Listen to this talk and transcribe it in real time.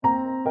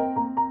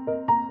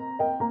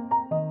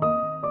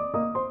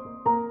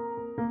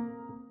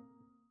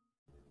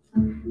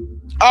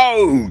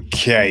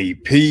Okay,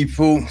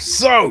 people.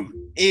 So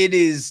it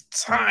is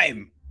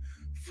time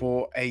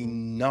for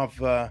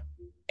another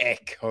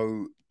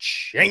echo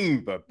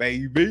chamber,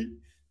 baby.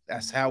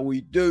 That's how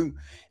we do.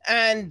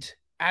 And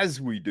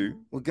as we do,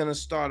 we're going to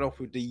start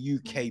off with the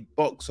UK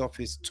box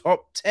office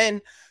top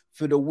 10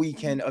 for the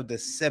weekend of the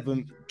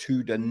 7th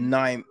to the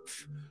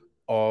 9th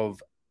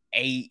of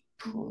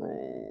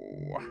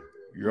April.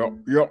 Yup.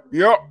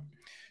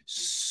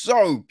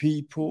 So,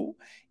 people,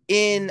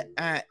 in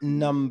at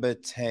number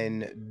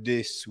 10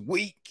 this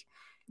week,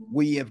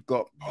 we have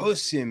got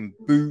Puss in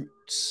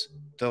Boots,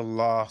 The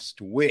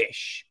Last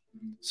Wish.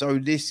 So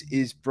this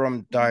is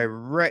from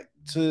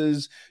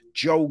directors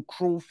Joel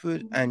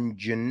Crawford and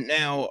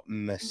Janelle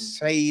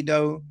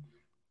Macedo,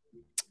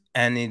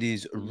 and it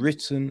is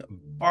written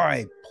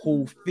by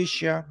Paul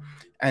Fisher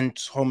and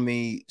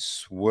Tommy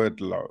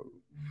Swerdlow.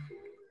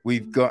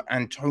 We've got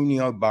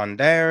Antonio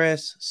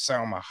Banderas,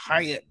 Salma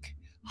Hayek,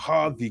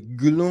 Harvey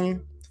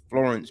Guillaume,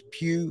 Florence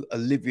Pugh,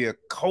 Olivia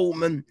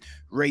Colman,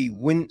 Ray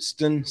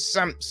Winston,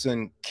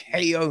 Samson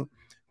Kayo,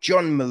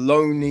 John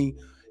Maloney,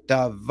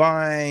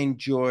 Divine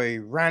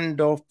Joy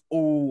Randolph,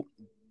 all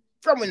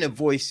throwing their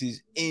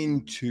voices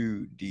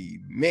into the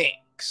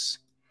mix.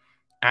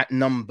 At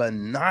number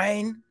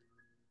 9,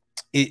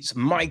 it's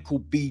Michael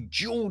B.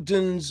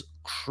 Jordan's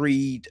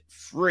Creed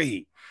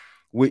 3,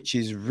 which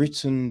is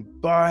written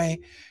by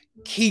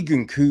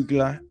Keegan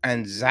Coogler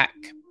and Zach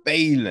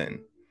Baylin,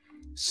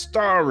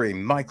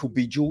 starring Michael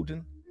B.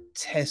 Jordan,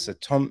 Tessa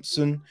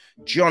Thompson,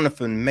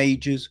 Jonathan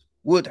Majors,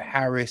 Wood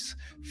Harris,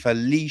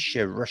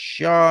 Felicia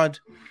Rashad,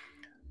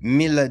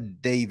 Mila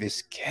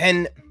Davis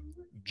Kent,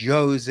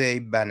 Jose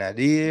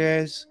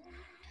Banadires,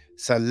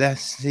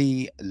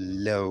 Celeste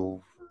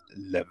Levea,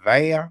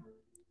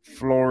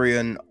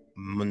 Florian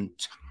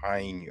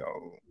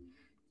Montano.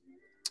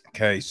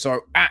 Okay,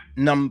 so at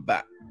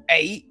number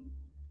 8,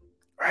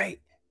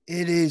 right,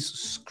 it is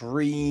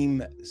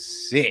Scream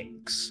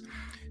 6.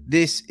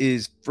 This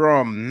is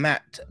from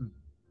Matt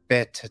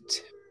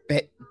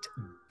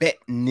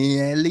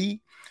Bettinelli,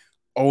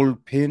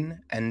 Olpin,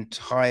 and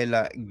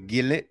Tyler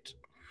Gillett,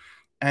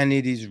 and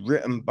it is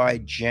written by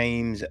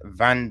James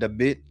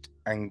Vanderbilt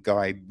and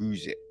Guy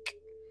Busick.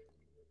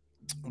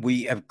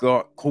 We have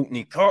got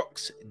Courtney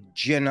Cox,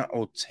 Jenna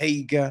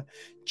Ortega,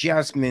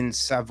 Jasmine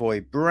Savoy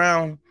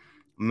Brown,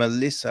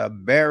 Melissa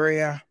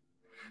Beria,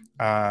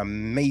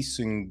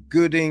 Mason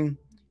Gooding,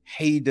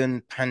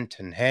 Hayden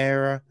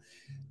Pantanera,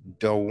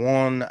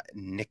 Dawan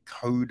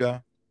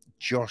Nikoda,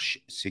 Josh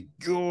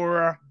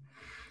Segura.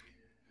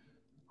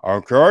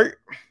 Okay,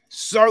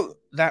 so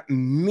that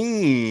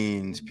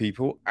means,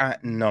 people,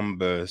 at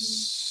number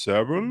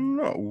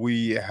 7,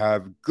 we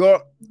have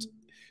got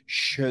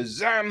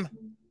Shazam!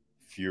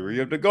 Fury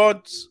of the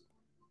Gods.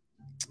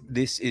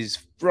 This is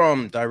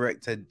from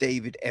director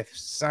David F.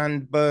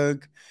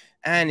 Sandberg,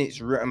 and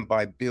it's written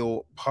by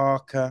Bill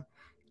Parker,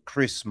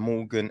 Chris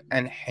Morgan,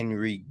 and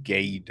Henry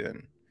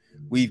Gayden.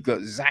 We've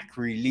got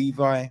Zachary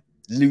Levi,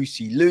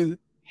 Lucy Liu,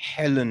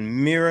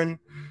 Helen Mirren,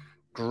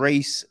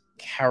 Grace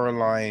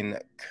Caroline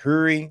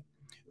Curry,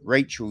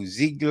 Rachel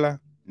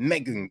Ziegler,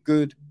 Megan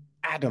Good,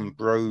 Adam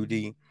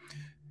Brody,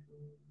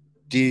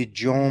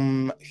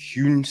 Dejom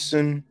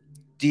Hunson,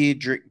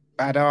 Deirdre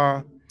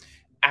Badar,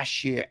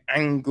 Ashir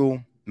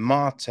Angle,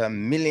 Marta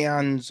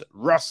Millians,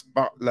 Russ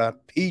Butler,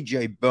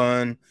 PJ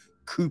Byrne,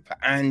 Cooper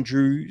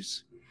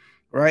Andrews,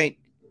 right?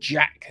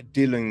 Jack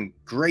Dylan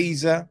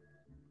Grazer.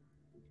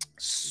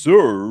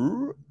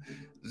 So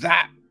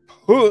that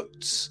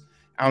puts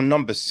our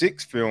number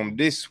 6 film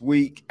this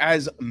week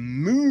as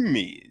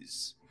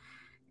Moomies,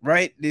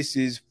 right? This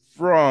is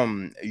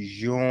from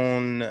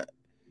Jean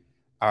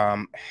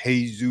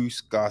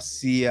Jesus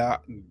Garcia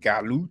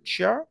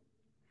Galucha,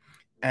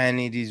 and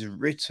it is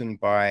written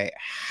by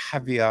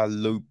Javier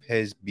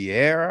Lopez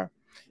Vieira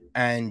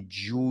and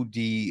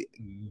Judy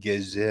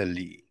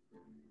Gazzelli.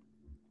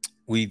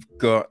 We've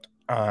got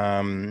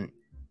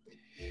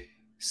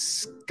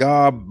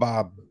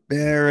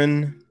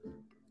Scarbabaran,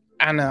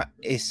 Ana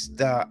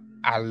Esther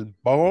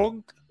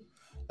Alborg,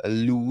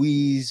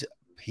 Louise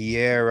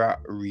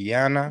Piera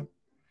Rihanna,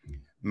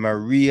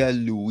 Maria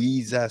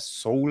Luisa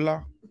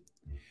Sola,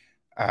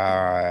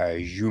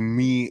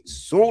 Yumi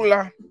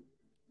Sola,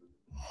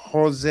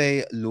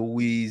 Jose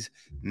Luis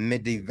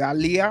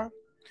Medivalia,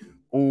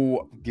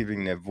 all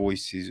giving their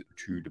voices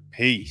to the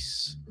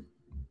piece.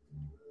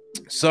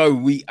 So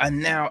we are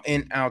now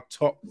in our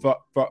top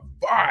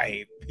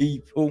 5,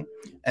 people,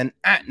 and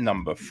at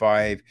number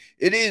 5,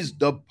 it is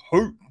The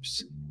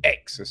Pope's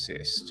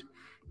Exorcist.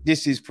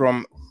 This is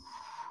from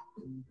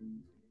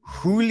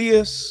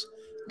Julius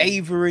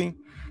Avery,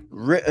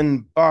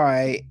 written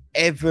by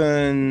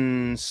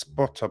Evan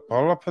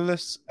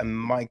Spotopoulos and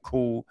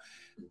Michael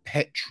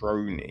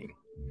Petroni.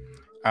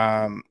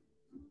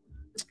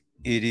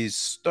 It is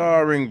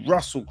starring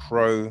Russell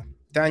Crowe,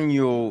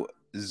 Daniel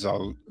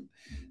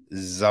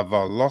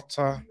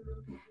Zavalotta,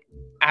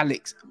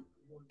 Alex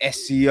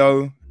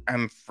Essio,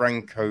 and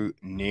Franco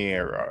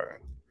Nero.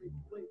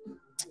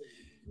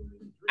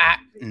 At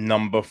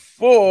number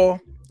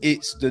 4,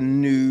 It's the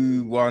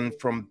new one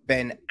from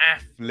Ben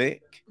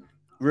Affleck,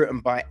 written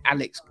by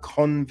Alex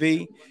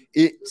Convey.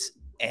 It's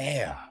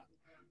Air,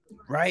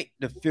 right?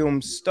 The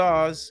film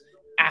stars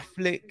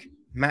Affleck,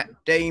 Matt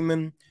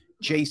Damon,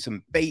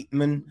 Jason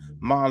Bateman,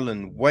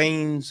 Marlon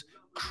Wayans,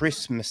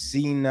 Chris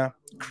Messina,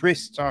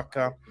 Chris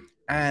Tucker,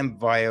 and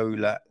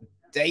Viola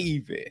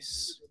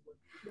Davis.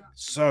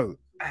 So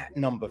at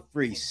number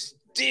 3,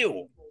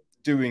 still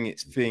doing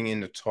its thing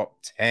in the top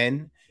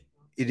 10,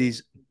 it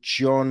is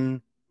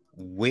John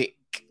Wick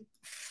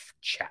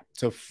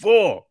Chapter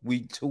 4.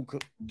 We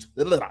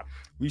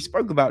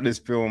spoke about this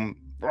film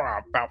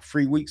about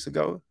 3 weeks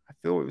ago. I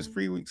feel it was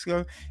 3 weeks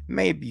ago,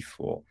 maybe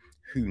 4.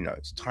 Who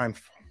knows? Time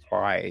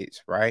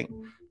flies, right?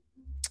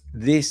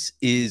 This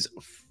is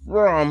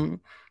from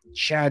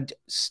Chad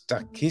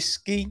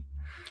Stahelski,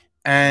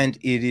 and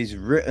it is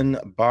written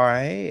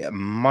by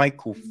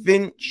Michael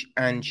Finch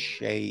and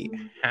Shay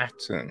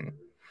Hatton.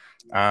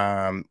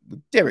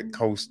 Derek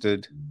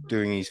Kolstad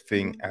doing his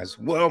thing as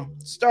well,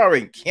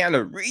 starring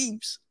Keanu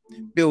Reeves,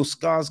 Bill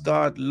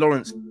Skarsgård,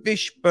 Lawrence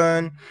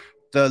Fishburne,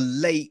 the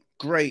late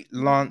great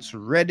Lance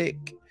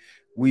Reddick.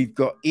 We've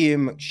got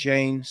Ian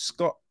McShane,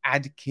 Scott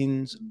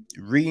Adkins,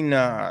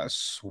 Rina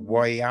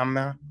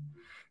Swayama,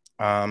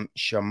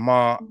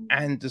 Shamar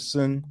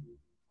Anderson,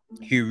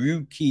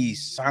 Hiroki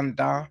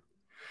Sanda,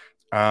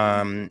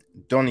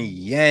 Donnie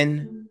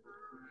Yen,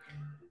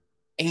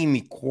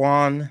 Amy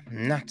Kwan,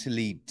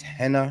 Natalie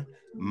Tenner,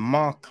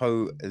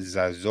 Marco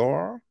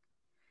Zazor.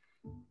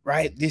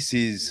 Right? This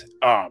is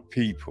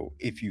people.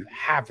 If you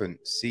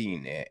haven't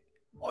seen it,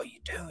 what are you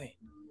doing?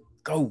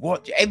 Go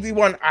watch.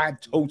 Everyone I've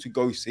told to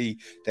go see,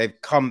 they've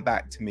come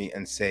back to me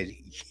and said,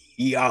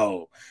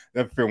 yo,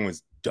 the film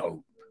was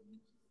dope.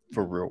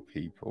 For real,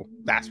 people.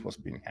 That's what's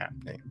been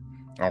happening.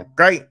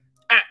 Okay.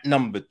 At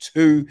number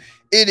 2,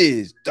 it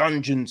is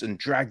Dungeons and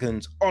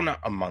Dragons Honor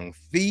Among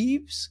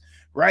Thieves,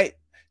 right?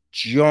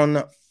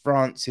 John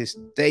Francis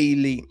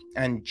Daly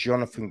and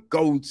Jonathan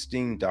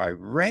Goldstein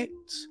direct,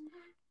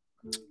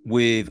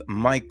 with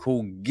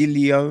Michael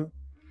Gillio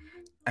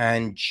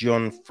and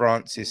John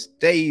Francis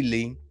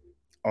Daly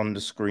on the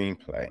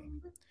screenplay.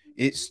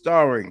 It's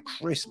starring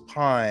Chris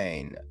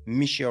Pine,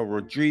 Michelle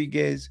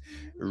Rodriguez,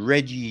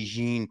 Reggie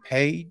Jean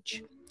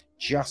Page,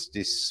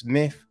 Justice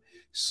Smith,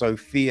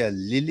 Sophia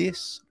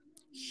Lillis,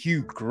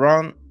 Hugh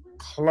Grant,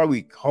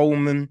 Chloe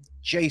Coleman,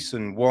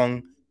 Jason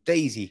Wong,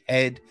 Daisy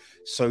Head,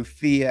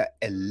 Sophia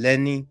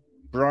Eleni,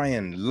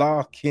 Brian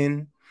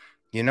Larkin.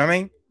 You know what I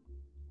mean?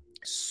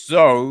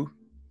 So,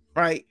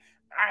 right,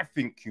 I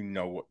think you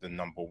know what the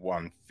number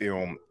 1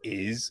 film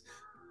is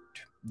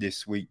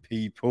this week,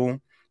 people.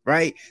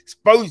 Right?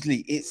 Supposedly,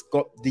 it's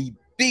got the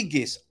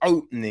biggest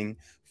opening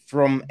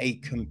from a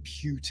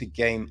computer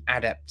game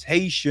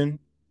adaptation.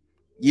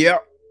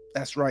 Yep,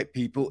 that's right,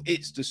 people.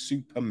 It's the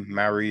Super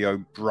Mario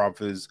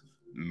Brothers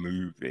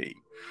movie.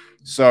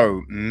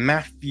 So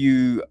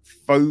Matthew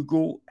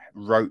Fogel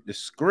wrote the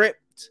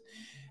script.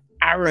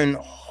 Aaron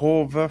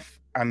Horvath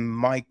and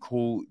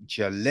Michael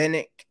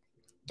Jelenic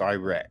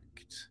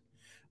direct.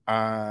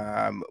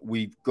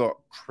 We've got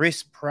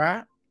Chris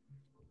Pratt,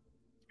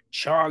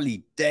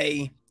 Charlie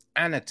Day,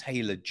 Anna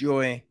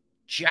Taylor-Joy,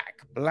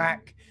 Jack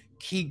Black,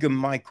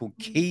 Keegan-Michael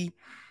Key,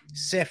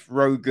 Seth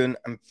Rogen,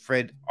 and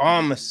Fred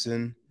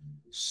Armisen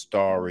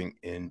starring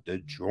in the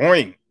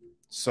joint.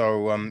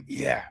 So,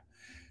 yeah,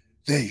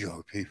 there you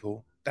go,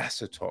 people. That's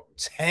the top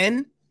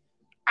 10.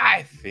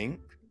 I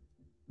think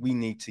we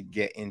need to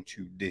get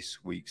into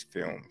this week's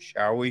film,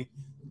 shall we?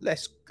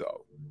 Let's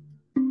go.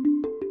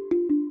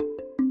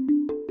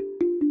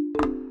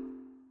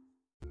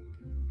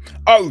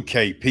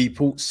 Okay,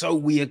 people, so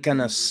we are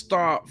gonna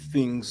start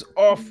things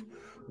off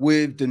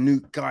with the new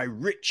Guy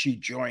Ritchie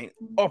joint,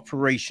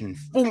 Operation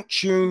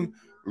Fortune,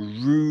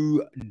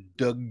 Rue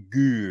de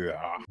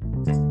Guerre.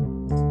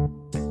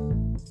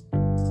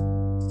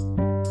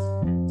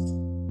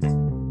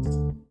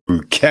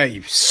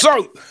 Okay,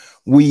 so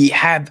we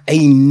have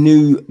a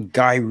new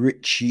Guy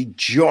Ritchie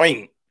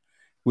joint,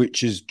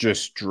 which has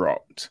just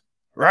dropped,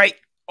 right?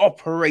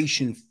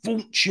 Operation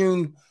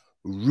Fortune,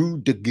 Rue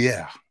de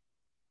Guerre.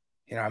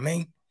 You know what I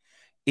mean?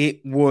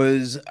 It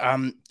was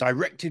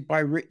directed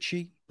by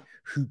Ritchie,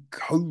 who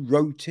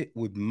co-wrote it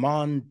with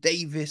Marn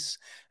Davis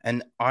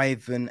and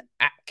Ivan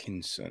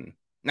Atkinson.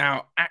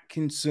 Now,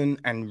 Atkinson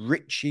and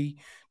Ritchie,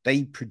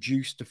 they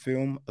produced the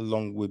film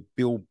along with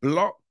Bill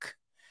Block,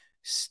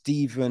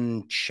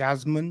 Stephen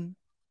Chasman,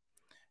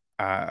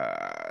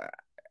 and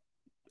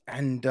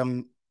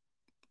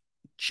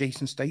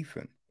Jason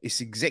Statham.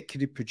 It's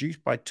executive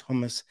produced by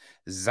Thomas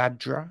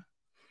Zadra,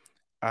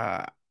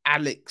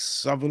 Alex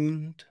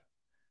Sutherland,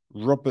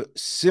 Robert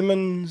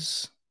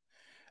Simmons,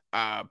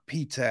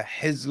 Peter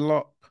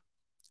Heslop,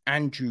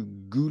 Andrew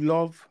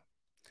Gulov,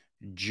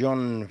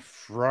 John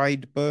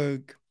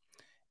Friedberg,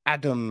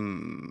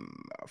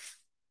 Adam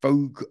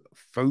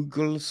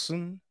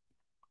Fogelson,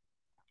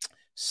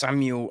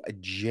 Samuel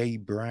J.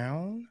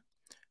 Brown,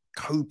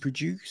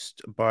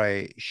 co-produced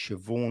by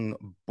Siobhan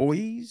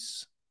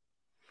Boyes,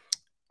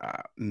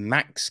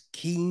 Max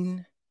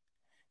Keane,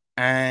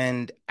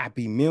 and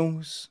Abby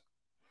Mills,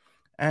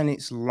 and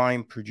it's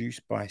line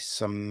produced by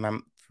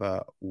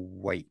Samantha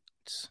Waite.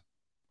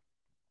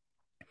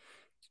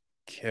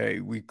 Okay,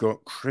 we've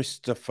got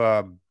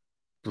Christopher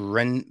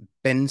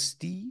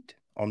Bensteed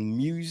on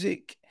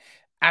music,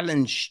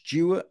 Alan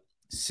Stewart,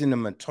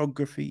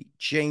 cinematography,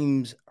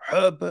 James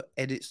Herbert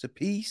edits the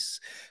piece.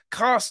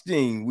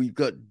 Casting, we've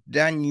got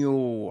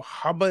Daniel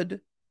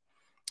Hubbard,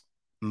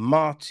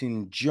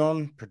 Martin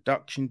John,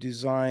 production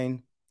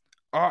design,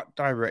 art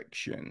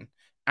direction,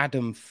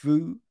 Adam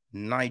Fu,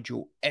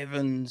 Nigel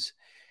Evans,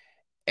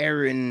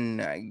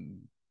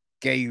 Erin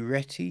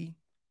Gayretti,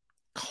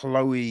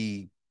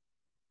 Chloe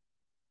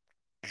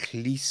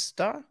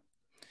Klista,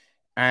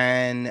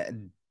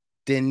 and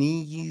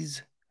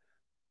Denise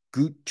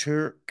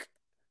Guturk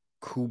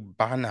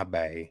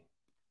Kubanabe.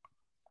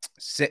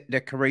 Set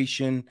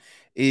decoration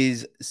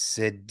is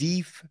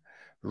Sedif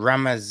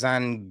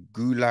Ramazan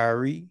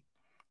Gulari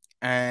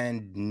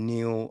and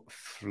Neil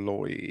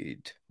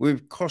Floyd,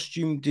 with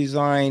costume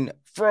design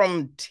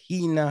from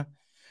Tina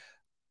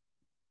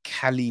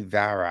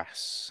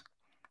Calivaras.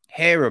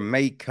 Hair and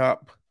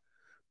makeup,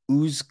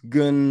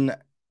 Uzgun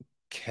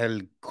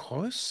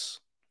Kelkos,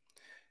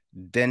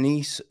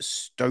 Denise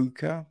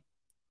Stoker,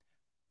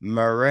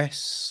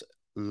 Mares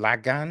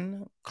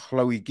Lagan,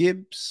 Chloe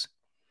Gibbs,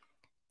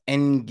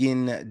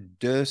 Engin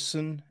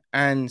Durson,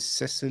 and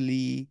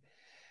Cecily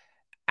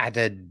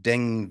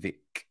Adadengvik.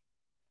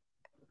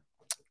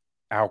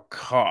 Our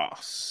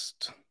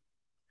cast.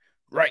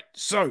 Right,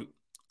 so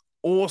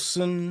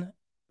Orson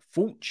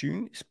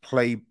Fortune is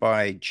played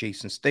by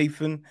Jason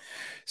Statham.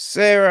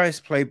 Sarah is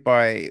played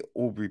by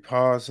Aubrey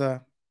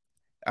Parza.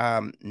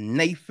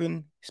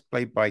 Nathan is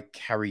played by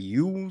Carrie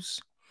Yules.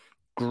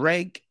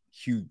 Greg,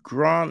 Hugh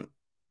Grant.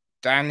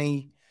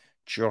 Danny,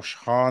 Josh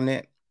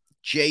Harnett.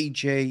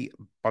 JJ,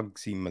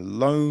 Bugsy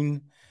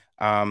Malone.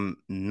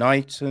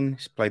 Knighton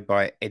is played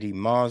by Eddie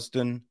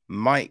Marsden.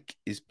 Mike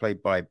is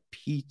played by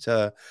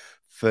Peter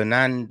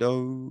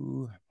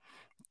Fernando.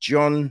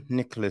 John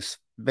Nicholas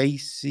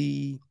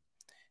Basie.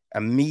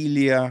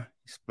 Amelia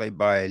is played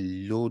by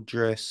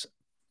Lourdes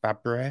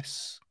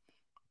Fabres.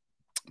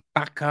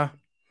 Baka,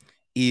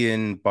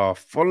 Ian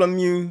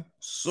Bartholomew.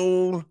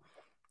 Saul,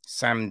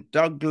 Sam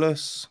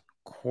Douglas.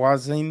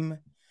 Quasim,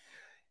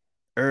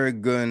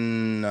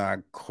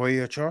 Ergun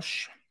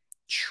Koyachosh.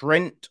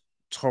 Trent,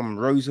 Tom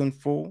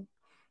Rosenthal.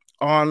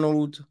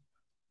 Arnold,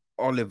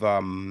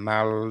 Oliver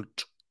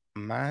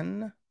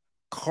Maltman.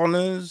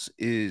 Connors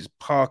is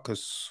Parker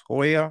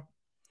Sawyer.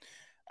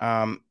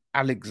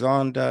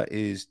 Alexander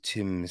is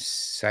Tim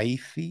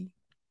Saifi.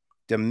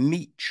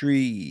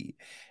 Dimitri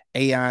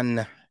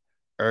Ayan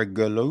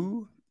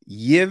Ergolo.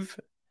 Yiv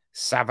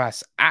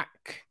Savas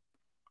Ak.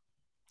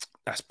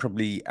 That's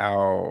probably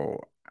our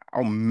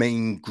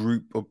main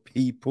group of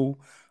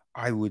people,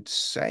 I would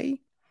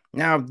say.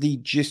 Now, the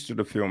gist of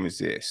the film is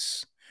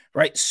this,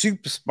 right?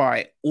 Super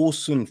spy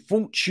Orson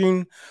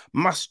Fortune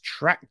must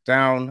track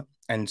down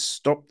and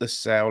stop the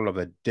sale of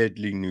a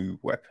deadly new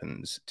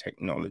weapons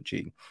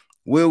technology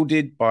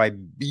wielded by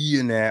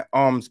billionaire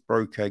arms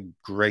broker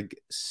Greg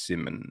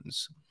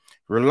Simmons.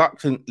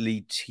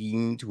 Reluctantly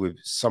teamed with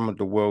some of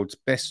the world's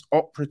best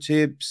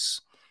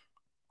operatives,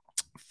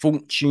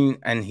 Fortune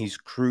and his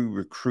crew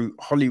recruit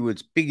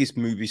Hollywood's biggest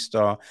movie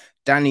star,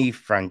 Danny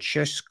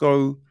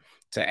Francesco,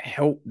 to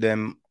help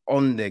them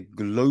on their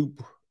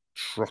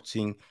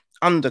globe-trotting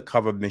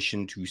undercover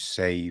mission to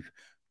save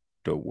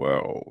the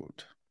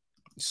world.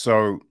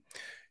 So,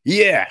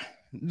 yeah,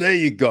 there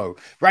you go.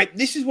 Right,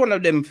 this is one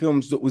of them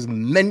films that was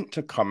meant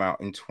to come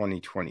out in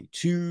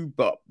 2022,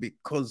 but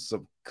because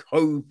of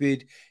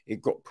COVID,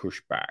 it got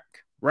pushed back,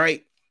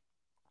 right?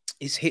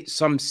 It's hit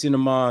some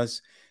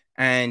cinemas,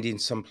 and in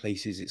some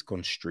places it's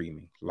gone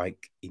streaming,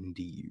 like in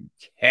the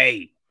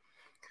UK.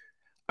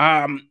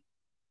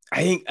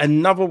 I think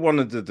another one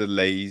of the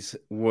delays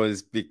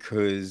was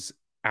because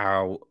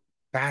our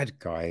bad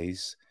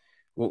guys,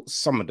 well,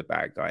 some of the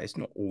bad guys,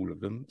 not all of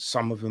them,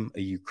 some of them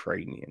are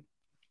Ukrainian.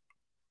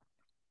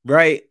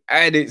 Right?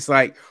 And it's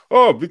like,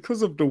 oh,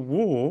 because of the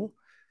war,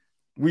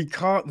 we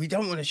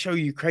don't want to show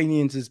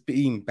Ukrainians as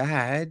being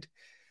bad.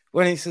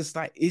 When it's just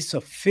like, it's a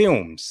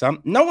film.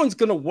 No one's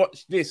gonna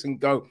watch this and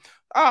go,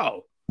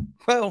 oh,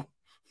 well,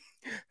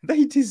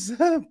 they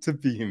deserve to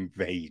be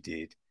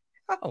invaded.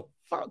 Oh,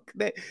 fuck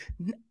that.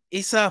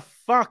 It's a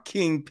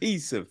fucking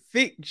piece of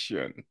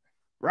fiction,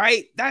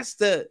 right?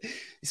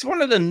 It's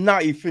one of the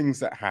nutty things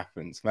that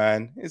happens,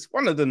 man. It's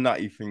one of the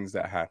nutty things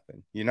that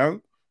happen, you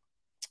know?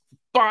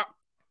 But,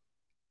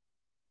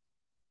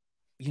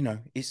 you know,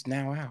 it's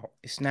now out.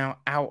 It's now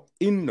out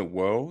in the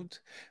world,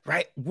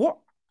 right? What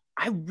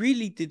I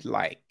really did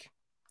like,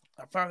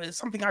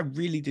 something I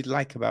really did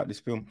like about this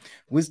film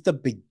was the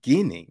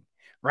beginning,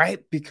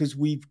 right? Because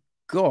we've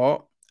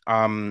got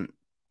Carrie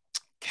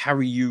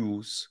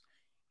Yules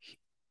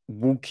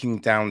walking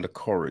down the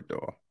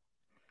corridor,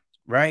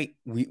 right?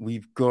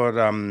 We've got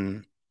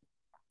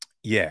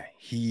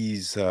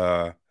his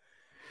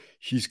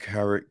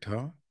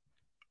character,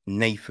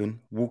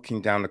 Nathan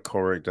walking down the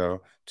corridor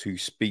to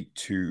speak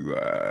to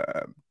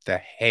the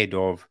head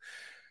of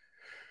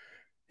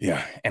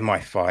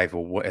MI5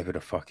 or whatever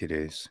the fuck it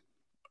is.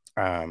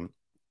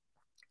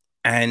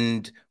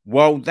 And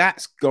while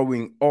that's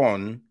going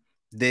on,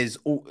 there's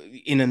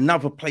in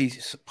another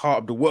place, part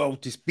of the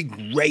world, this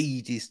big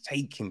raid is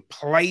taking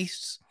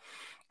place.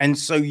 And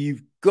so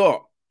you've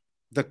got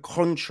the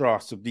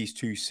contrast of these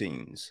two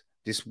scenes.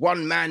 This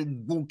one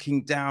man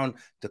walking down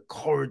the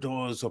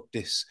corridors of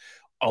this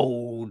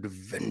old,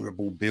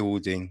 venerable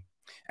building.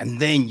 And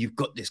then you've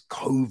got this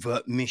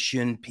covert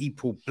mission,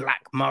 people,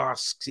 black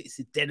masks, it's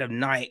the dead of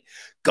night,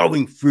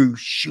 going through,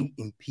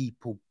 shooting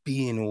people,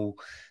 being all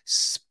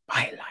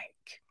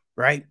spy-like,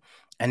 right?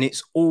 And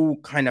it's all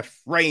kind of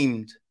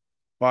framed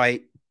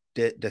by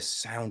the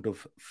sound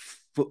of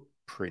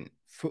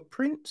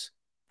footprints.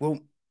 Well,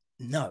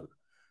 no,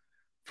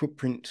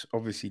 footprints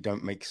obviously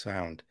don't make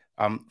sound.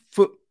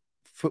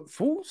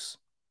 Footfalls.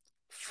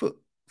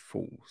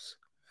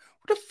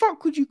 What the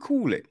fuck would you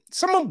call it?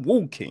 Someone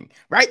walking,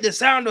 right? The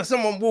sound of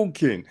someone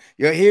walking.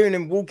 You're hearing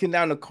him walking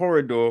down the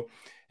corridor.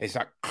 It's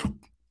like,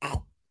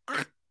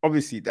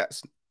 obviously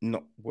that's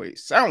not what it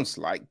sounds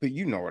like, but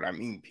you know what I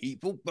mean,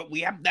 people. But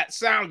we have that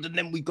sound, and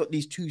then we got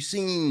these two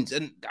scenes,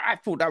 and I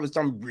thought that was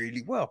done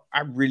really well.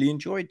 I really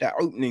enjoyed that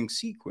opening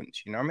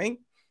sequence. You know what I mean?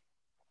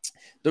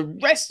 The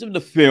rest of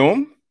the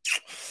film,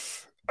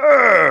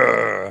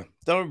 well,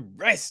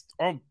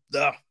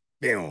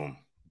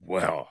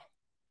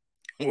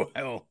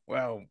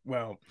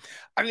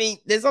 I mean,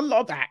 there's a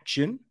lot of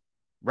action,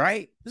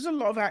 right? There's a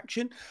lot of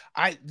action.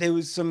 There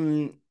was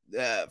some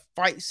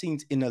fight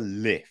scenes in a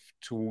lift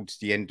towards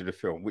the end of the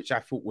film, which I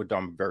thought were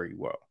done very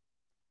well.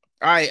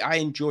 I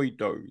enjoyed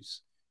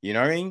those. You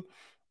know what I mean?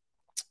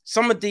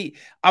 Some of the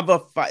other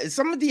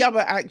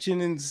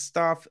action and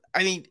stuff.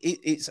 I mean,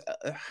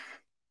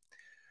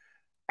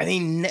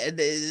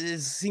 there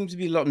seems to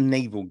be a lot of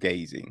navel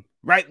gazing,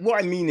 right?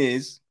 What I mean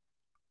is,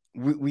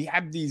 we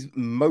have these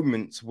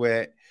moments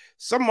where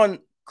someone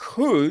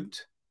could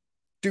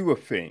do a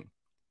thing,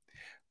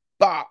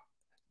 but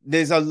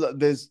there's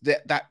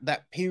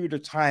that period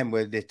of time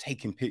where they're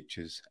taking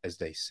pictures, as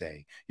they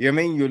say. You know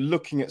what I mean? You're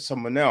looking at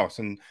someone else,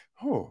 and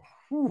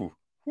and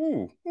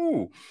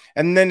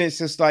then it's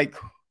just like,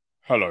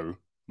 hello,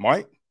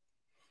 Mike.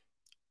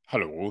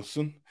 Hello,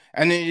 Wilson.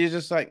 And then you're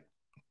just like,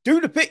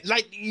 do the pic.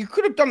 Like, you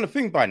could have done the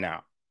thing by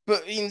now.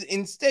 But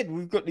instead,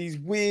 we've got these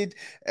weird,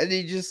 and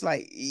they just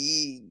like,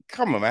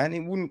 come on, man,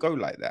 it wouldn't go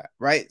like that,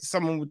 right?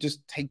 Someone would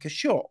just take a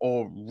shot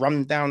or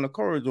run down the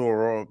corridor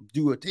or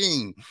do a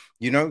thing.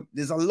 You know,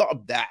 there's a lot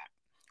of that,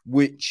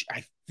 which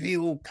I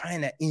feel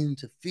kind of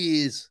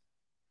interferes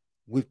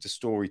with the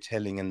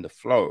storytelling and the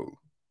flow,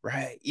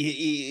 right?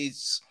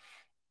 It's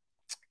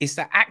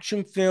the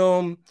action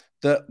film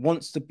that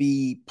wants to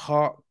be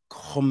part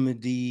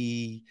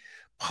comedy,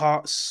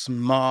 part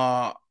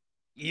smart,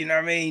 you know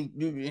what I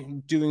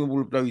mean? Doing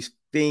all of those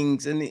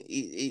things, and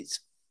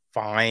it's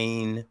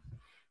fine,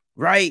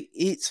 right?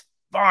 It's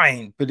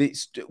fine, but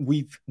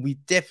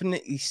we've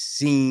definitely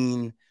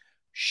seen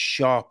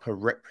sharper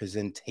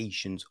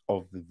representations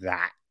of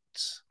that.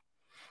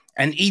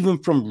 And even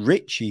from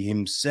Richie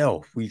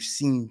himself, we've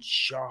seen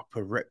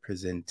sharper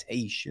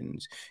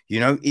representations. You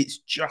know, it's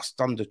just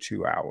under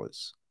 2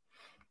 hours,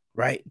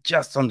 right?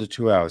 Just under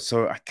 2 hours.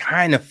 So I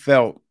kind of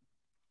felt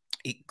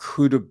it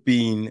could have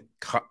been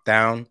cut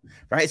down,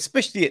 right?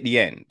 Especially at the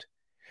end.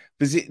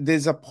 Because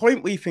there's a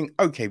point where you think,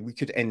 okay, we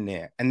could end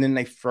there. And then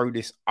they throw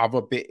this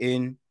other bit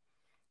in,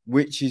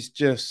 which is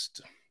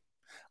just,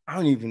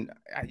 I didn't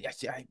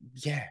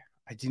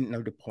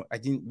know the point. I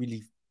didn't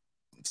really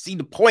see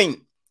the point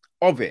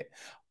of it.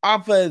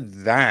 Other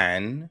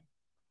than,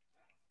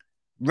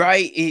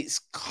 right, it's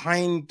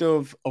kind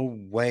of a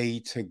way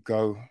to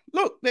go,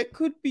 look, there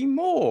could be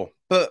more,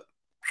 but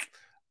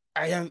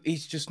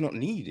it's just not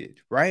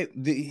needed, right?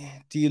 The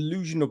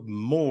illusion of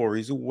more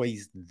is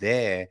always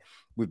there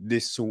with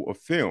this sort of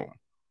film,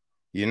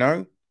 you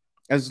know?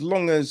 As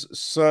long as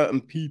certain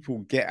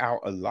people get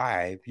out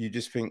alive, you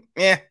just think,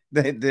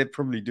 they'll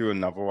probably do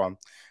another one,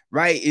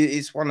 right?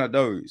 It's one of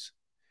those.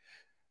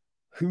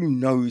 Who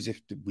knows if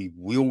we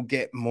will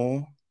get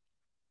more?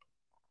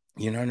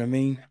 You know what I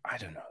mean? I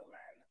don't know,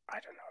 man. I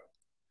don't know.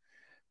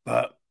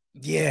 But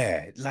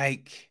yeah,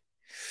 like,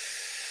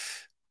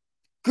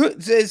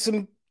 good. There's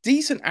some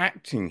decent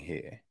acting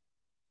here.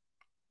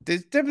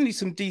 There's definitely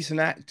some decent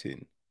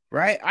acting,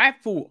 right? I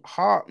thought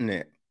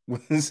Hartnett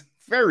was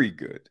very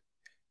good,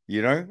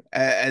 you know,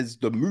 as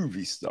the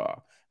movie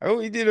star. I thought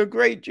he did a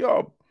great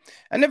job.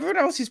 And everyone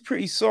else is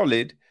pretty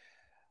solid.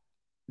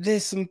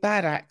 There's some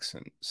bad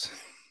accents.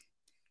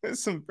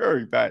 There's some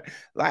very bad.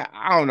 Like,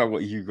 I don't know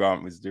what Hugh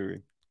Grant was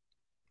doing.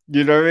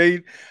 You know what I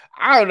mean?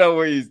 I don't know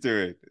what he's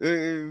doing.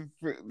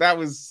 That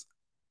was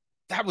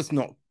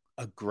not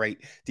a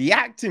great. The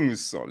acting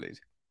was solid.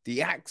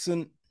 The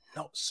accent,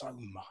 not so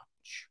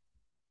much.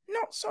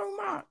 Not so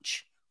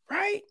much,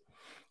 right?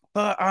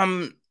 But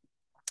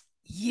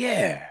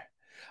yeah.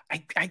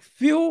 I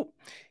feel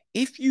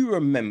if you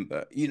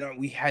remember,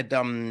 we had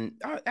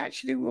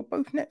actually we were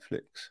both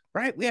Netflix,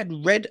 right? We had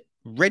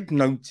Red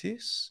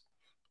Notice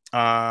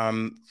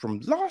from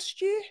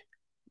last year,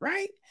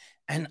 right?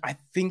 And I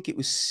think it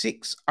was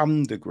Six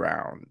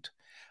Underground.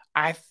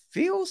 I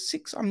feel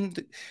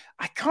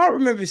I can't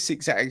remember if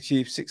Six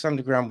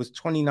Underground was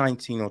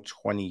 2019 or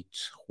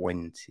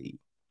 2020,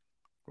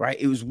 right?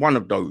 It was one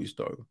of those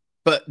though.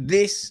 But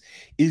this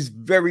is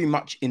very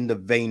much in the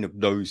vein of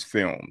those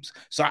films.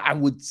 So I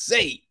would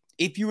say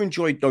if you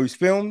enjoyed those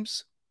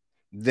films,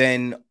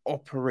 then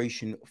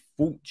Operation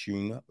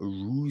Fortune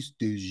Ruse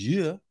de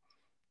Jeu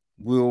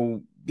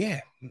will,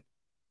 yeah,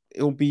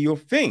 it'll be your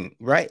thing,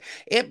 right?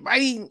 I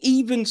mean,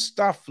 even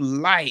stuff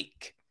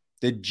like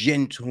The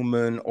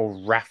Gentleman or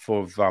Wrath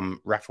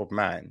of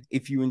Man.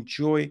 If you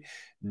enjoy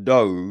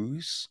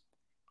those,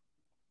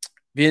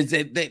 because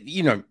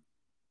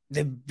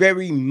they're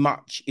very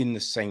much in the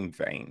same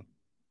vein,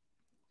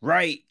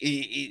 right?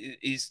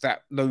 It's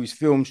that those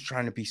films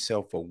trying to be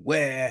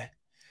self-aware,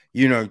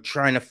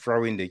 trying to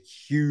throw in the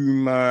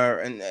humor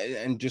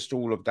and just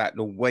all of that,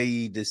 the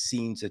way the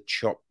scenes are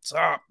chopped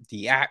up,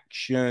 the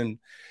action,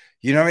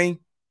 you know what I mean?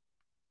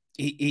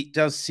 It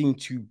does seem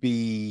to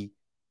be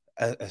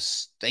a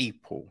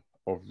staple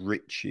of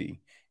Ritchie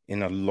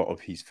in a lot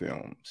of his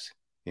films,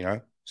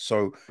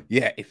 So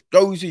yeah, if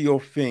those are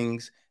your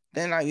things,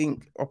 then I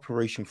think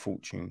Operation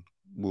Fortune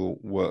will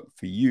work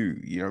for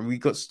you. We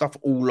got stuff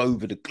all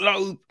over the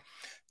globe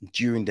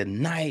during the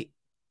night,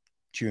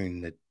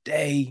 during the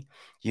day,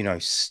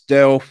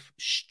 stealth,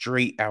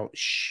 straight out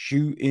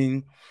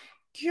shooting.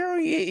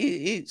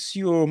 It's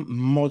your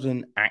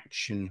modern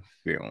action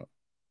film,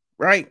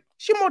 right?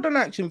 It's your modern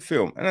action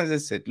film. And as I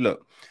said,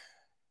 look,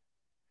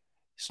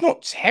 it's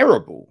not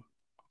terrible.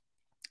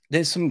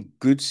 There's some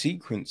good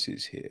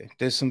sequences here.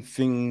 There's some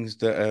things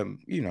that are,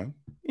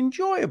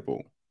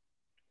 enjoyable.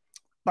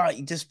 But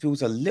it just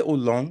feels a little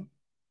long.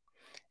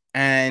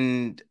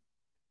 And,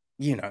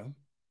 a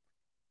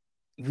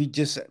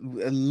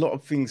lot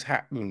of things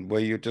happen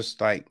where you're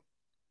just like,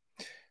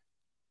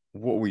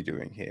 what are we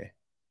doing here?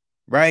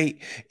 Right?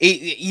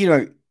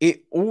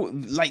 It all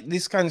like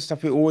this kind of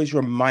stuff. It always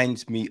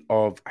reminds me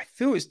of, I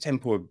feel it's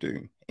Temple of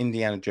Doom,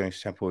 Indiana Jones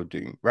Temple of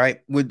Doom,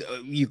 right? With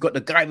you've got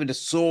the guy with the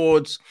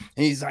swords,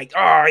 and he's like,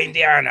 "Oh,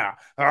 Indiana,"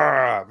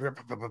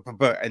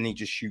 and he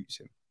just shoots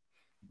him,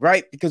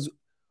 right? Because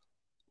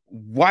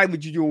why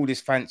would you do all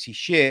this fancy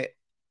shit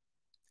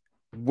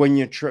when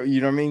you're, you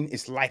know what I mean?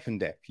 It's life and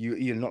death.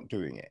 You're not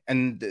doing it,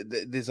 and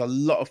there's a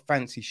lot of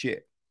fancy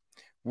shit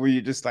where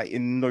you're just like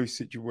in those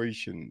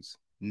situations.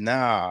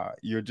 Nah,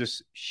 you're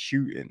just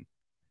shooting,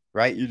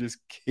 right? You're just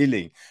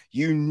killing.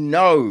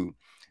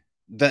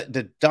 That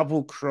the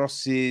double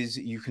crosses,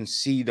 you can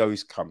see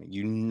those coming.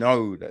 You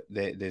know that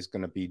there's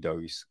going to be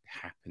those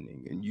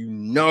happening, and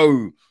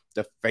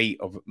the fate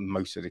of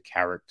most of the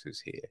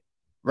characters here,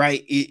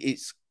 right?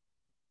 It's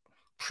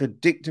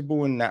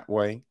predictable in that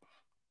way,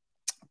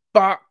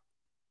 but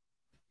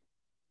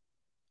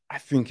I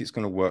think it's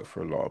going to work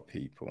for a lot of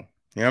people.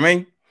 You know what I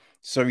mean?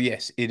 So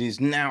yes, it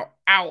is now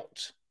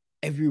out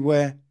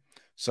everywhere.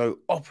 So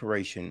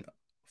Operation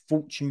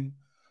Fortune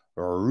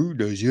Rue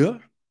de Jeu.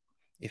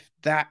 If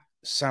that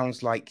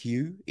sounds like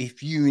you,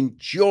 if you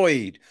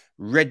enjoyed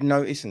Red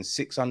Notice and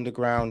Six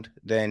Underground,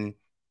 then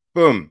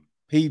boom,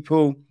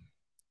 people,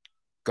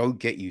 go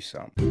get you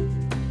some.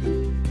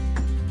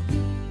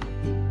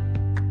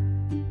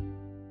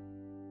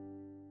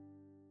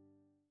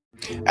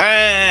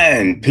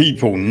 And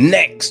people,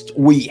 next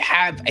we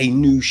have a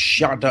new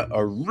Shudder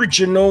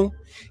original.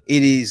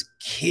 It is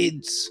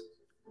Kids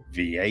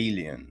v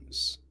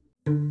Aliens.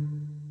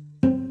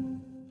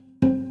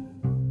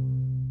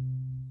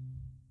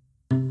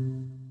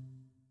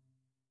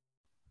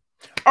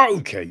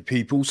 Okay,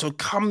 people, so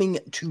coming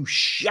to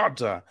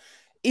Shudder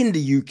in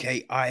the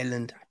UK,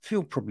 Ireland, I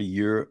feel probably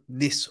Europe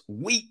this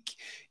week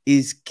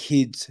is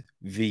Kids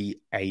v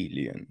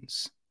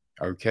Aliens.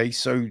 Okay,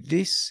 so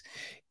this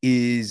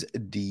is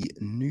the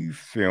new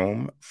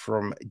film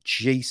from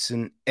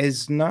Jason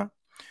Esner,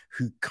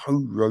 who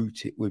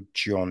co-wrote it with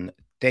John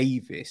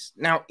Davis.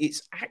 Now,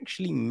 it's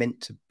actually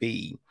meant to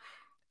be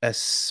a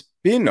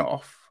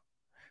spin-off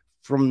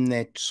from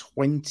their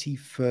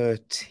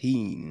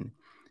 2013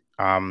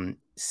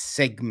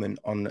 segment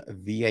on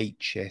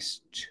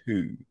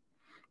VHS2,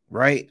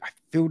 right? I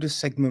feel the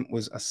segment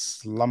was a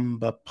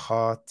slumber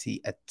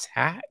party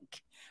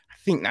attack. I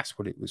think that's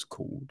what it was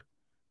called.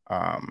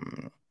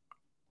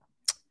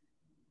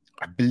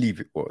 I believe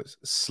it was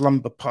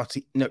slumber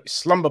party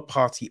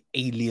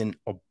alien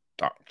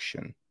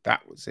abduction.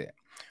 That was it,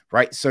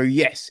 right? So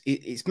yes,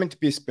 it's meant to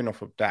be a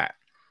spin-off of that.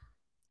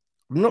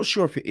 I'm not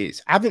sure if it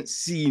is. I haven't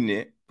seen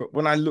it, but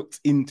when I looked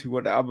into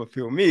what the other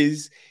film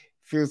is, it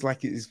feels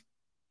like it is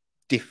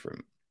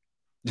different.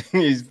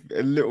 It's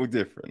a little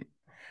different.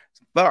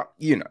 But,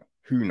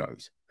 who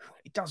knows?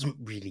 It doesn't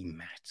really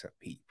matter,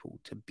 people,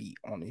 to be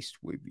honest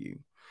with you.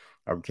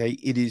 Okay,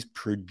 it is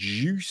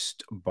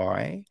produced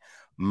by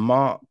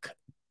Mark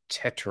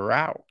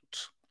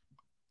Tetteraut,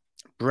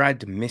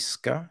 Brad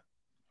Miska,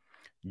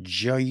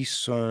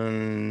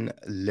 Jason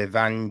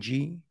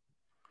Levangie,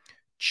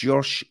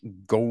 Josh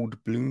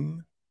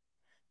Goldblum,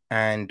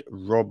 and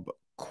Rob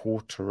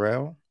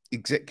Corterell.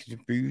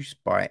 Executive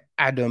produced by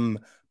Adam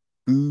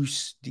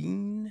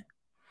Boosteen,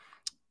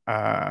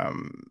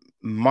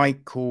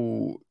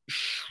 Michael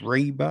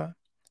Schreiber,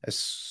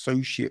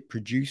 associate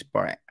produced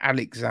by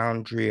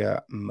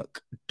Alexandria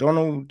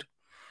McDonald,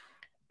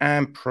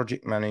 and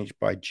project managed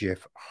by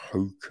Jeff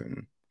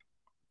Hoken.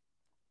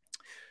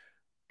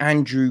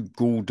 Andrew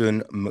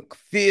Gordon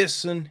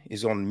McPherson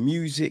is on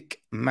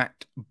music,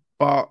 Matt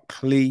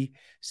Barkley,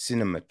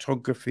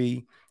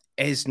 cinematography.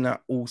 Esna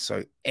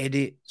also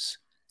edits.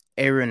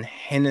 Erin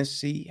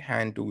Hennessy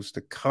handles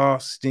the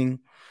casting.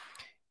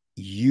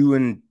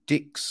 Ewan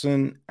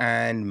Dixon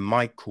and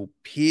Michael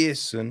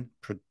Pearson,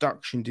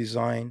 production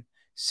design.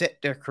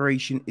 Set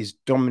decoration is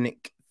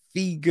Dominic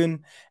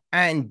Fegan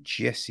and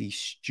Jesse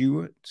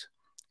Stewart.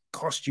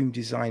 Costume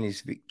design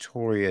is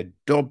Victoria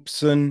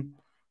Dobson.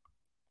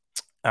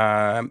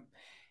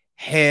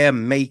 Hair,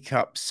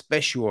 makeup,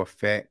 special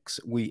effects,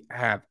 we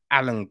have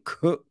Alan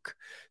Cook,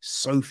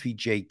 Sophie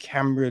J.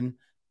 Cameron,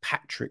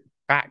 Patrick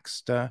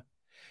Baxter,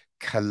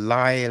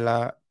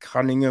 Kalila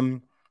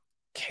Cunningham,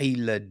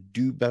 Kayla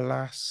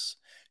Dubelas,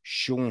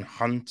 Sean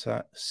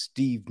Hunter,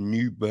 Steve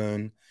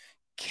Newburn,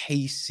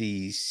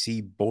 Casey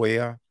C.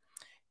 Boyer,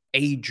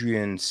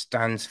 Adrian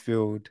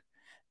Stansfield,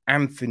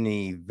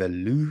 Anthony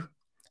Velou,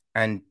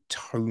 and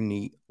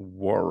Tony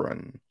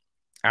Warren.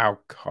 Our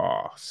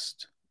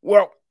cast.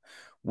 Well,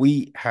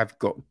 we have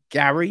got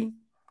Gary,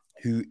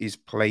 who is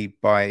played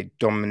by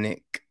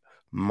Dominic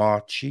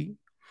Marchi.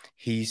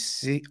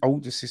 His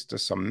older sister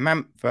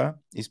Samantha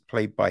is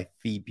played by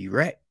Phoebe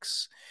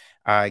Rex.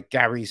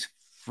 Gary's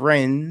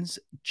friends,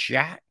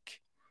 Jack,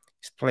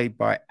 is played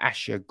by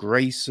Asher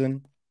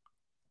Grayson.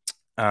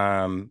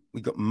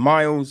 We got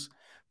Miles,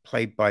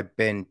 played by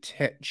Ben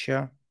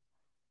Tetcher.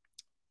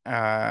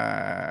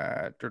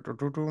 I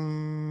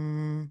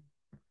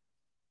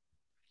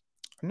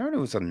know there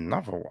was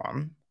another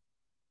one.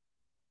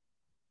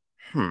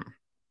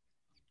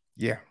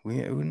 Yeah,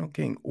 we're not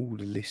getting all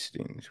the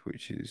listings,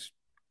 which is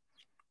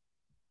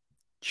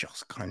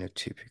just kind of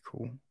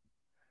typical.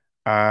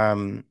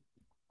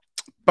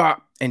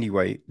 But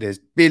anyway, there's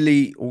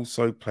Billy,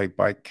 also played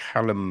by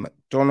Callum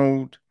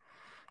McDonald.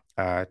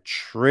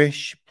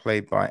 Trish,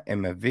 played by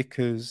Emma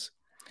Vickers.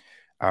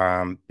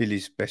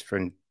 Billy's best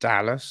friend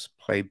Dallas,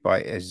 played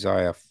by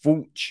Isaiah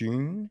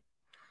Fortune.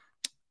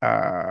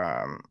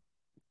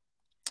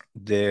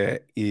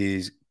 There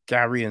is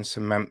Gary and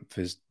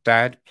Samantha's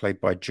dad,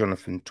 played by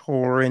Jonathan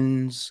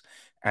Torrens,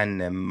 and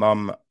their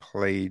mum,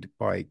 played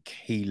by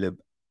Caleb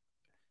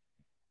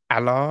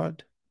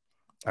Allard.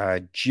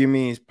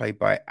 Jimmy is played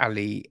by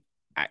Ali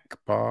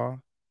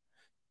Akbar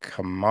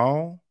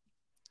Kamal.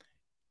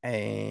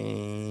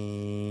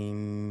 And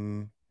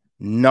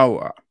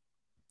Noah,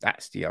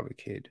 that's the other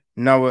kid.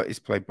 Noah is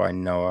played by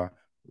Noah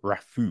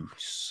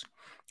Rafus.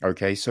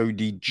 Okay, so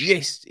the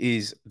gist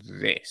is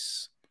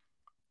this.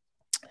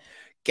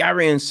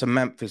 Gary and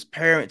Samantha's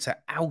parents are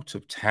out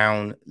of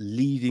town,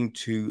 leading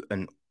to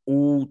an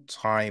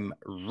all-time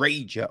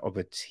rager of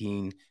a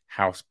teen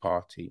house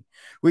party,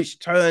 which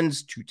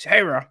turns to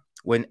terror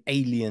when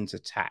aliens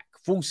attack,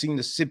 forcing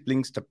the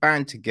siblings to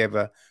band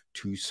together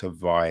to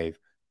survive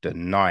the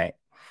night.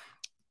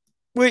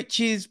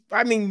 Which is,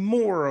 I mean,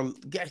 more or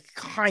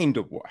kind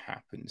of what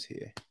happens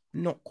here.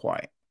 Not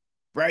quite,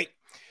 right?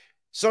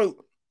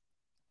 So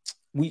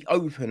we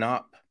open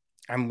up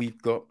and we've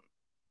got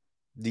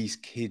these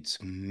kids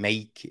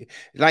make it.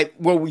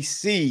 We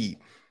see,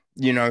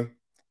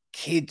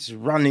 kids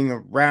running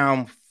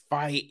around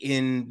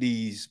fighting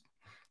these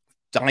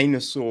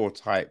dinosaur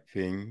type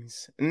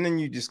things. And then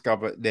you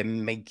discover they're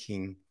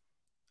making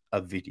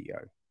a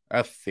video,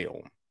 a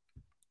film,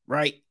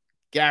 right?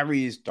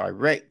 Gary is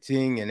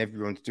directing and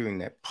everyone's doing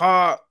their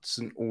parts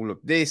and all of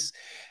this.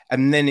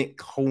 And then it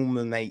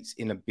culminates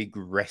in a big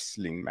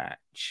wrestling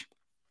match.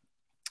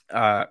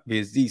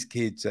 Because these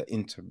kids are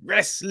into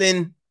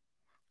wrestling,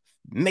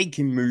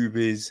 making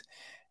movies,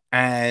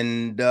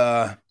 and,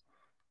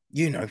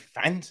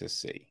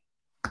 fantasy,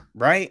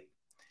 right?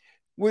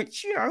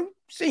 Which,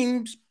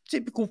 seems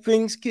typical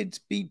things kids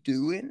be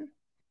doing,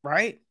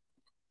 right?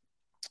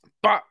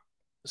 But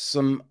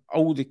some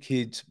older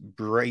kids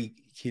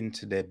break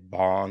into their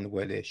barn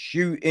where they're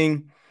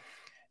shooting,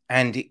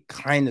 and it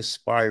kind of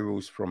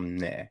spirals from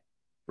there,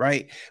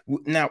 right?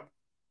 Now,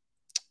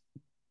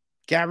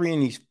 Gary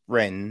and his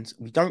friends,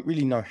 we don't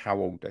really know how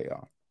old they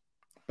are,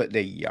 but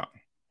they're young.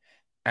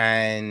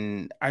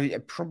 And I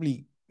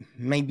probably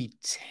maybe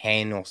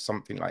 10 or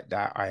something like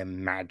that, I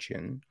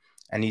imagine.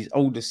 And his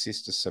older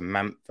sister,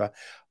 Samantha,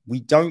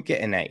 we don't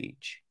get an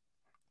age,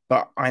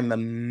 but I'm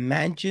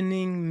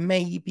imagining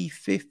maybe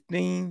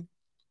 15,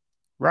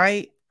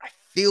 right? I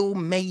feel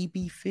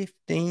maybe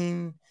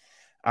 15.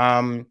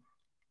 Because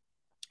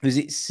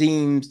it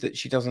seems that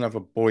she doesn't have a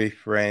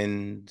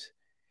boyfriend.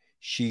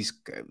 She's,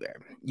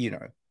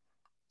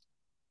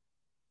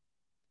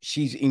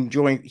 she's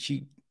enjoying,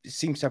 she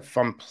seems to have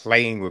fun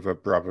playing with her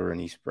brother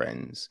and his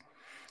friends.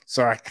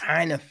 So I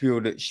kind of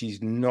feel that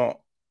she's not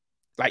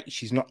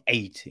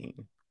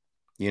 18,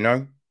 you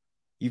know?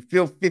 You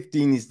feel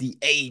 15 is the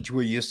age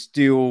where you're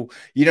still,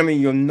 you know what I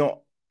mean? You're not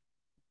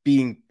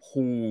being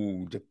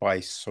pulled by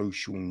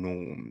social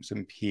norms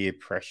and peer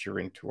pressure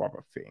into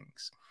other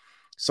things.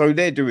 So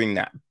they're doing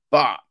that.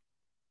 But,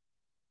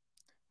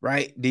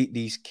 right,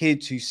 these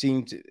kids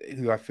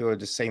who I feel are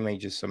the same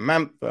age as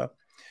Samantha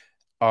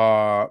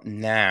are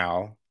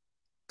now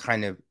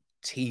kind of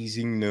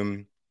teasing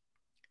them.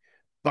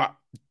 But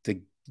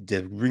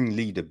the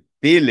ringleader,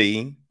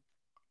 Billy,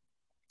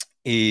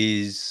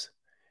 is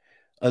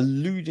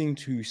alluding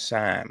to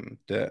Sam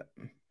that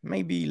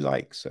maybe he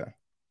likes her,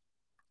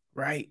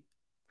 right?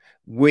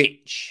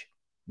 Which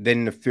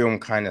then the film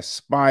kind of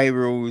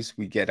spirals.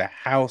 We get a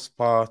house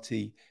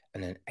party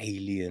and an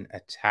alien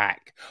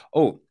attack.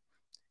 Oh,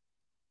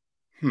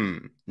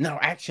 no,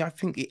 actually, I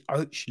think it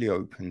actually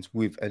opens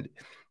with a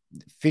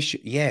fish.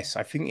 Yes,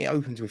 I think it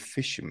opens with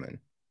fishermen.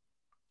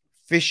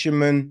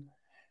 Fishermen,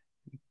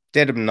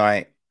 dead of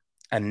night,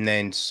 and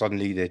then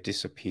suddenly they're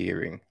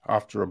disappearing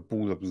after a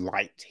ball of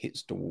light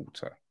hits the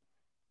water.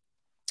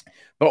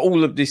 But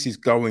all of this is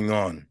going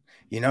on,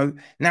 you know?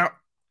 Now,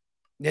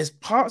 there's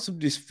parts of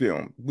this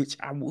film which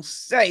I will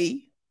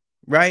say,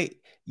 right?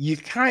 You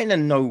kind of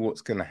know what's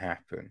going to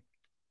happen.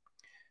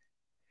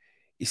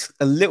 It's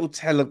a little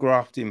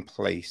telegraphed in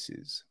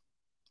places,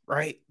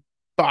 right?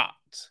 But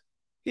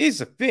here's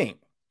the thing.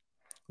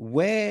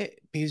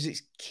 Because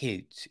it's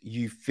kids,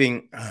 you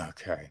think,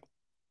 okay,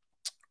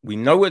 we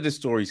know where the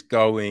story's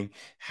going,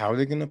 how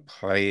they're going to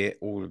play it,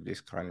 all of this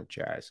kind of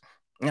jazz.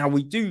 Now,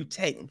 we do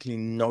technically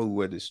know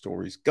where the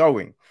story's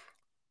going,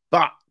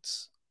 but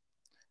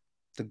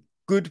the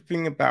good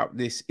thing about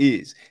this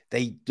is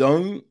they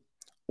don't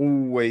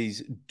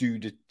always do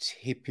the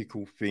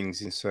typical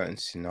things in certain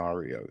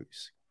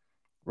scenarios,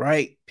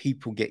 right?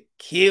 People get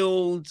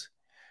killed,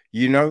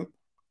 you know?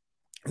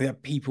 We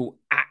have people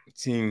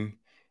acting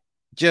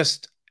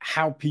just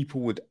how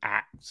people would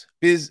act.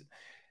 Because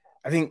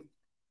I think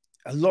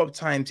a lot of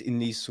times in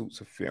these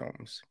sorts of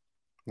films,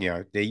 you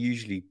know, they're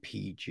usually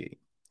PG.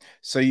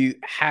 So you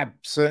have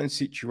certain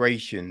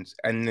situations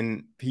and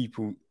then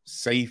people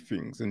say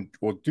things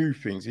or do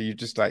things and you're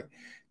just like,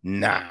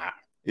 nah.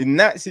 In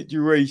that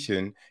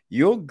situation,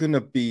 you're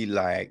gonna be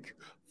like,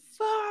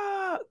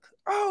 fuck,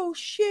 oh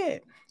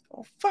shit,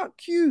 oh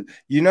fuck you,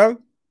 you know?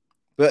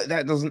 But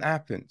that doesn't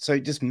happen. So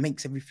it just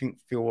makes everything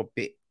feel a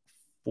bit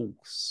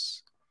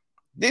false.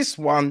 This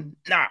one,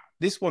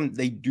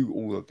 they do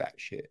all of that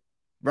shit,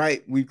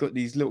 right? We've got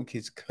these little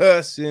kids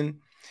cursing,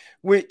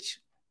 which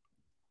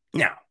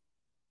now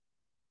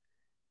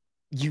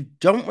you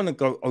don't want to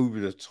go over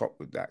the top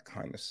with that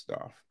kind of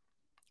stuff.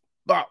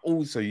 But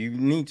also, you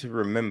need to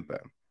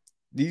remember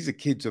these are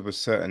kids of a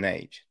certain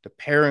age. The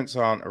parents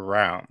aren't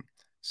around.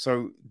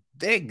 So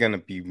they're going to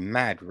be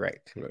mad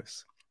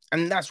reckless.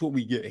 And that's what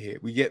we get here.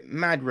 We get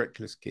mad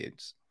reckless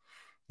kids,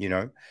 you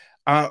know?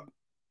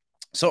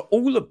 So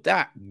all of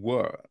that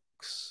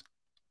works.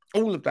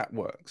 All of that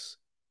works.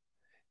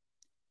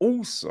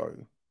 Also,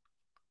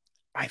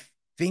 I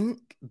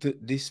think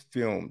that this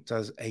film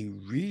does a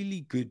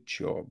really good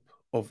job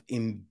of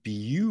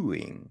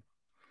imbuing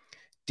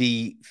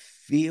the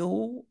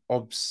feel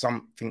of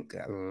something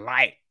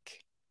like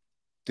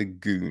the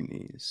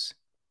Goonies,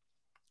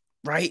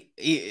 right?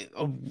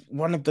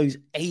 One of those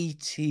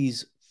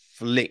 80s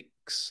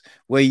flicks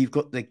where you've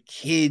got the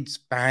kids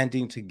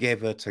banding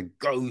together to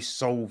go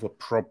solve a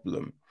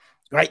problem,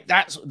 right?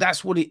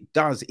 That's what it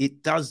does.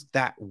 It does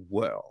that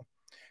well.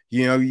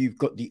 You know, you've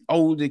got the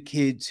older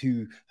kids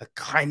who are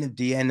kind of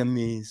the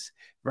enemies,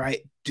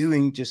 right?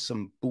 Doing just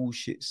some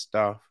bullshit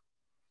stuff.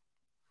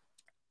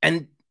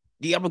 And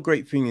the other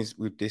great thing is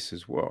with this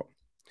as well.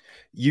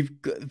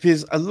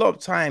 There's a lot of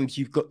times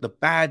you've got the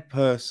bad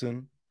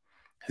person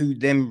who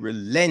then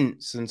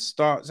relents and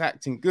starts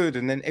acting good,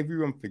 and then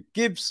everyone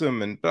forgives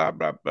them and blah,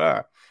 blah,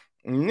 blah.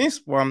 In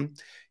this one,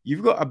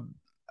 you've got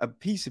a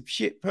piece of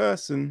shit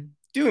person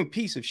doing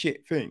piece of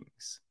shit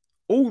things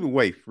all the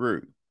way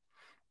through.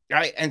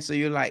 Right? And so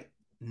you're like,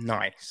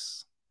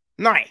 nice.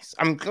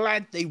 I'm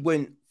glad they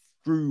went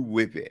through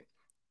with it,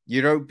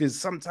 you know, because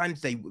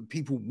sometimes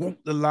people walk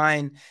the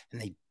line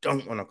and they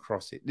don't want to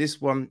cross it.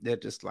 This one, they're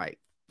just like,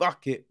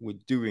 fuck it, we're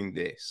doing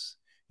this,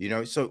 you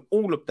know. So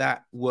all of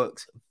that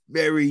works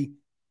very,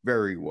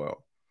 very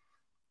well.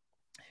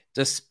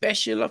 The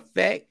special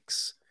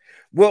effects,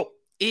 well,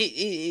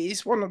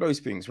 it's one of those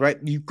things, right?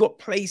 You've got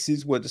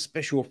places where the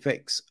special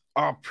effects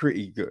are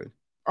pretty good.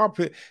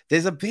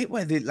 There's a bit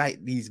where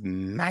like these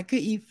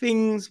maggoty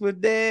things were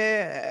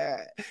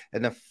there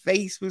and the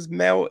face was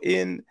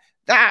melting.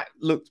 That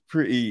looked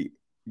pretty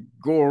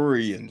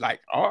gory and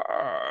like,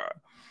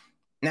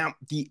 Now,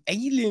 the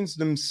aliens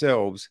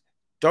themselves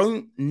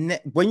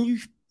when you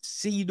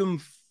see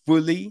them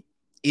fully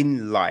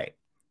in light,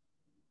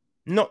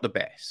 not the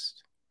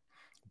best.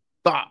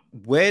 But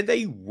where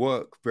they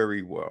work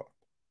very well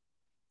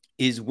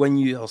is when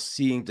you are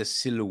seeing the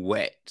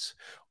silhouette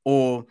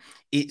or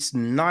it's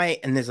night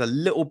and there's a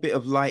little bit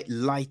of light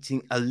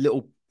lighting a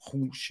little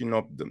portion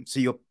of them. So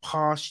you're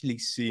partially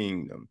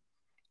seeing them,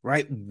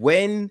 right?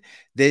 When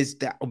there's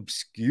that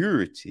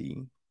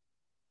obscurity,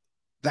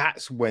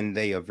 that's when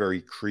they are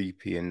very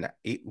creepy and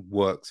it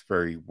works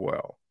very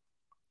well.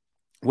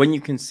 When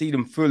you can see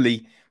them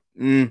fully,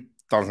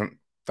 doesn't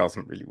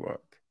really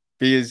work.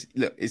 Because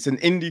look, it's an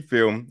indie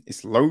film,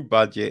 it's low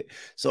budget,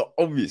 so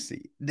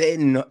obviously they're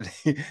not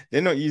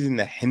using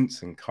the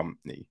Henson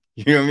Company,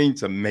 you know what I mean,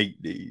 to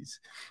make these,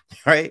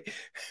 right?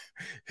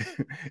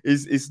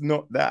 It's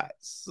not that.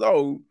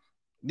 So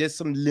there's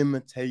some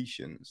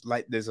limitations.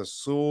 Like there's a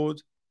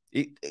sword.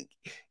 It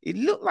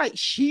looked like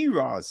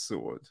She-Ra's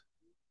sword.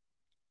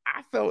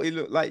 I felt it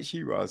looked like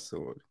She-Ra's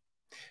sword.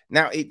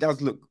 Now it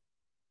does look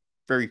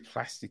very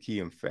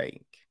plasticky and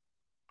fake,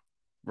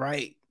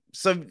 right?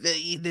 So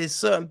there's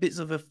certain bits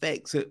of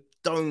effects that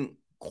don't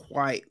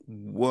quite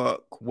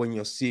work when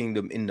you're seeing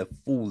them in the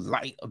full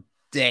light of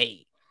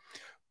day.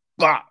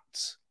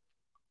 But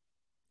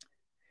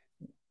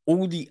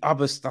all the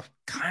other stuff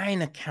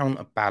kind of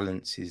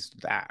counterbalances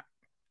that,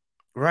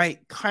 right?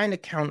 Kind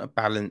of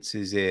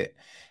counterbalances it.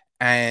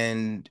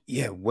 And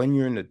yeah, when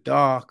you're in the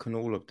dark and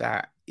all of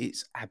that,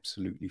 it's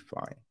absolutely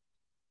fine,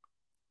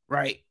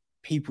 right?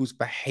 People's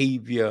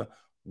behavior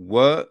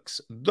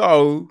works,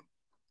 though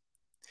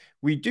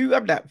we do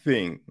have that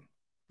thing.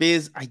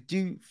 Because I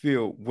do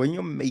feel when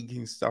you're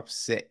making stuff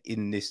set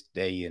in this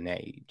day and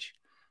age,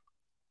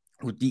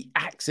 with the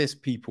access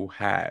people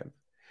have,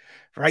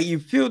 right? You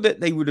feel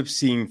that they would have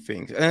seen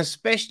things, and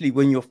especially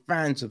when you're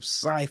fans of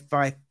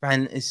sci-fi,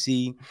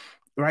 fantasy,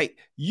 right?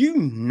 You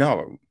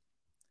know,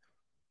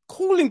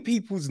 calling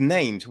people's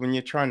names when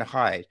you're trying to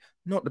hide,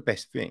 not the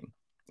best thing.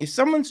 If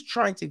someone's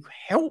trying to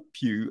help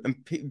you and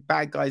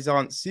bad guys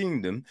aren't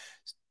seeing them,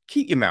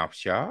 keep your mouth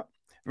shut,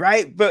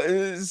 right?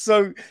 But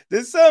so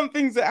there's certain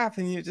things that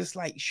happen. You're just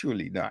like,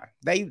 surely not.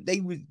 They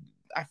would.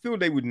 I feel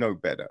they would know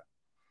better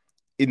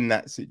in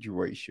that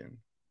situation,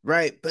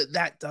 right? But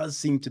that does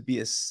seem to be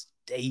a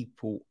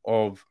staple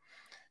of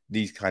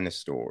these kind of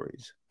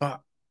stories.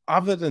 But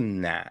other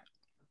than that,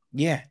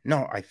 yeah,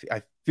 no,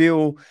 I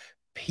feel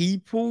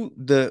people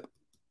that,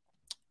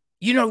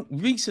 you know,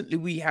 recently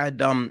we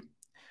had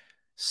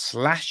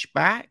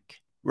Slashback,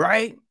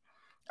 right?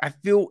 I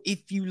feel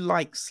if you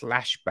like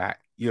Slashback,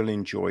 you'll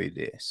enjoy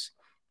this.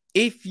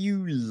 If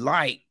you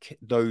like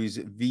those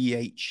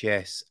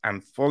VHS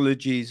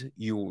anthologies,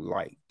 you'll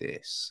like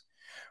this,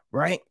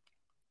 right?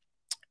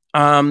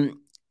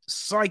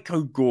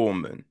 Psycho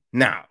Gorman.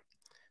 Now,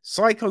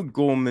 Psycho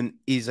Gorman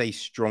is a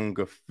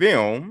stronger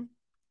film,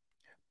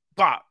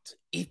 but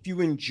if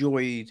you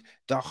enjoyed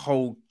the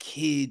whole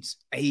kids,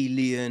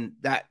 alien,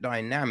 that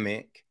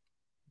dynamic,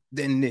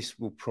 then this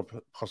will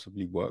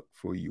possibly work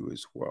for you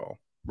as well,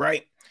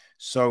 right?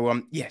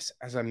 So, yes,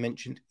 as I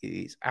mentioned, it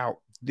is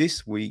out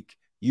this week,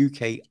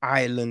 UK,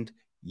 Ireland,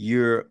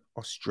 Europe,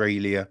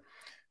 Australia.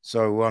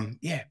 So,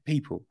 yeah,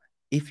 people,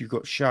 if you've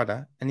got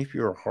Shudder and if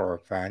you're a horror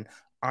fan,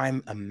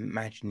 I'm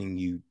imagining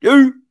you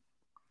do,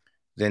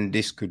 then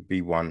this could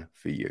be one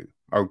for you.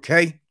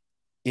 Okay?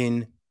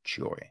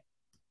 Enjoy.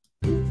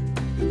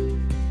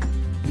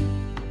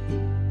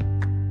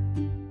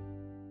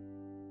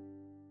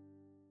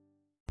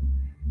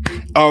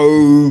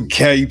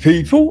 Okay,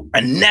 people,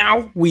 and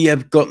now we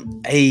have got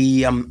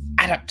a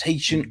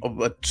adaptation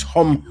of a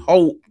Tom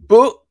Holt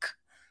book,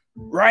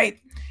 right?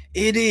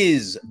 It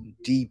is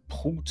The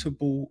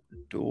Portable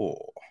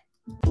Door.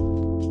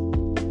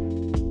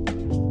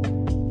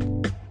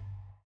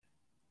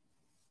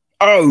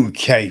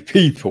 Okay,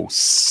 people,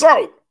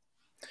 so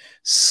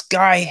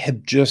Sky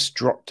have just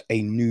dropped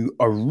a new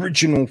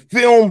original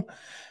film,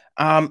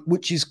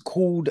 which is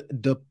called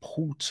The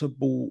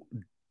Portable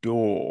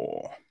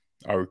Door.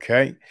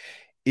 Okay,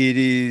 it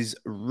is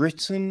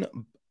written,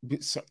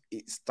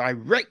 it's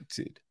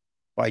directed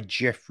by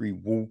Jeffrey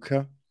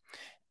Walker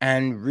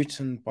and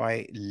written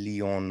by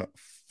Leon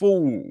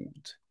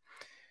Fuld.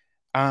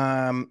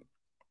 The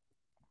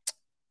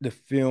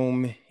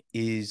film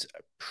is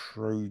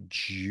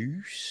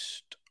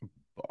produced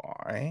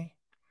by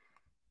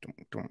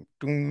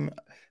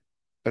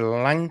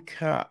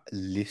Blanca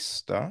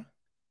Lister,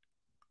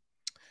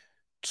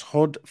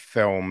 Todd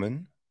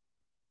Feldman.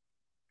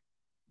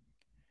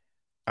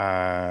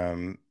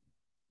 It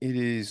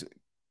is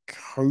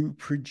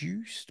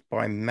co-produced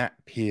by Matt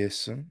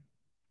Pearson.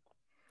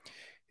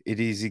 It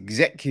is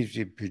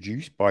executive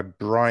produced by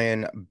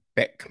Brian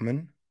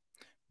Beckman,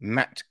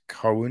 Matt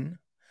Cohen,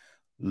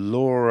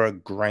 Laura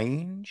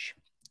Grange,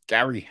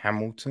 Gary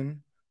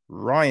Hamilton,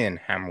 Ryan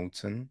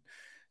Hamilton,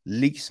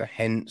 Lisa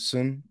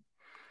Henson,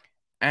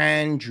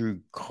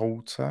 Andrew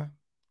Coulter,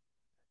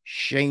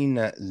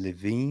 Shayna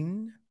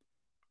Levine,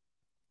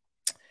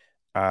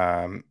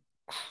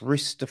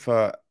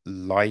 Christopher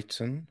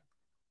Lighton,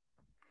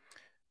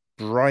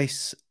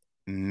 Bryce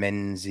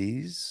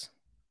Menzies,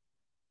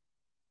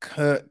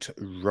 Kurt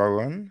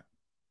Rowan,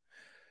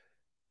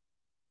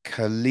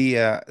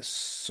 Kalia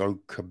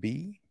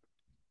Sokabi,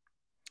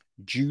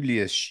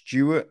 Julia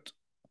Stewart,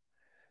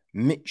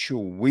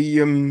 Mitchell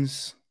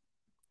Williams,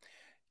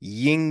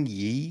 Ying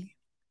Yi,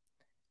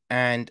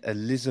 and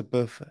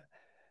Elizabeth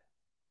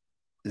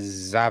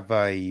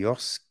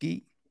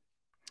Zavayosky,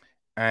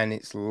 and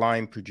it's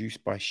line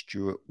produced by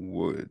Stuart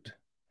Wood.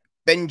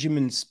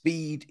 Benjamin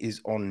Speed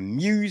is on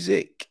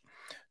music.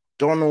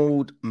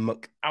 Donald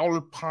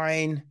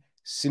McAlpine,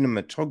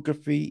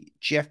 cinematography.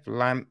 Jeff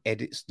Lamb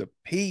edits the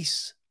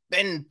piece.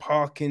 Ben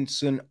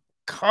Parkinson,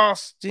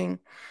 casting.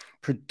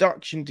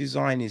 Production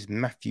design is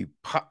Matthew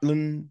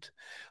Putland.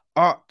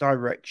 Art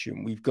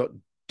direction, we've got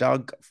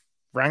Doug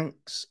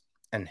Franks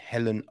and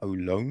Helen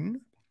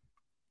O'Lone.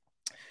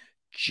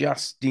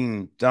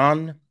 Justine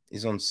Dunn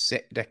is on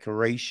set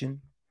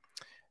decoration.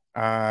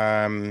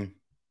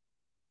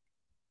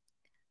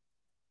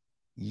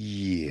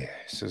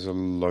 Yes, there's a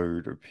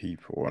load of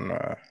people on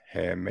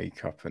hair,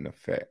 makeup, and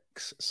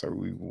effects, so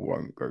we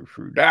won't go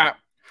through that.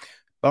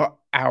 But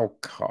our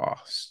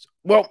cast,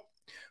 well,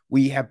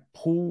 we have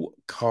Paul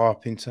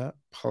Carpenter,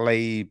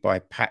 played by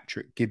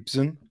Patrick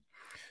Gibson.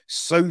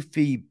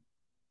 Sophie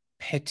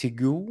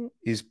Pettigrew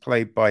is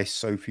played by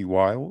Sophie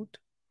Wilde.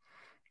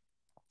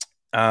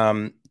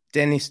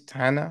 Dennis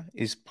Tanner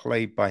is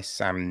played by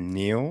Sam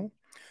Neill.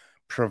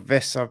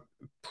 Professor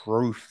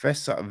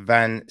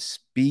Van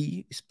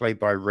Spee is played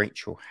by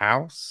Rachel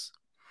House.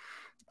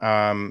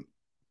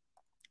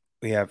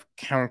 We have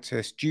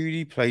Countess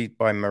Judy, played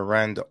by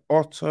Miranda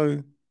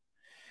Otto.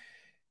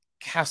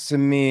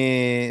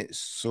 Casimir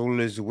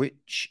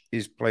Solezwich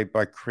is played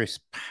by Chris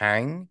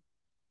Pang.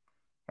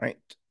 Right.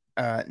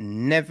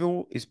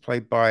 Neville is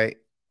played by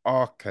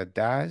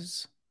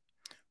Arkadaz.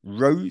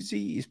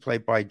 Rosie is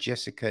played by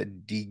Jessica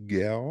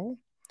Deagle.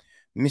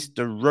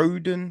 Mr.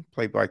 Roden,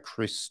 played by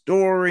Chris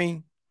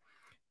Story.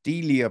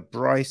 Delia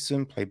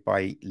Bryson, played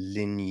by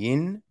Lin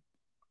Yin.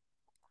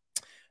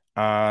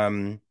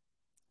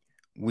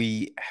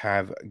 We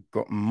have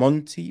got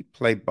Monty,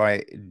 played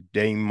by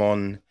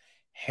Damon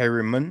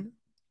Herriman.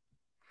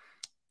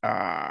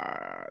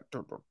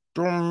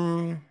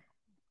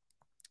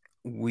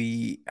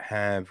 We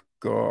have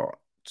got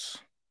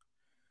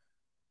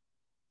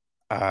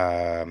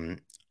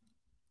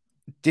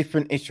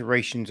different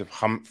iterations of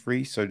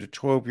Humphrey. So the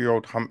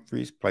 12-year-old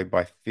Humphrey is played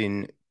by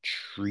Finn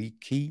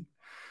Treacy,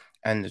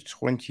 and the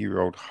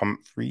 20-year-old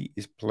Humphrey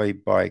is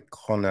played by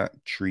Connor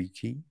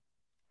Treacy.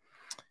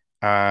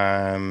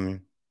 I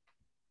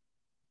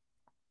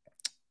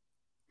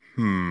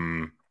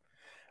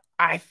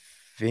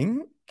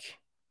think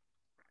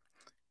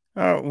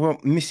well,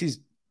 Mrs.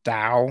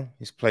 Dow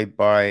is played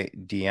by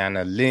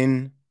Deanna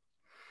Lynn.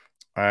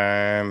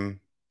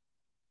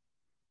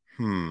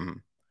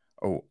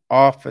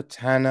 Arthur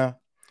Tanner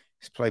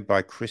is played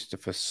by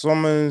Christopher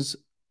Sommers.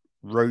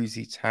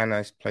 Rosie Tanner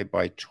is played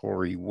by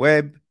Tori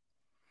Webb.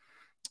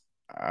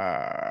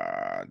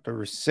 The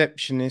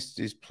receptionist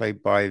is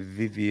played by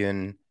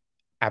Vivian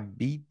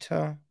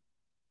Abita.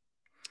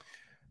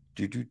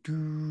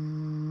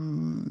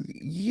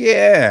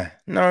 Yeah,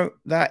 no,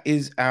 that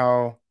is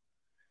our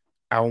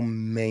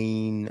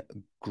main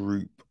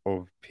group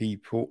of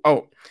people.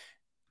 Oh,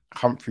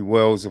 Humphrey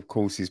Wells, of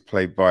course, is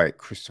played by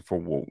Christopher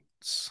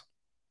Waltz.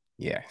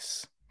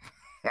 Yes.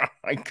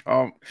 I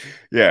can't.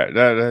 Yeah,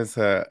 that's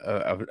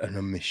an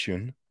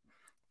omission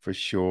for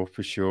sure.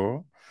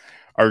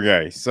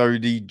 Okay, so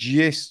the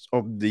gist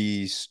of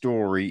the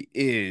story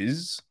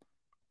is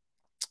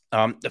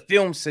the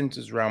film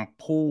centers around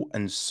Paul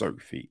and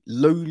Sophie,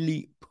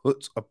 lowly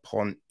put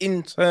upon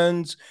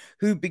interns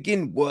who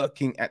begin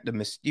working at the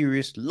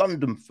mysterious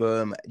London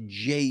firm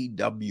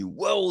J.W.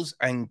 Wells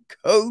and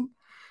Co.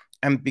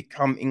 and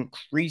become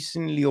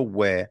increasingly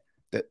aware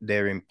that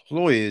their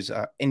employers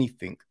are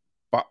anything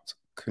but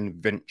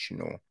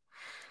conventional.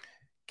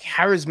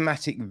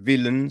 Charismatic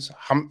villains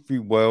Humphrey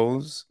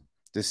Wells,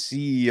 the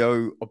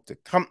CEO of the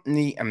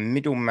company, and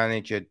middle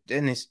manager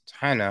Dennis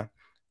Tanner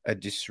are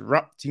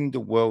disrupting the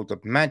world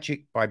of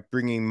magic by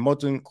bringing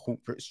modern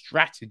corporate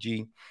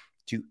strategy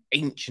to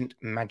ancient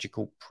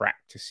magical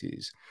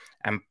practices.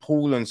 And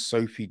Paul and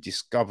Sophie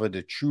discover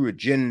the true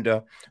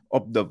agenda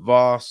of the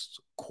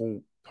vast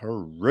corporation.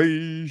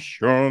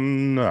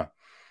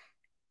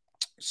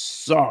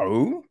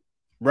 So,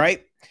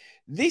 right,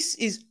 this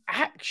is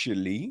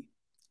actually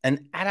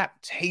an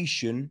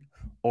adaptation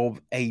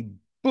of a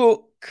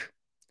book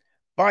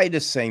by the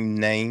same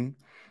name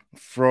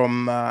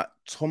from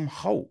Tom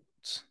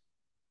Holt,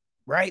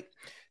 right?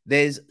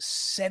 There's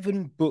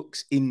 7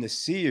 books in the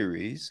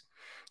series,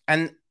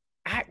 and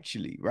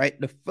actually, right,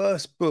 the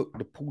first book,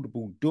 The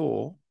Portable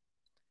Door,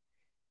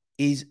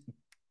 is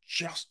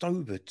just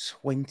over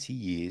 20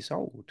 years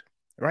old,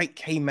 right?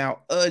 Came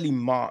out early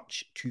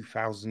March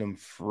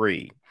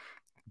 2003.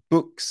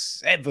 Book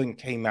 7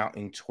 came out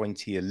in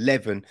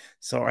 2011.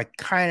 So I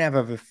kind of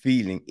have a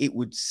feeling it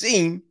would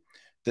seem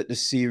that the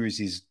series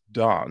is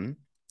done.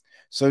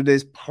 So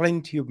there's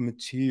plenty of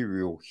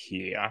material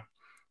here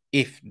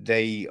if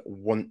they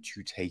want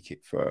to take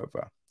it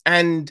further.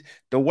 And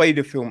the way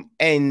the film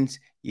ends,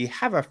 you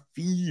have a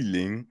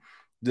feeling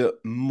that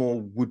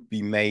more would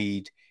be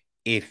made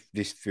if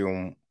this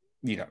film,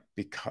 it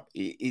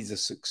is a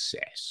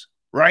success,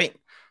 right?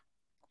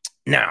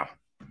 Now,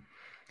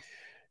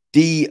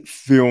 the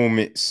film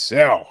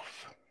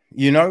itself,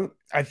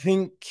 I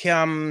think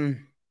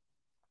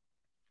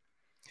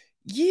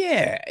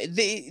Yeah,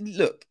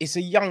 look, it's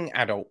a young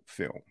adult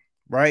film,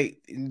 right?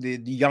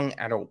 The young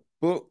adult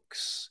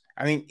books.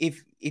 I mean,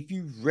 if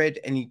you've read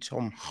any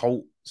Tom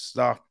Holt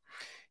stuff,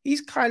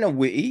 he's kind of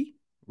witty,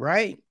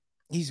 right?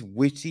 He's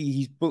witty.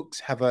 His books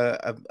have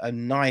a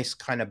nice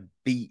kind of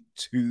beat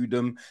to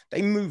them.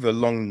 They move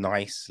along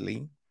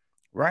nicely,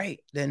 right?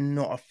 They're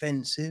not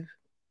offensive.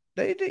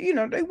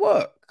 They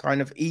work.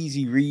 Kind of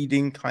easy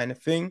reading kind of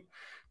thing.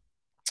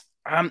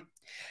 Um,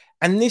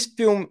 and this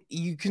film,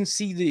 you can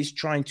see that it's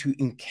trying to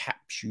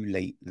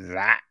encapsulate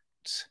that.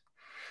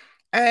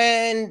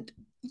 And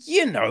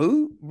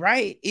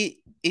right?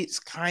 It's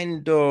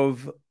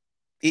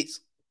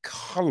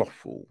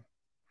colorful,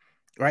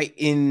 right?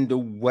 In the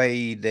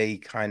way they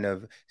kind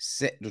of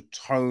set the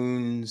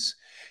tones.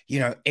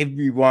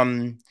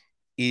 Everyone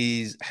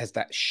has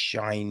that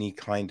shiny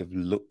kind of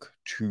look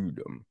to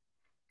them,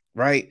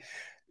 right?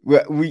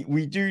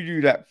 We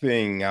do that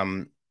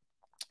thing.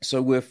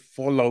 So we're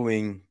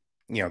following,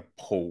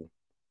 Paul,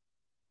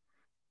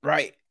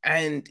 right?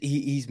 And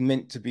he's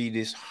meant to be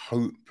this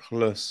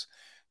hopeless,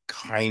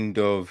 kind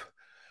of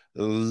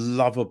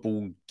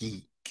lovable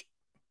geek.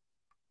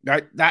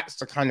 Right? That's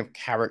the kind of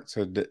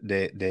character that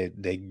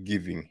they're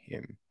giving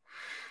him.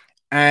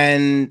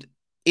 And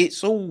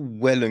it's all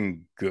well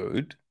and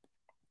good.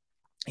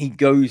 He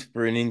goes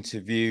for an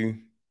interview,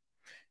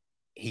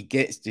 he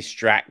gets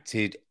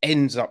distracted,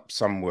 ends up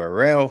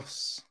somewhere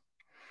else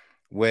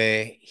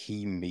where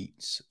he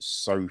meets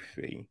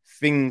Sophie.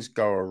 Things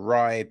go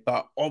awry,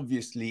 but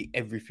obviously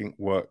everything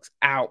works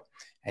out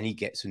and he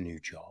gets a new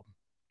job,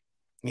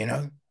 you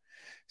know?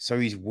 So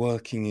he's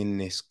working in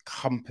this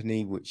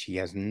company, which he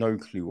has no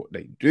clue what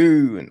they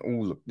do and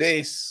all of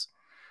this,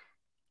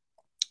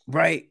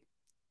 right?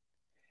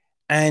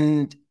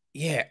 And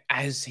yeah,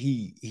 as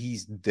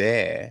he's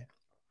there,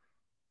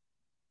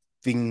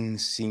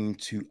 things seem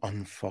to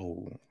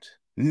unfold.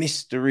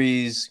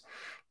 Mysteries,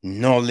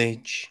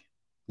 knowledge,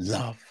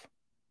 love,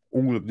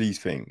 all of these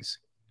things.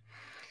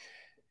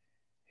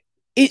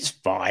 It's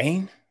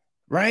fine,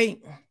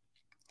 right?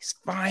 It's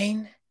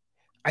fine.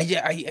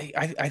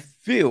 I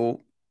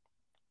feel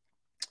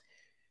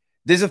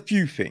there's a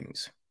few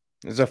things.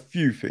 There's a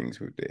few things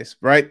with this,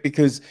 right?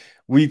 Because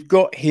we've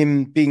got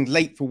him being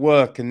late for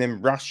work and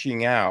then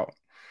rushing out.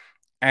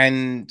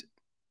 And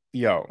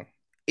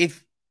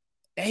if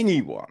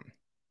anyone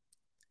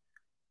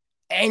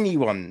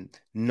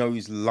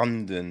knows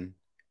London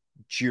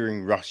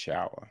during rush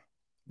hour,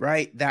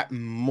 right? That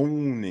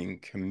morning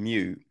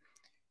commute,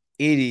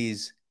 it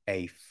is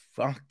a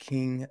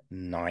fucking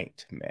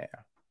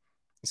nightmare.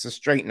 It's a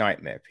straight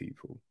nightmare,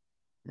 people,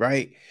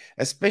 right?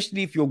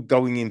 Especially if you're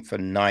going in for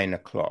 9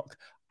 o'clock.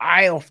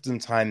 I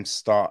oftentimes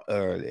start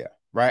earlier,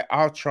 right?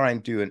 I'll try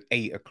and do an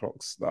 8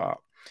 o'clock start.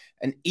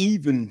 And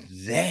even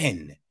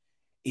then,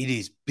 it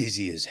is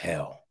busy as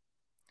hell.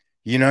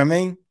 You know what I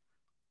mean?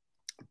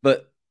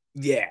 But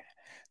yeah,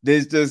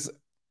 there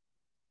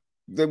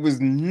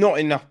was not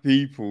enough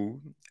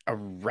people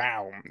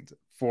around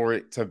for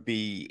it to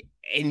be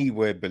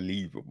anywhere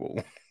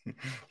believable.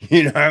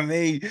 You know what I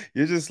mean?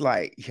 You're just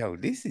like, yo,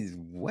 this is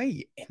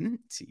way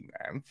empty,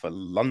 man, for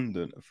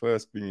London at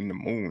first thing in the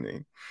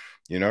morning,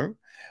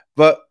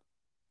 But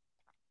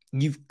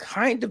you've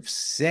kind of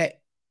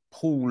set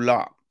Paul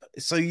up.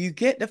 So you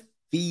get the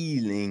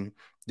feeling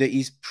that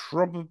he's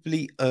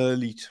probably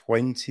early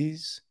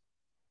 20s,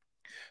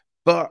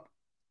 but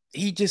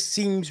he just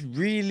seems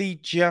really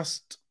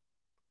just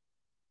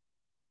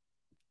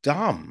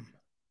dumb.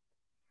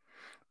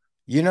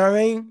 You know what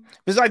I mean?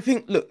 Because I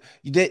think, look,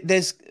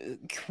 there's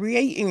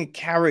creating a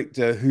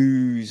character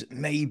who's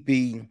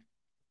maybe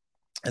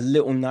a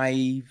little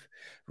naive,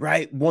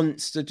 right?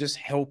 Wants to just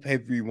help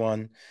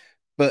everyone,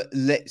 but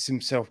lets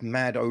himself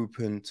mad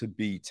open to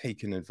be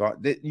taken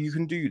advantage. You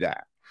can do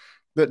that.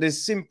 But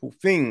there's simple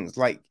things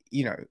like,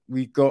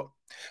 we've got,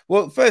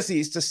 well, firstly,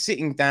 it's just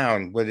sitting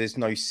down where there's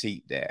no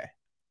seat there.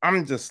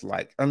 I'm just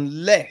like,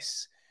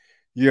 unless,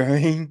 you know what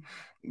I mean?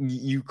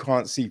 You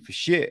can't see for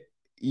shit.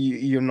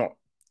 You're not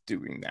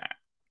doing that,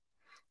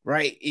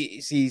 right?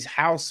 It's his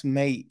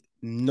housemate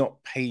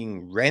not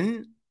paying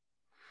rent.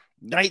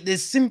 Like,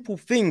 there's simple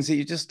things that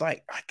you're just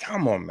like,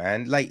 come on,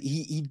 man. Like,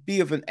 he'd be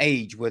of an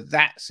age where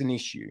that's an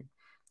issue.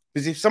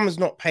 Because if someone's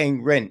not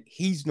paying rent,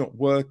 he's not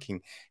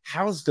working.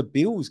 How's the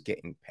bills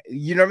getting paid?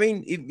 You know what I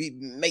mean? It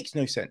makes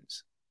no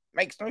sense.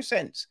 Makes no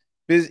sense.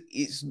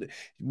 Because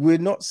we're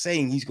not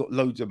saying he's got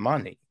loads of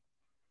money.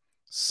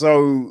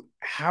 So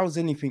how's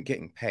anything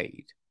getting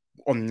paid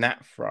on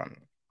that front?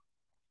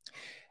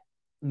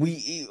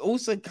 We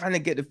also kind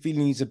of get the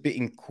feeling he's a bit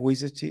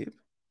inquisitive,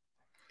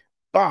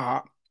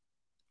 but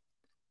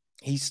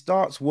he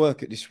starts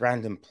work at this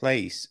random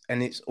place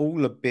and it's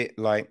all a bit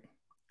like,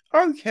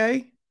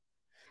 okay.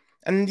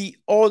 And the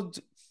odd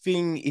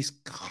thing is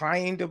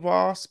kind of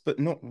asked, but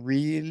not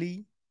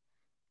really.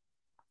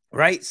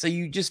 Right? So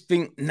you just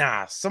think,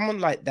 nah, someone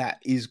like that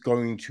is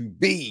going to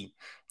be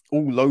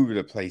all over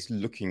the place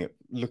looking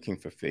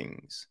for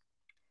things.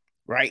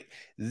 Right?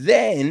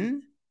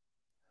 Then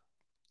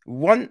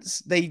once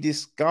they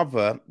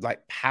discover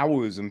like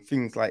powers and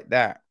things like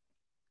that,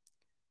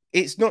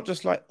 it's not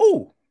just like,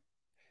 oh,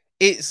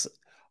 it's,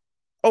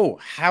 oh,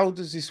 how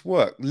does this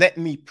work? Let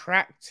me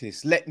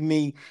practice. Let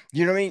me,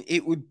 you know what I mean?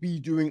 It would be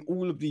doing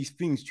all of these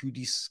things to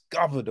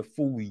discover the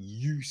full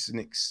use and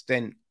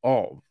extent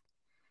of.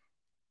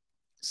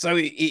 So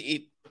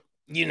it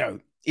you know,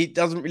 it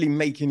doesn't really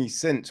make any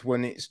sense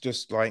when it's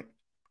just like,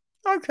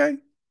 okay,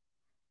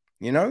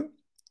 you know,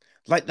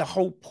 like the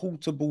whole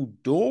portable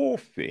door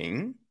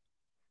thing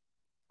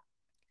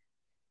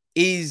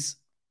is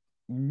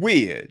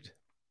weird,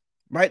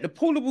 right? The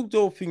portable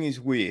door thing is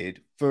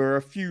weird for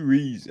a few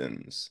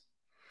reasons.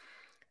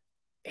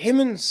 Him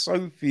and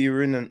Sophie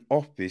are in an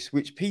office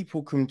which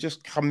people can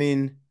just come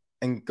in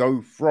and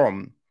go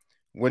from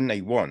when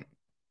they want.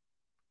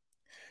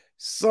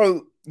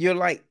 So you're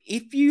like,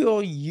 if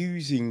you're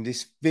using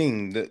this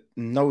thing that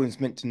no one's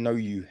meant to know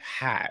you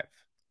have,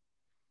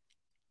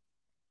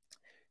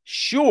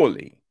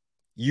 surely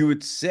you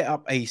would set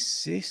up a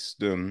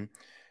system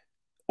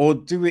or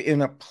do it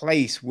in a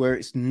place where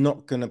it's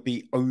not going to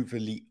be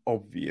overly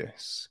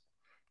obvious,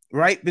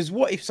 right? Because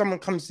what if someone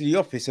comes to the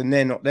office and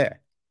they're not there,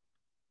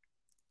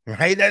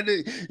 right?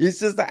 It's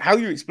just that, how are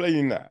you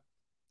explaining that?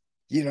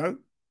 You know,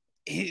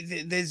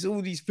 there's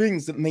all these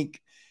things that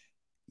make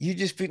you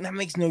just think that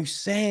makes no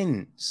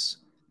sense.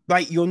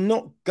 Like, you're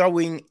not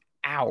going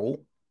out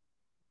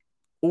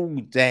all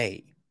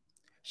day.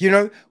 You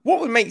know, what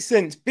would make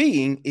sense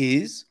being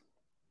is,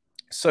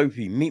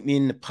 Sophie, meet me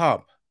in the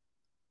pub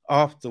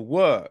after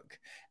work,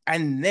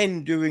 and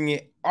then doing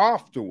it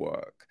after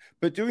work.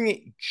 But doing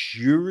it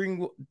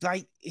during,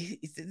 like,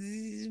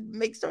 it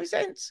makes no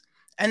sense.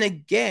 And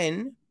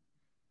again,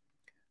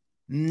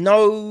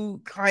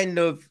 no kind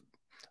of,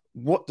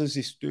 what does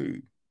this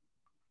do?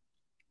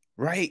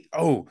 Right?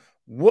 Oh,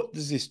 what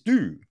does this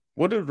do?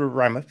 What are the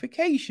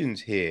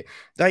ramifications here?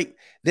 Like,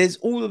 there's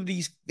all of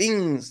these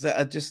things that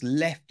are just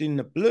left in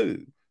the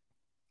blue.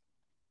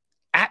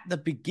 At the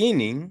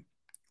beginning,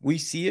 we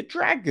see a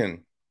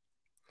dragon.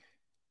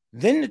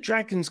 Then the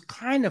dragon's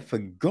kind of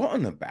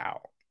forgotten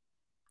about.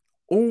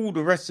 All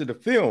the rest of the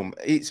film,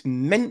 it's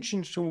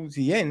mentioned towards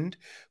the end,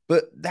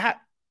 but that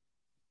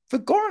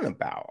forgotten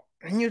about.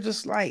 And you're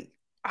just like,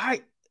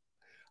 I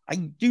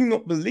do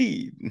not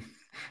believe,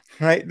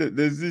 right, that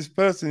there's this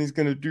person who's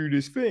going to do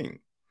this thing.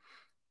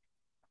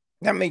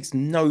 That makes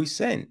no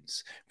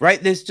sense,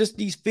 right? There's just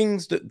these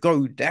things that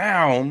go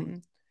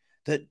down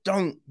that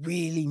don't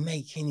really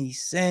make any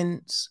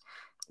sense,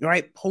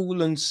 right?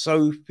 Paul and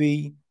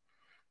Sophie,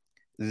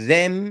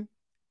 them,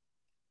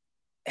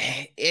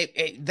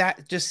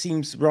 that just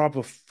seems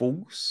rather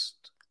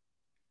forced,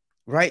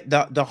 right?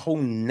 The whole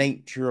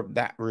nature of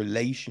that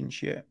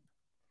relationship.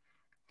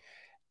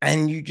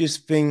 And you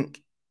just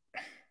think,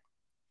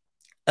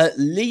 at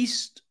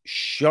least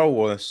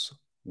show us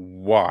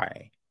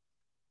why.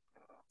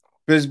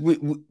 Because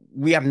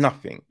we have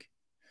nothing,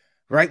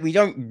 right? We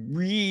don't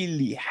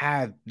really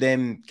have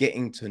them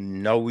getting to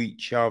know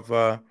each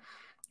other,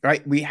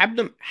 right? We have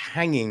them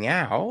hanging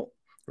out,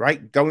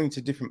 right? Going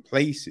to different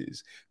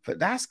places, but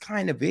that's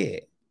kind of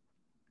it,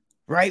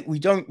 right? We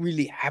don't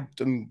really have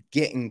them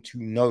getting to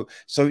know.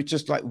 So it's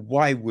just like,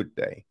 why would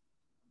they,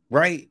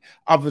 right?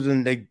 Other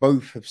than they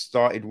both have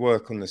started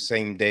work on the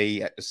same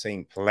day at the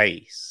same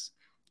place,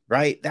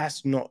 right?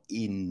 That's not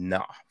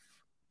enough.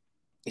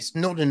 It's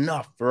not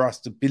enough for us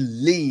to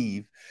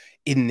believe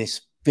in this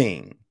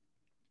thing.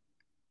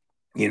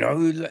 You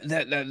know,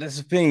 that's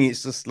the thing.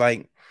 It's just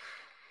like,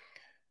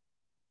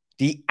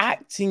 the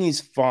acting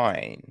is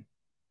fine.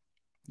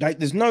 Like,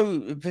 there's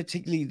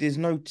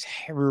no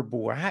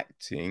terrible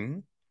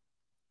acting,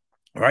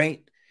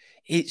 right?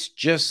 It's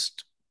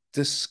just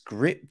the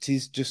script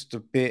is just a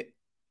bit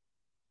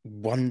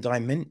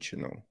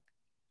one-dimensional.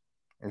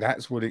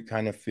 That's what it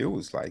kind of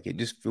feels like. It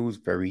just feels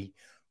very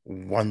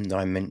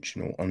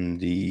one-dimensional on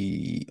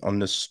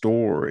the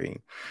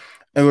story.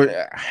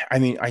 I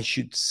mean, I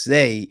should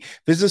say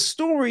there's a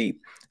story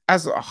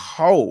as a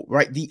whole,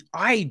 right? The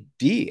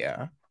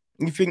idea,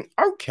 you think,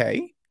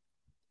 okay,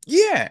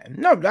 yeah,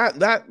 no,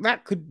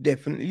 that could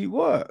definitely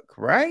work,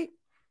 right?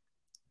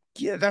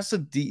 Yeah, that's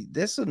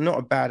not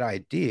a bad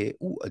idea.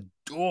 Oh, a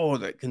door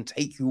that can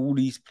take you all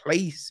these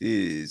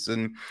places,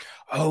 and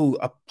oh,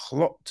 a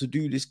plot to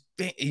do this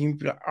thing. You'd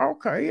be like,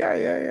 okay,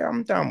 yeah,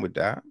 I'm down with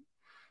that.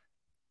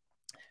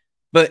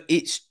 But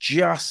it's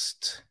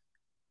just,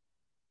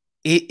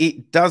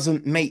 it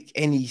doesn't make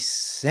any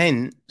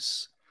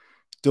sense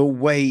the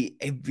way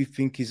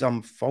everything is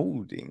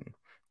unfolding,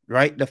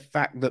 right? The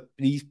fact that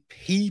these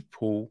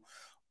people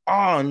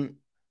aren't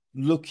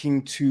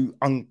looking to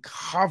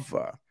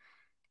uncover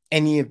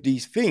any of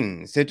these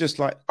things. They're just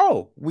like,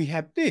 oh, we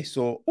have this,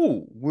 or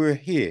oh, we're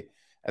here.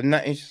 And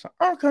that is just like,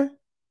 okay.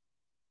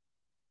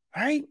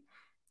 Right?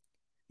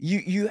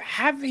 You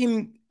have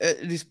him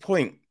at this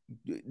point,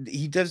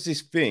 he does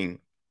this thing,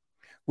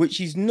 which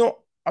he's not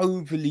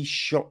overly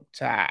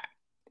shocked at.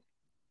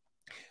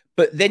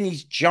 But then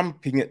he's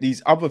jumping at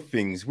these other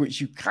things,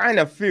 which you kind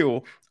of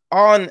feel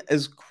aren't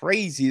as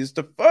crazy as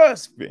the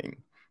first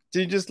thing. So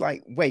you're just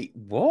like, wait,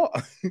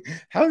 what?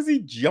 How's he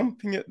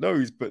jumping at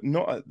those, but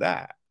not at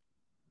that?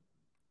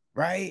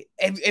 right?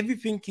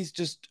 Everything is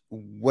just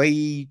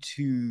way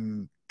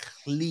too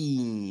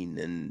clean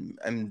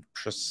and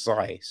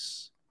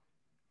precise,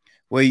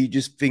 where you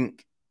just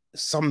think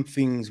some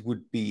things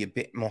would be a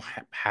bit more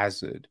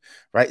haphazard,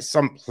 right?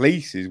 Some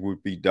places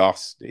would be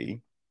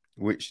dusty,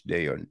 which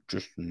they are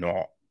just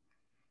not,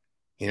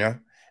 you know?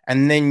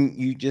 And then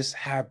you just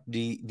have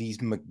these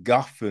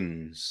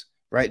MacGuffins,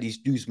 right?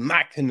 These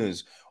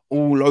machinas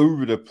all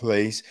over the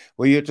place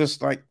where you're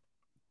just like,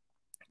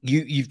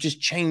 you've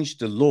just changed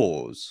the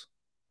laws.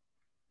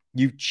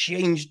 You've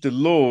changed the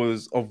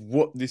laws of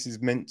what this is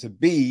meant to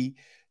be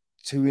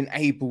to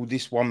enable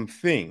this one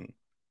thing,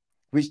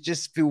 which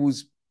just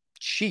feels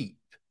cheap,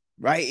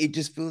 right? It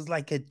just feels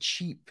like a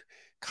cheap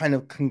kind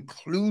of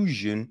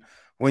conclusion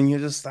when you're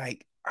just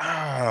like,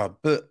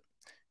 but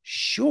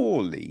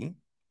surely,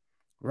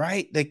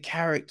 right? The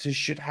characters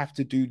should have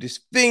to do this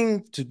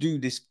thing to do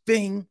this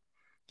thing,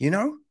 you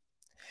know?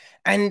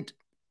 And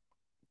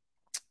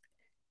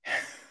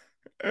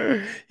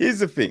here's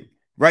the thing,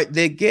 right?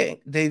 They're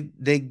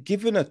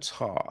given a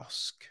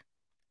task,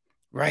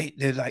 right?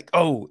 They're like,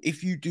 oh,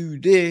 if you do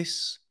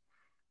this,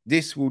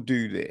 this will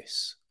do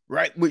this,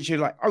 right? Which you're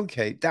like,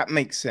 okay, that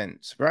makes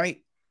sense,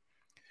 right?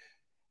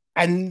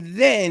 And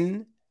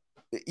then,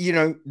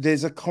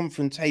 there's a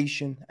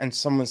confrontation and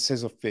someone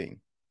says a thing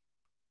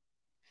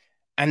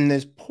and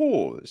there's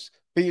pause,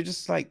 but you're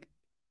just like,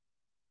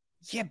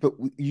 yeah, but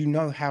you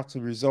know how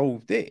to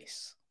resolve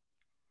this.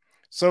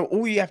 So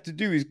all you have to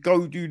do is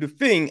go do the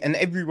thing and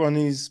everyone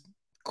is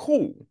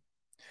cool.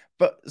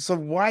 But so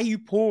why are you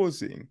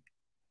pausing?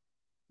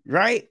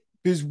 Right?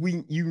 Because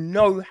you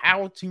know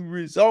how to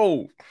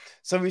resolve.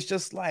 So it's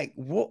just like,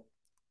 what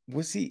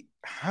was he?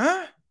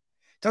 Huh?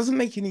 Doesn't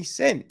make any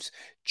sense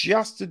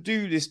just to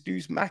do this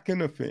Deus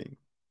Machina thing.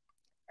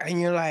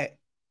 And you're like,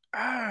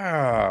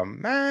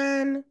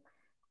 man,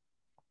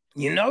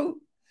 you know?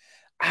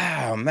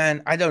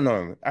 Man, I don't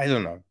know.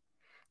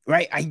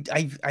 Right?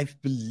 I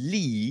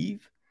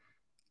believe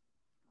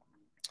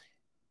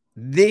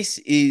this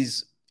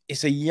is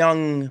it's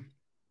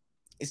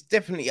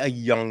definitely a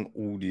young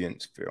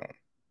audience film.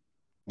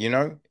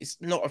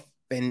 It's not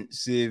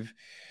offensive.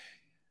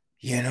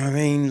 You know what I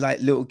mean? Like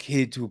little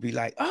kids will be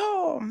like,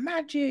 oh,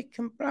 magic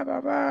and blah,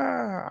 blah,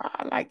 blah.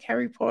 I like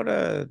Harry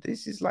Potter.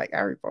 This is like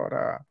Harry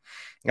Potter.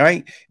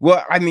 Right?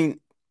 Well, I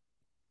mean,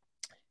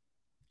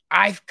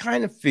 I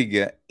kind of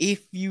figure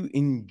if you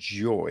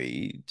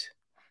enjoyed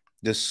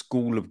The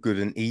School of Good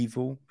and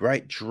Evil,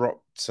 right?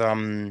 Dropped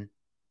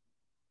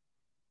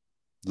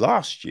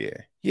last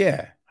year.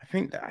 Yeah, I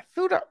feel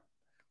that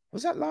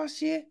was that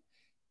last year?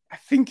 I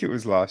think it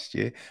was last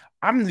year.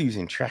 I'm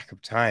losing track of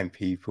time,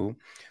 people.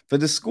 For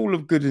The School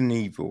of Good and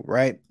Evil,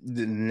 right?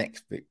 The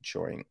next big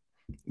joint,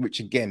 which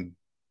again,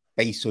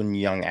 based on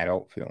young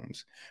adult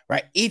films,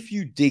 right? If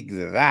you dig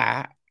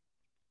that,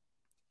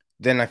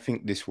 then I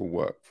think this will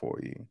work for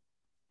you.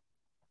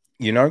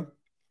 You know?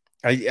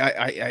 I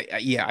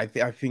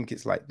think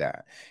it's like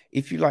that.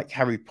 If you like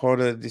Harry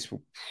Potter, this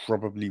will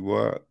probably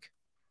work.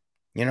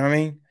 You know what I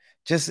mean?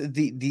 Just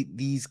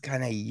these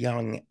kind of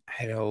young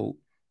adult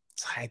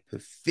type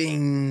of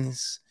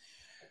things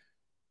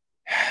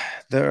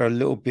that are a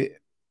little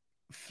bit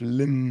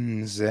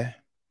flimsy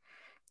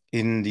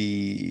in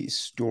the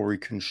story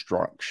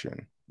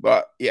construction.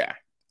 But yeah,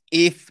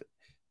 if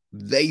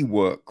they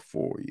work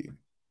for you,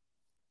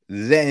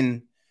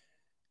 then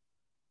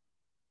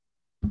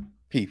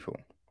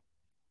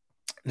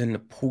then the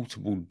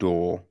portable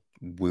door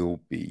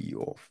will be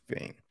your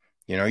thing.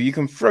 You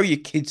can throw your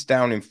kids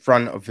down in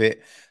front of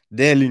it,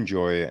 they'll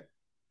enjoy it.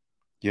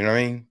 You know what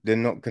I mean? They're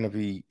not going to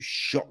be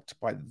shocked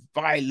by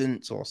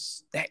violence or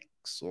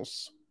sex or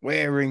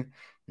swearing.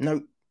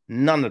 No,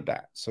 none of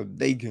that. So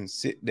they can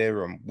sit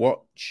there and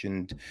watch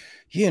and,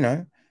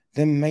 then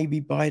maybe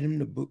buy them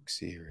the book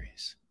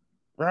series,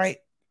 right?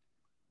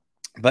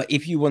 But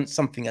if you want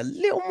something a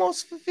little more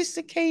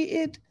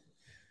sophisticated,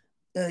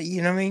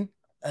 you know what I mean?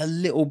 A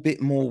little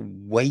bit more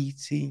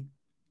weighty,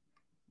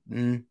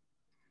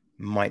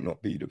 might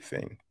not be the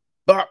thing.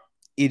 But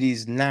it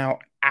is now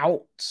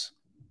out.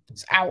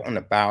 It's out and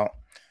about.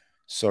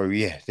 So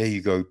yeah, there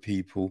you go,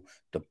 people.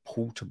 The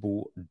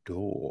portable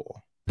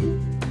door.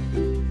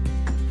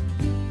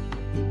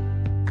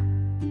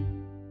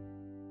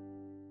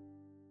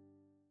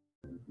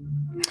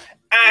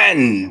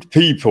 And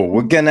people,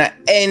 we're gonna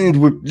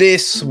end with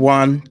this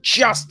one.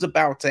 Just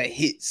about to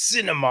hit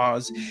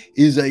cinemas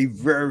is a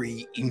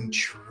very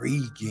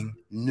intriguing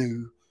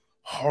new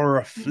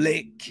horror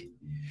flick.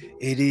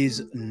 It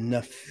is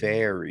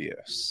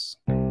Nefarious.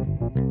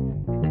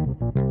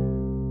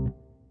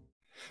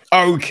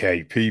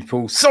 Okay,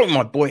 people. So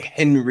my boy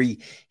Henry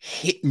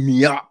hit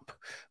me up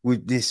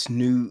with this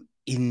new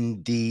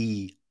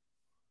indie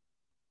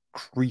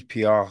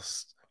creepy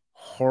ass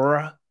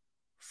horror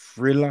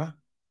thriller.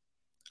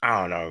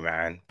 I don't know,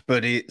 man,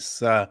 but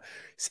it's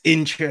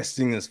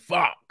interesting as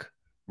fuck,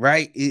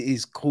 right? It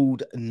is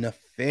called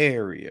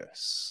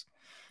Nefarious,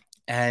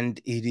 and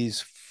it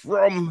is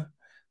from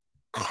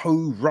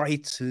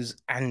co-writers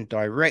and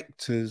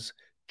directors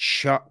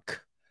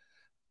Chuck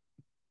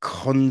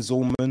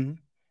Konzelman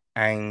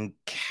and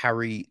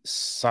Carrie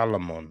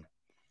Salomon.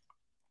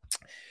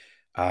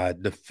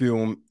 The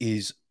film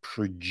is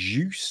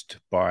produced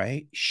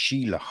by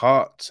Sheila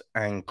Hart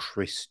and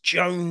Chris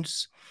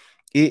Jones.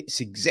 It's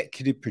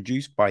executive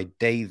produced by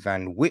Dave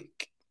Van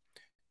Wyck,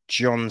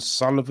 John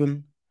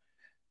Sullivan,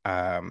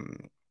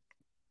 Bob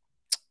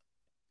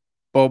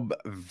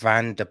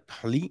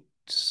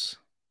Vanderpleet,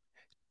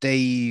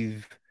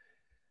 Dave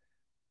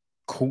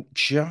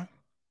Culture,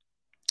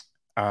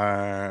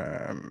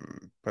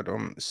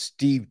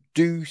 Steve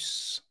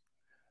Deuce,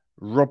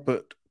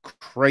 Robert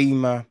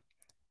Kramer,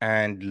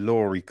 and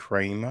Laurie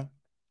Kramer,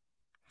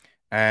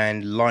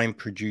 and line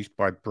produced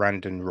by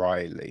Brandon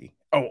Riley.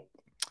 Oh,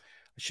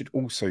 I should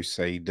also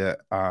say that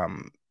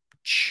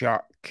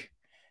Chuck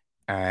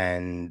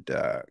and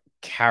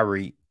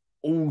Carrie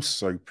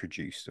also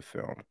produced the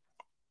film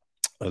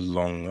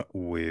along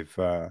with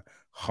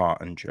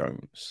Hart and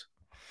Jones.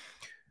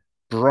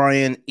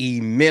 Brian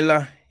E.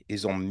 Miller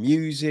is on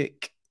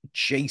music.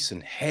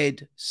 Jason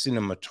Head,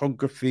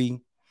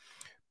 cinematography.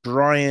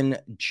 Brian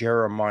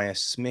Jeremiah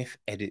Smith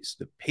edits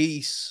the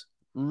piece.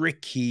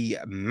 Ricky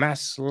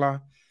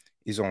Masla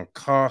is on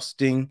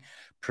casting.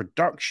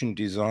 Production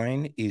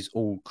design is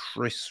all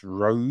Chris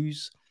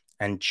Rose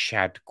and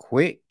Chad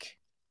Quick.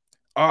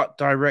 Art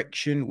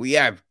direction, we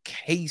have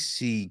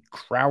Casey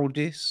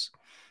Crowdis,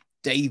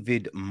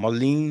 David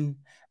Moline,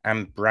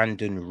 and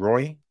Brandon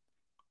Roy.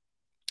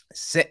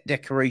 Set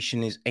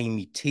decoration is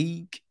Amy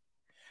Teague.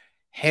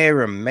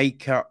 Hair and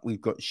makeup,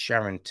 we've got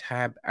Sharon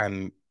Tabb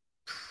and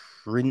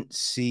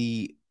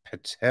Princey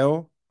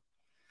Patel.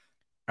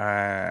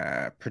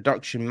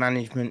 Production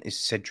management is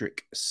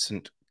Cedric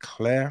St.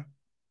 Clair.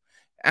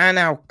 And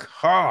our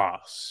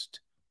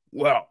cast,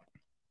 well,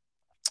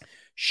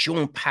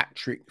 Sean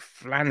Patrick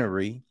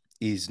Flannery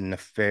is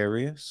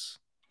Nefarious.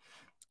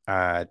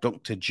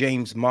 Dr.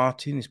 James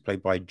Martin is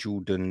played by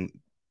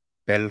Jordan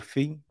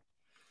Belfi.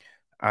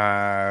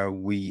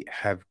 We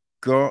have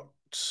got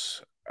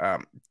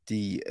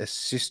the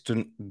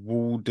assistant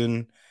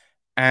warden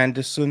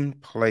Anderson,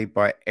 played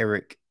by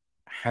Eric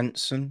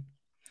Hansen.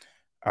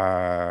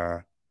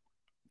 Got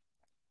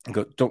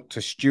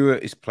Dr.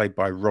 Stewart is played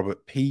by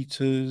Robert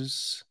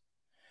Peters.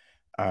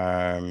 We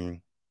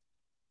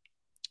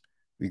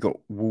got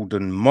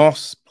Warden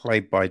Moss,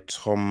 played by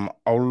Tom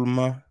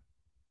Ulmer.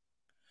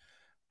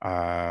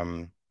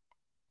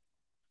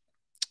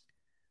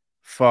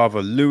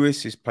 Father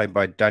Lewis is played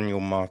by Daniel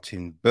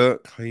Martin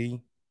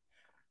Berkeley.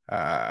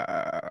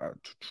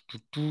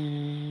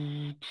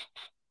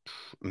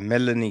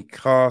 Melanie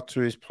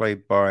Carter is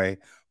played by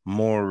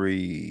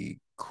Maury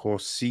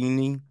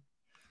Corsini.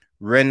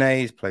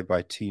 Renee is played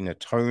by Tina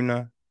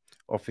Toner.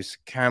 Officer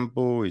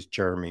Campbell is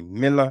Jeremy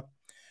Miller.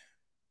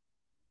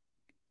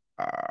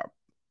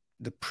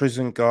 The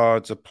prison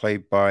guards are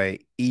played by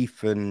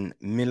Ethan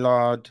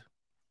Millard.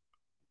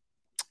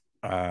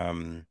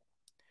 John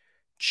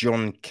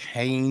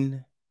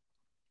Kane.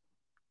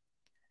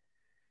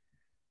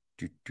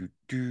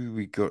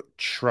 We got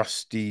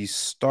Trusty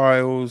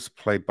Styles,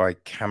 played by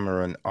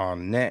Cameron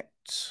Arnett.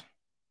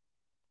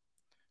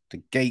 The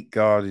gate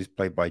guard is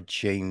played by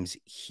James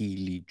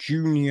Healy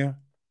Jr.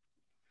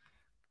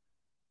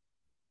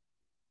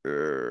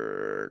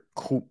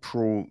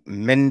 Corporal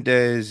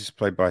Mendez is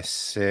played by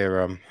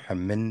Sarah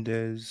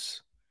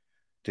Hernandez.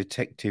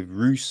 Detective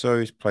Russo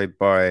is played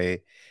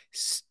by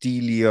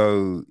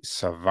Stelio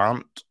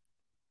Savant.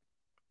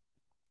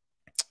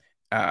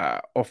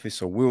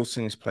 Officer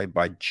Wilson is played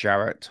by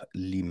Jarrett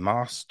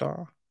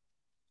Lemaster.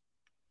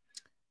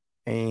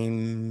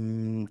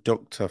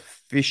 Dr.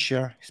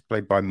 Fisher is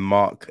played by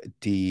Mark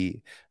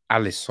D.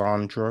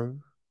 Alessandro.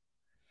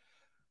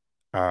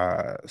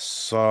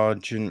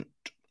 Sergeant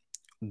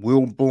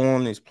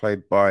Wilborn is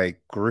played by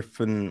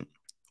Griffin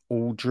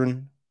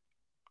Aldrin.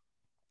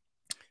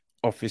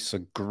 Officer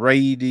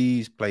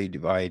Grady is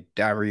played by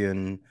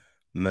Darian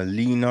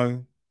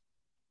Molino.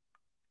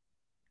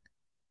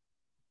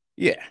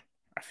 Yeah,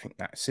 I think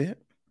that's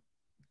it.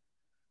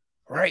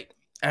 Right.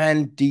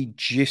 And the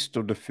gist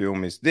of the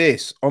film is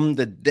this. On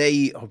the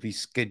day of his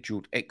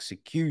scheduled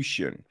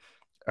execution,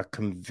 a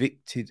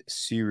convicted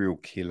serial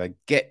killer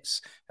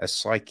gets a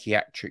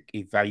psychiatric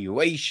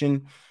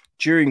evaluation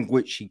during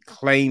which he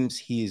claims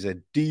he is a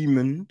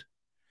demon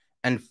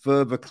and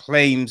further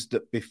claims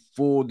that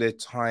before their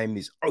time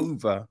is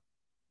over,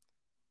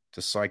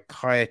 the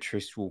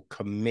psychiatrist will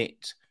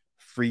commit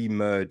 3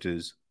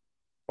 murders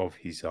of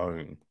his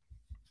own.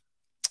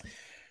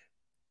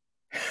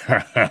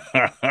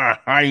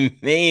 I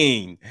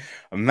mean,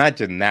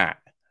 imagine that.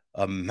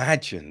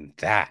 Imagine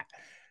that.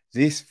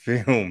 This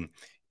film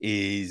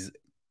is,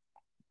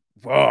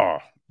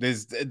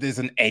 there's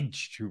an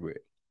edge to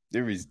it.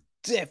 There is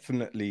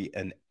definitely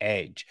an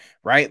edge,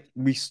 right?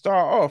 We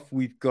start off,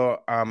 we've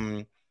got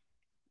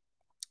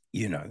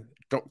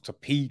Dr.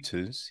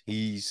 Peters.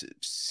 He's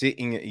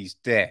sitting at his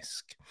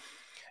desk,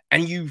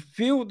 and you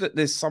feel that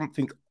there's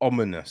something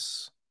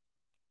ominous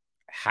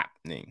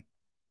happening,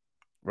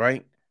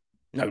 right?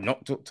 No,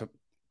 not Dr.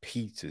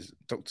 Peters,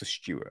 Dr.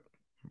 Stewart,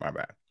 my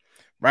bad.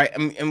 right?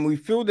 And we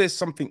feel there's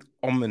something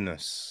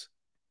ominous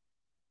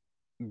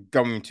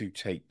going to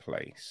take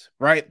place,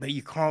 right? But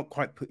you can't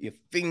quite put your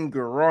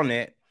finger on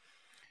it.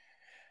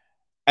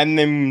 And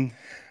then,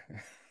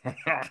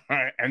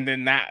 and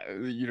then that,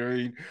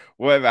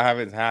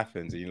 whatever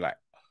happens. And you're like,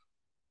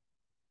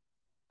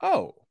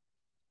 oh,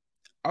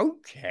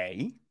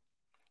 okay.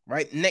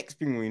 Right. Next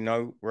thing we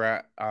know,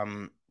 we're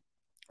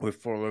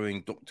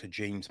following Dr.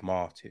 James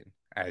Martin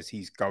as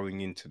he's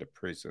going into the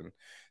prison.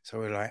 So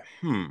we're like,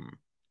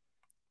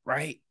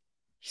 right.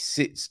 He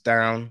sits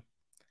down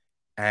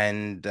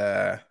and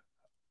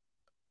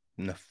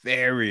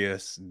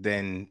Nefarious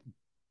then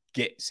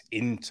gets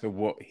into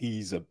what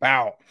he's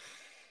about.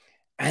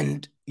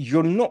 And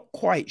you're not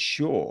quite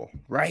sure,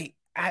 right?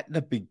 At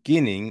the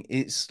beginning,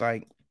 it's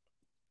like,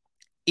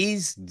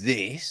 is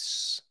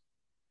this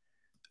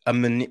a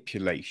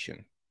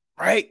manipulation?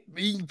 Right?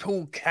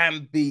 People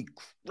can be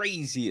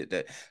crazy at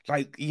that.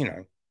 Like,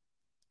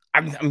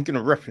 I'm going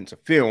to reference a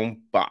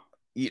film, but,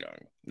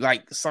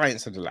 like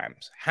Silence of the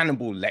Lambs,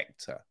 Hannibal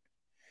Lecter.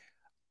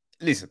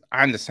 Listen,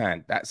 I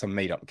understand that's a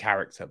made up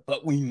character,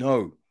 but we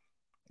know,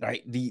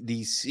 right?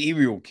 These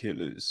serial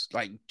killers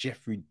like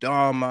Jeffrey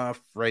Dahmer,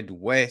 Fred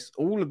West,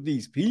 all of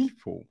these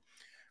people,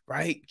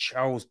 right?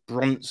 Charles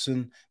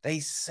Bronson, they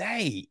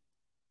say,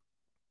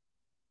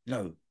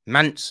 no,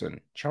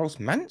 Manson, Charles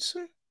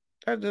Manson?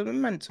 The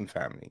Manson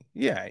family.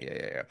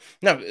 Yeah.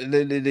 No,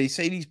 they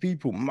say these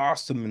people,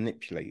 master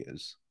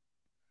manipulators,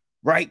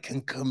 right,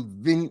 can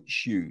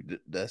convince you that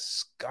the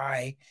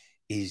sky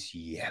is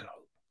yellow.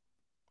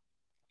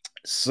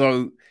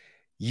 So,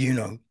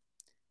 you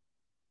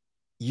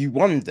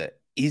wonder,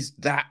 is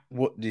that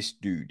what this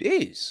dude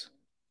is?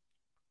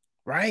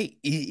 Right?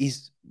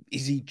 Is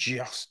he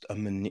just a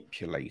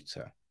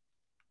manipulator?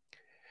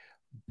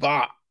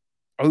 But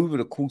over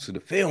the course of the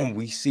film,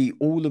 we see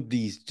all of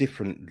these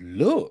different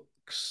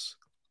looks,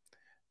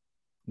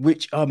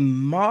 which are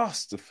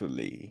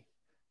masterfully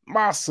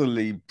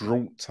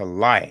brought to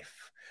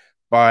life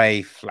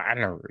by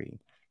Flannery.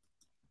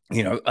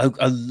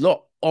 A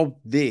lot of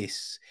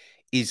this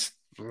is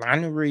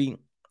Flannery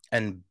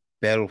and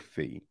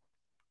Belfi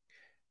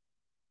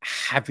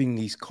having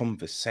these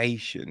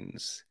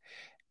conversations.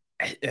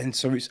 And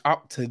so it's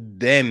up to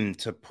them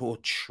to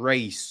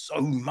portray so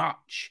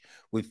much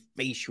with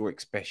facial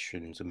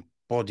expressions and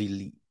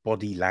body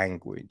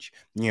language,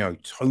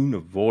 tone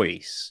of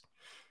voice,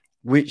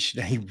 which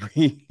they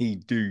really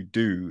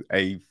do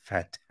a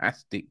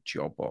fantastic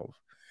job of.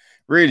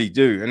 Really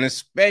do. And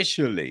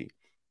especially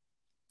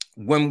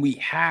when we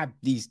have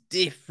these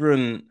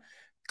different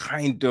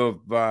kind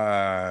of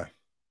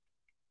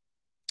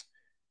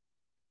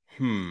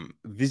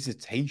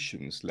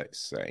visitations, let's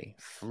say,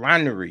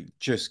 Flannery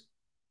just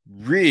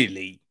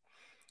really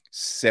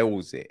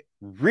sells it,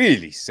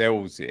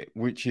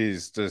 which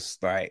is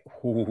just like,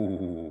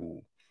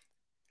 ooh.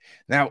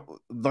 Now,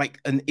 like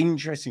an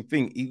interesting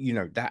thing,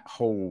 that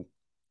whole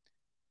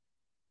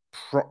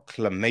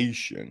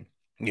proclamation,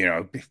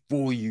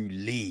 before you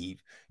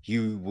leave,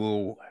 you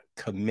will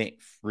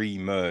commit 3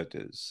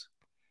 murders.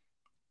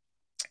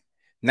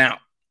 Now,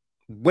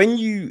 when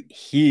you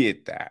hear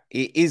that,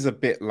 it is a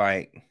bit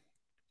like,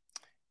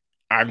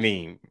 I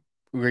mean,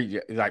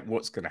 like,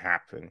 what's going to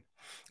happen?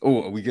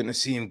 Or are we going to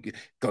see him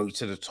go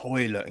to the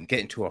toilet and get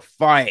into a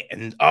fight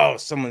and,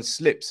 someone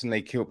slips and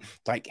they kill?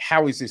 Like,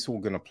 how is this all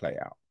going to play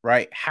out,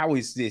 right? How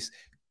is this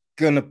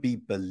going to be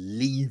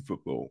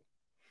believable?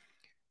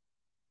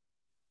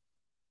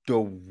 The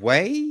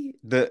way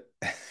that,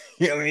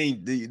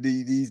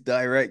 these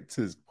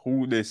directors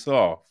pull this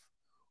off.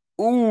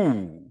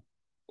 Ooh.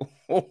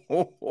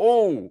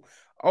 Oh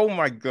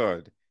my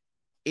God.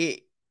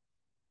 It's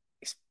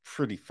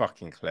pretty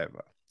fucking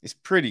clever. It's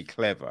pretty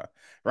clever,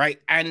 right?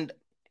 And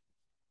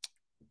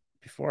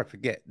before I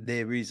forget,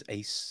 there is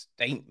a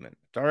statement,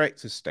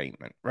 director's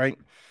statement, right?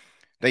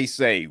 They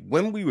say,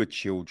 when we were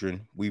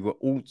children, we were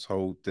all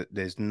told that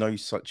there's no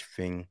such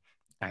thing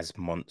as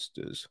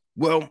monsters.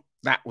 Well,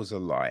 that was a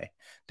lie.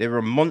 There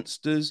are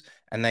monsters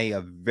and they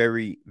are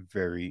very,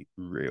 very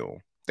real.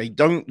 They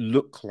don't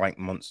look like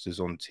monsters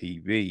on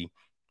TV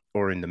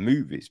or in the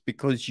movies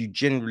because you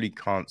generally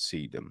can't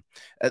see them,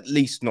 at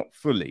least not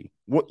fully.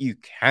 What you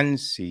can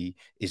see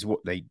is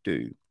what they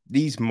do.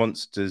 These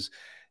monsters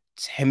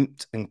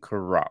tempt and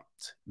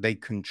corrupt, they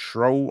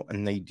control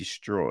and they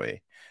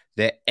destroy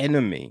their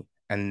enemy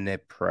and their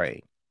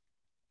prey.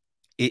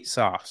 It's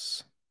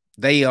us.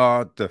 They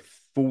are the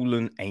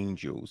fallen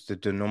angels, the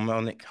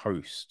demonic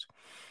host,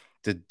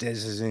 the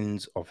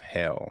denizens of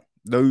hell,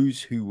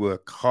 those who were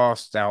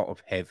cast out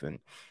of heaven,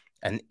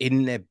 and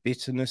in their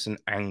bitterness and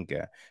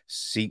anger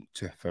seek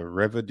to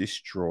forever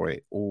destroy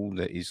all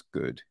that is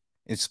good.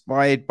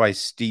 Inspired by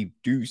Steve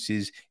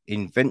Dooce's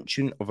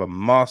invention of a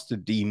master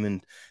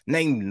demon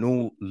named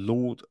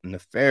Lord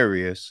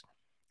Nefarious,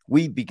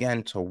 we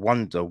began to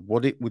wonder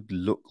what it would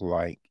look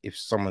like if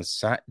someone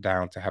sat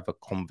down to have a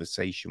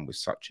conversation with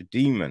such a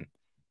demon,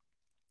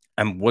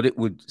 and what it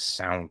would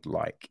sound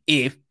like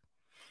if,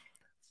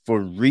 for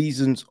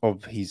reasons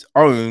of his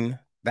own,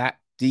 that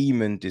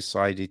demon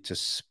decided to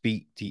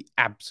speak the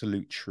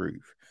absolute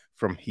truth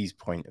from his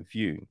point of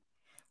view?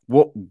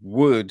 What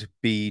would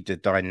be the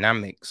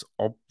dynamics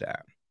of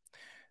that?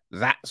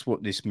 That's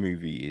what this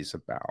movie is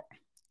about.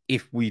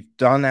 If we've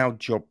done our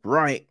job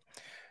right,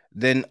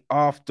 then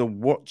after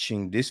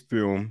watching this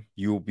film,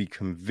 you'll be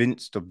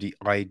convinced of the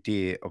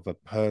idea of a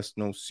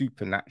personal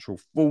supernatural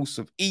force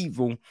of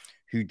evil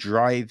who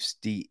drives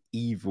the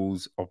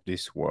evils of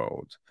this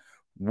world.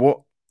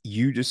 What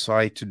you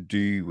decide to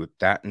do with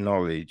that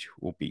knowledge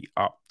will be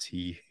up to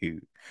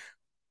you.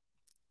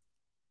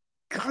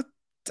 God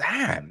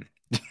damn.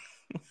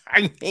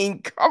 I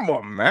mean, come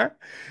on, man.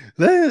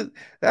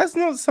 That's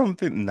not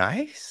something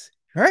nice,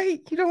 right?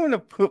 You don't want to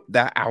put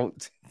that out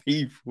to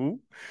people.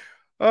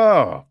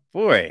 Oh,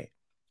 boy.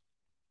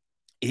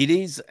 It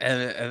is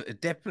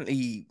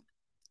definitely,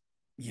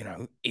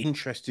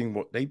 interesting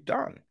what they've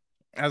done.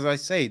 As I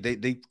say,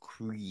 they've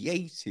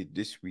created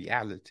this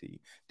reality,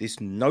 this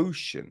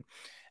notion,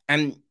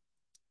 and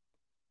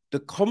the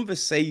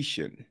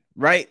conversation,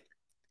 right?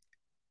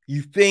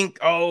 You think,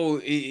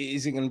 oh,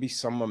 is it going to be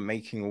someone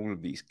making all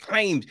of these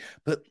claims?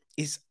 But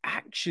it's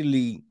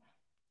actually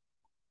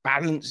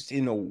balanced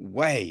in a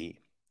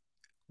way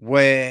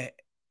where,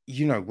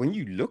 when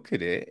you look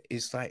at it,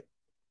 it's like,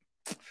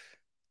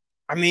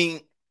 I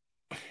mean,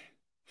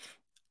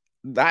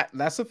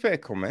 that's a fair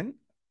comment,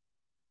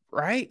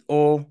 right?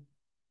 Or,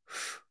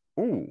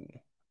 oh,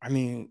 I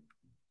mean,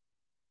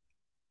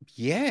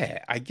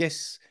 yeah, I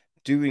guess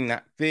doing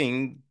that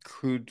thing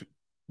could,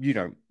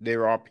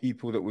 there are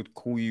people that would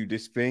call you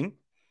this thing,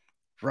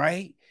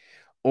 right?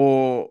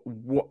 Or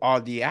what are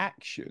the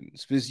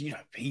actions? Because,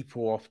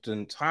 people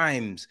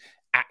oftentimes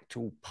act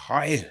all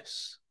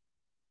pious,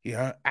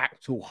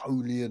 act all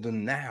holier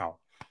than thou.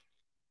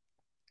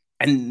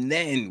 And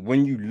then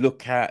when you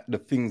look at the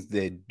things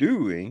they're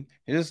doing,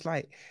 it's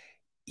like,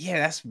 yeah,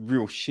 that's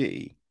real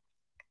shitty.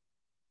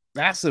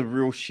 That's a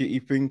real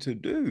shitty thing to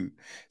do.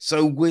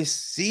 So we're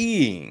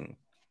seeing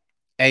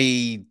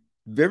a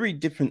very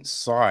different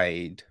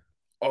side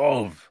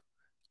of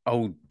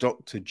old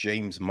Dr.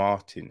 James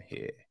Martin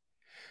here,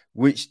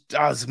 which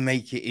does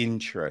make it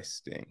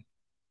interesting.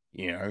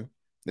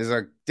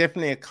 There's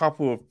definitely a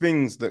couple of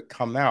things that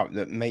come out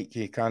that make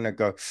you kind of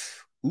go,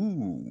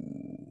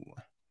 ooh.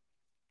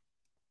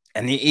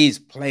 And it is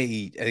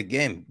played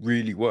again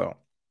really well,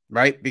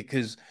 right?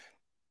 Because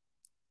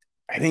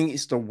I think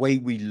it's the way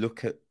we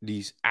look at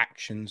these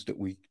actions that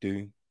we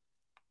do,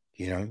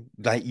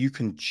 like you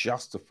can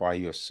justify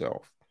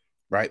yourself,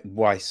 right?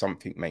 Why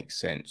something makes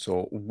sense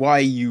or why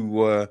you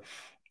were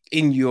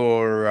in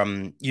your,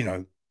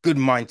 good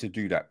mind to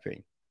do that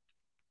thing.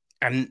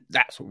 And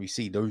that's what we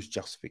see, those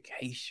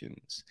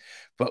justifications.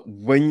 But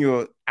when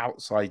you're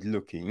outside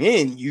looking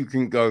in, you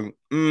can go,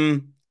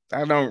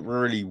 that don't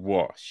really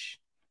wash.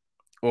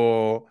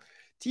 Or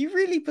do you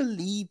really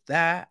believe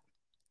that?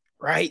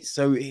 Right?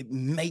 So it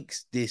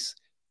makes this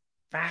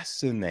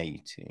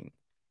fascinating.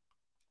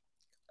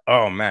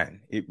 Oh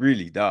man, it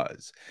really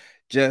does.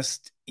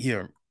 Just,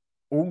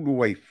 all the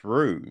way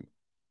through,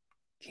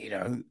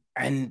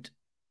 and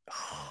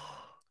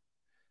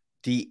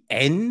the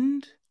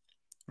end,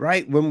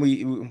 right?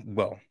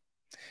 Well,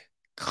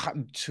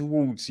 cut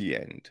towards the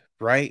end,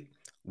 right?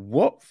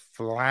 What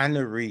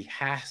Flannery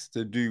has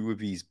to do with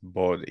his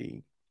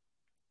body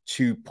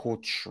to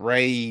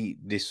portray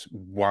this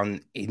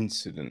one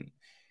incident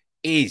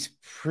is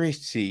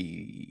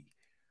pretty.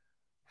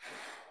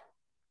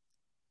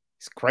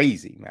 It's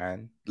crazy,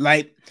 man.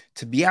 Like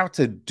to be able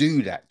to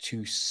do that,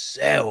 to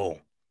sell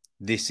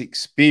this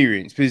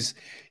experience, because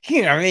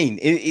what I mean,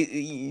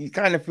 you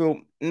kind of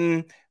feel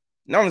no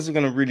one's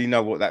going to really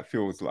know what that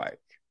feels like,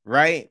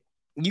 right?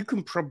 You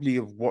can probably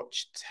have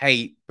watched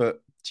tape,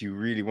 but do you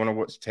really want to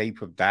watch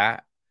tape of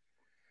that?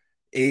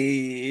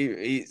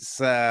 It's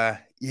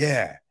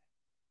yeah,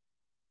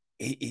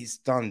 it's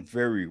done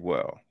very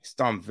well. It's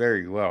done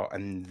very well,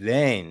 and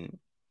then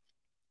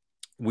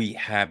we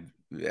have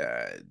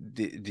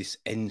this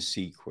end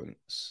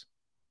sequence,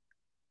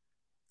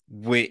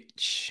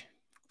 which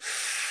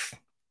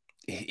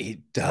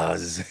it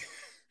does.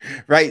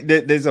 Right?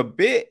 There's a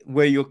bit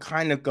where you're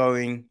kind of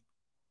going,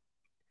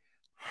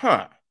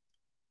 huh,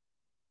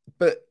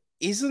 but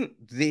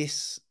isn't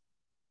this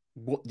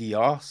what the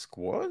ask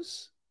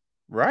was?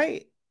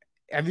 Right?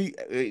 Have you,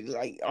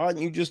 aren't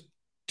you just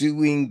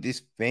doing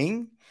this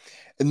thing?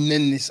 And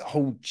then this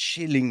whole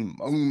chilling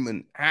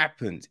moment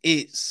happens.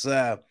 It's,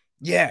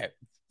 yeah,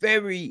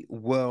 very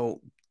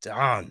well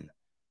done.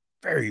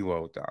 Very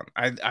well done.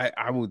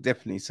 I will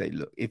definitely say,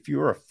 look, if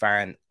you're a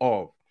fan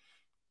of,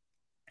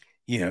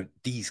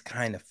 these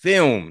kind of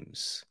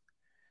films,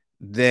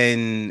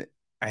 then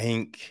I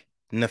think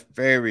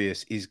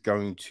Nefarious is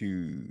going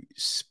to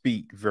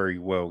speak very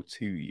well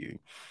to you.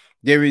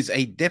 There is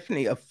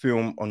definitely a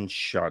film on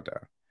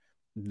Shudder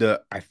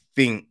that I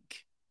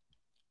think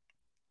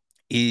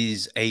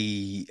is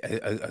a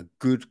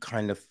good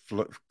kind of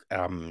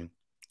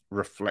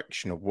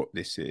reflection of what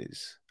this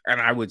is.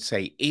 And I would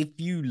say if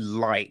you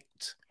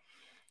liked,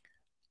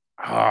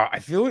 I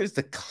feel it's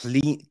the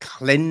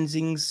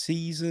cleansing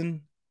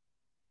season.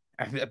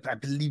 I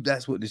believe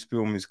that's what this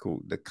film is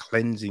called, The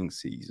Cleansing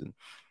Season,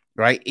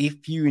 right?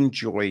 If you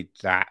enjoyed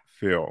that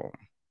film,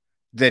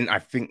 then I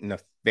think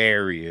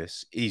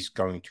Nefarious is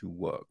going to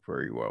work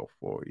very well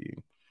for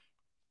you.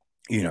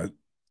 You know,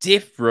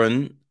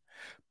 different,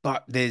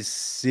 but there's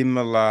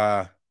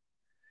similar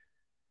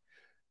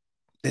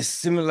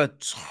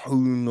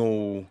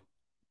tonal,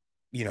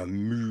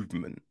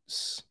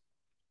 movements.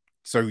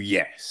 So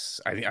yes,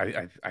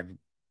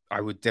 I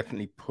would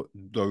definitely put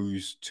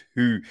those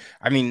two.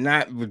 I mean,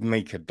 that would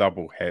make a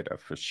double header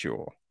for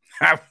sure.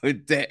 That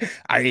would.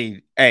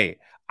 Hey,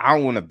 I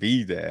want to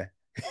be there.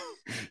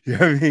 You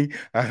know what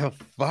I mean?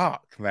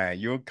 Fuck, man,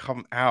 you'll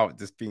come out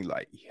just being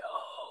like, yo,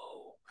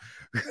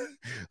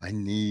 I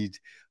need,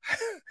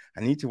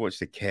 I need to watch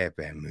the Care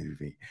Bear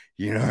movie.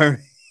 You know.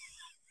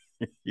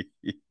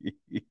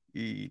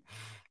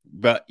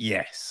 But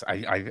yes,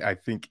 I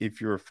think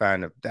if you're a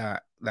fan of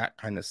that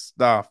kind of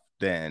stuff,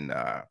 then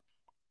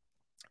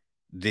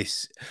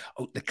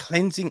the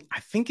cleansing, I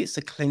think it's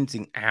the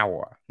cleansing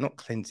hour, not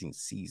cleansing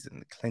season,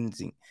 the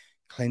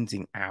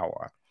cleansing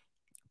hour.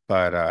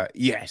 But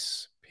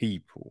yes,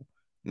 people,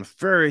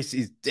 Nefarious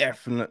is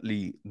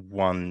definitely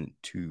one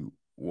to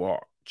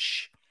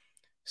watch.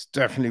 It's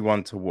definitely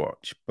one to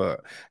watch,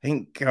 but I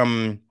think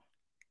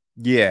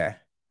yeah.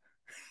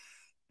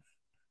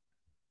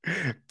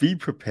 Be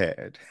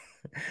prepared,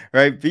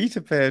 right? Be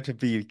prepared to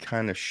be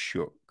kind of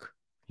shook.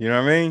 You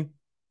know what I mean?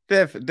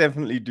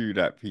 Definitely do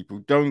that, people.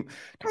 Don't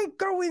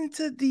go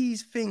into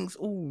these things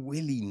all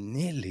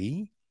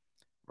willy-nilly,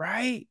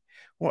 right?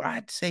 Well,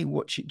 I'd say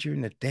watch it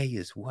during the day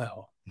as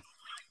well.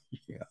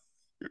 Yeah.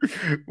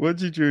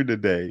 Watch it during the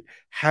day.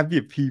 Have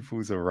your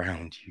peoples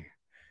around you,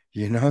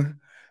 you know?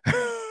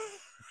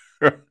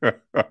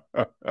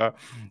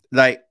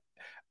 Like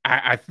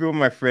I feel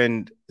my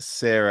friend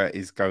Sarah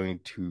is going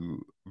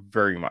to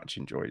very much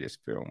enjoy this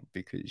film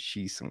because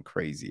she's some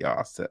crazy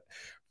ass that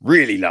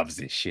really loves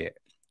this shit.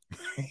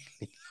 Really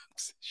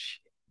loves this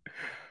shit.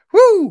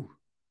 Woo!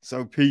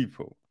 So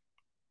people.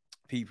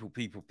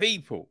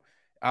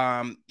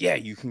 Yeah,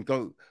 you can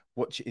go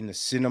watch it in the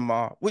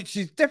cinema, which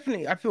is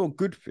definitely, I feel, a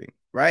good thing,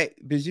 right?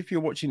 Because if you're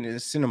watching it in the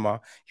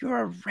cinema,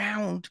 you're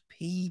around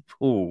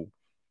people,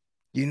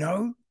 you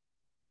know?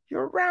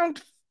 You're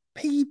around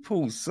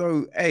people.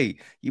 So, hey,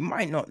 you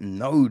might not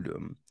know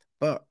them,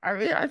 but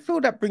I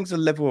feel that brings a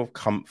level of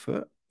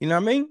comfort. You know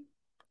what I mean?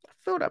 I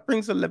feel that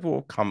brings a level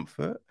of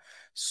comfort.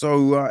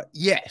 So,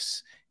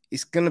 yes,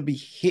 it's going to be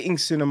hitting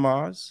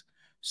cinemas.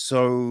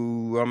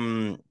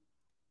 So,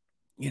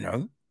 you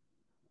know,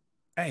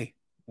 hey,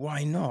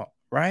 why not?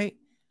 Right?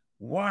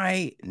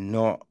 Why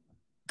not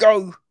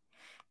go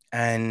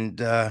and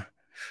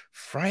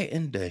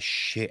frighten the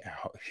shit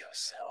out of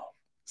yourself?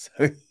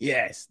 So,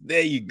 yes,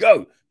 there you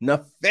go.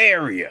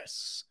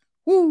 Nefarious.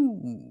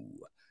 Woo.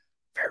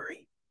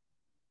 Very,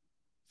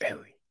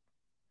 very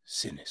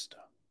sinister.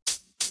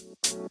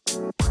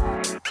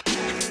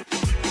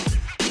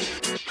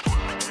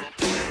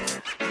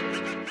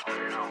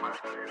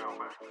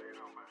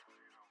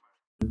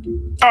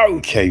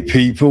 Okay,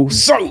 people.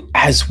 So,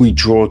 as we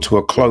draw to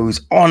a close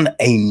on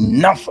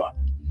another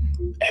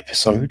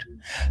episode,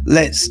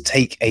 let's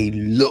take a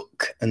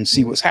look and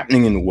see what's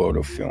happening in the world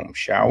of film,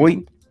 shall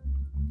we?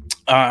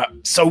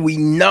 So we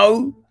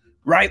know,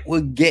 right,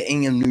 we're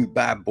getting a new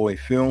Bad Boy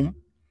film,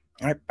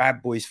 right?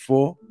 Bad Boys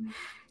 4.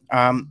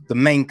 The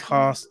main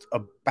cast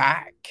are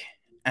back,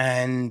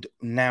 and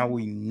now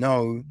we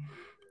know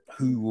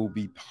who will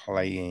be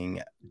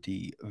playing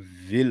the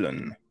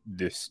villain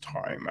this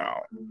time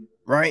out,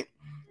 right?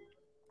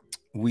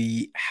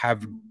 We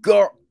have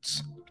got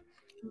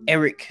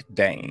Eric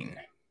Dane.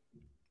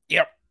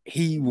 Yep,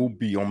 he will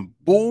be on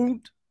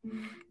board,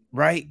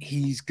 right?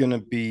 He's gonna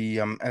be,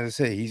 as I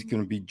say, he's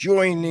gonna be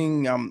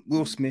joining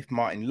Will Smith,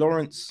 Martin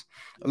Lawrence,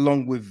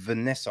 along with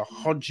Vanessa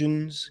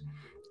Hudgens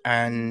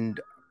and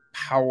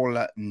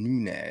Paola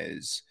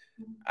Nunez,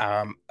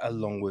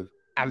 along with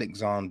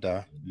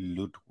Alexander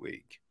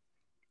Ludwig.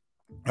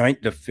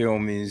 Right, the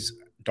film is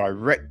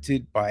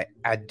directed by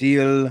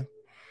Adil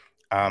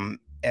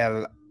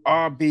El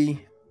Arbi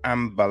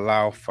and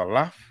Bilal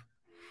Falaf,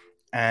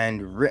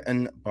 and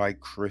written by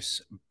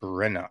Chris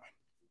Brenner.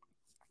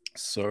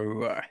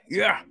 So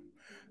yeah,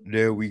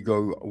 there we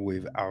go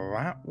with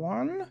that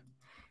one.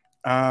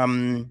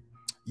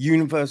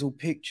 Universal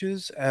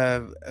Pictures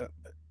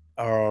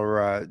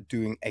are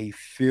doing a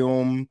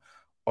film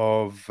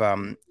of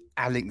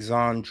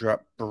Alexandra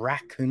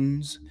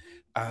Bracken's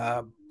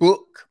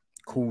book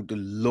called The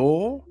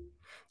Law.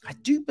 I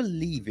do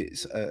believe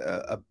it's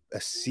a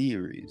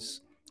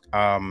series.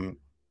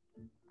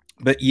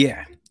 But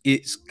yeah,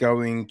 it's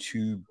going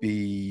to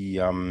be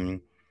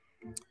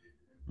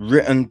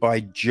written by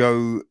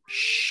Joe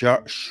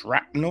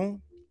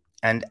Shrapnel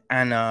and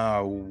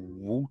Anna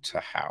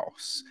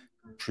Waterhouse,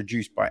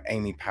 produced by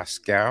Amy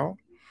Pascal,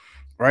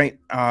 right?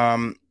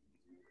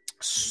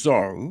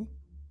 So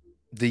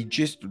the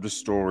gist of the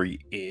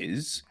story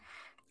is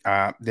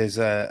there's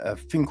a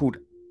thing called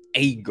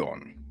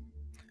Aegon.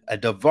 a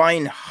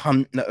divine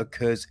hunt that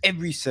occurs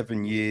every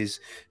 7 years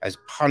as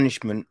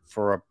punishment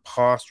for a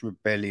past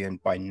rebellion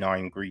by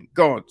 9 Greek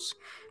gods,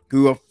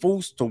 who are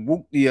forced to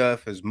walk the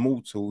earth as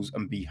mortals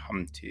and be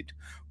hunted.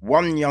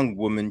 One young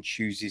woman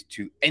chooses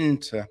to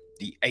enter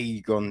the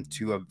Aegon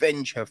to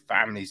avenge her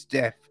family's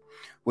death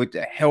with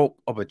the help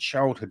of a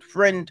childhood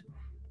friend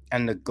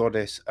and the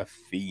goddess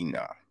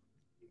Athena.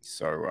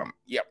 So,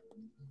 yep,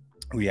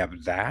 we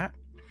have that.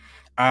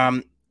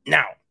 Now,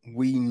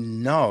 we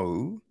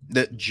know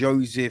that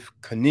Joseph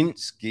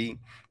Kosinski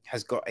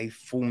has got a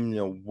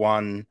Formula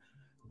One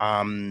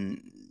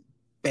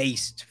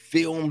based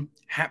film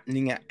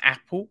happening at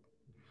Apple,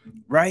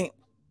 right?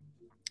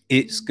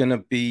 It's going to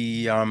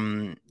be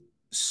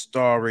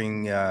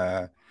starring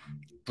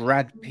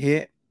Brad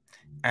Pitt,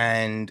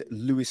 and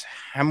Lewis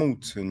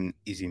Hamilton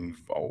is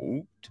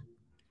involved,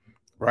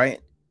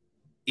 right?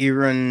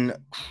 Aaron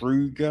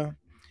Kruger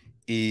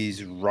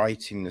is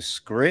writing the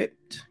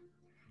script.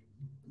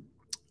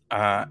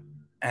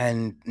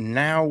 And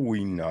now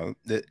we know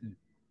that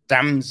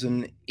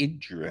Damson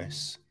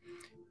Idris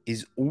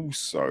is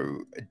also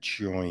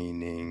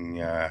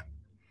joining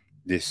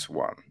this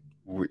one,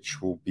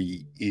 which will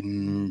be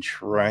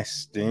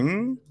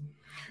interesting,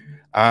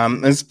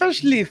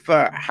 especially if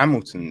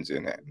Hamilton's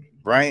in it,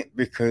 right?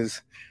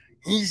 Because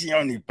he's the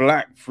only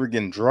black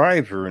friggin'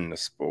 driver in the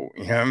sport,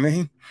 you know what I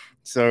mean?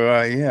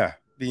 So, yeah,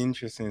 be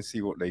interesting to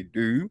see what they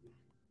do.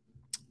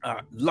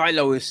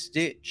 Lilo and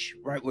Stitch,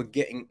 right? We're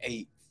getting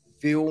a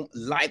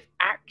live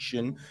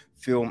action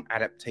film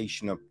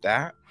adaptation of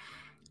that.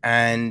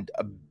 And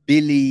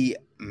Billy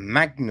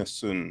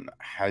Magnuson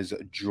has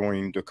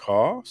joined the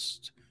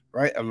cast,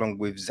 right? Along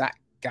with Zach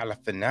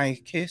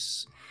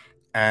Galifianakis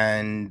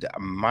and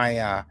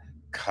Maya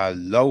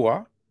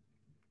Kaloa.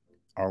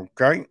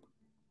 Okay.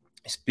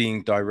 It's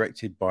being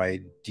directed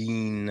by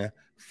Dean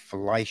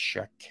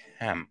Fleischer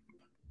Camp.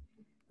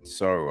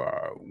 So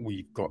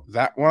we've got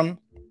that one.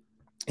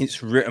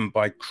 It's written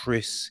by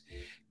Chris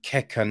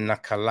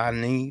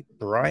Kekanakalani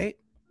Bright.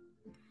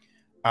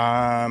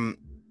 And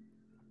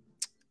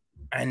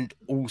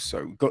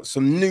also got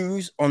some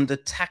news on the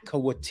Taika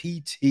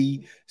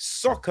Waititi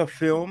soccer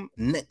film,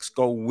 Next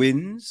Goal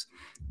Wins,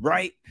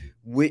 right?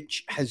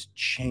 Which has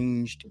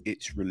changed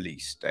its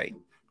release date.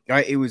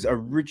 Right? It was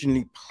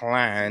originally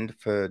planned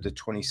for the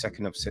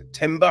 22nd of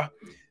September.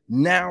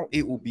 Now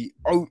it will be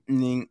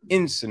opening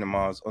in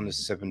cinemas on the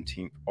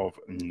 17th of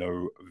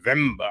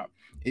November.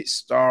 It's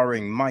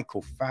starring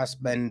Michael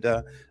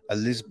Fassbender,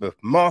 Elizabeth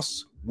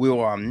Moss,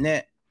 Will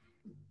Arnett,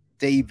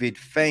 David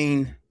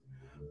Fane,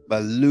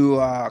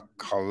 Balua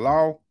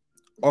Kalau,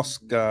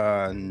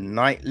 Oscar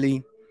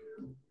Knightley,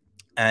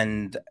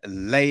 and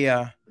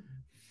Leia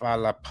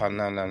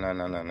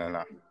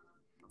Falapanana.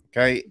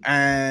 Okay,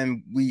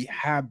 and we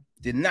have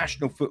the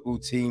national football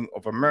team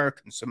of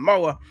American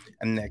Samoa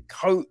and their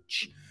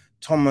coach,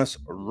 Thomas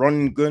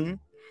Rongun,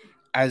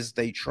 as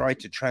they try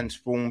to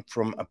transform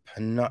from a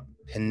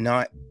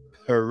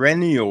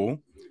perennial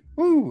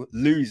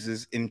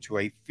losers into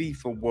a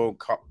FIFA World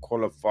Cup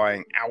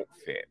qualifying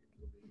outfit.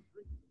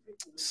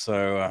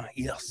 So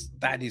yes,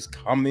 that is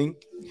coming.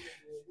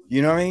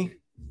 You know what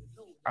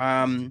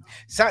I mean?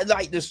 So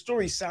like the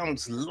story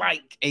sounds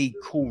like a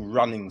Cool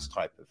Runnings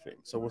type of thing.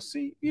 So we'll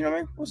see. You know what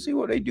I mean? We'll see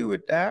what they do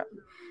with that.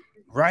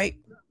 Right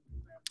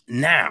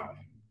now,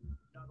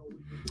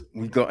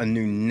 we got a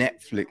new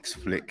Netflix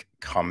flick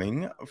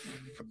coming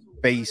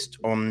based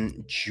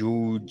on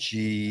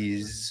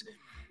George's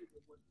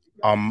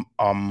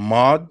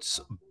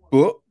Ahmad's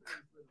book,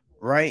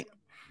 right?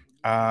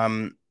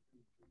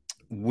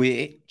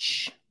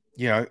 Which,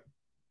 you know,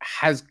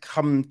 has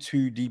come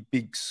to the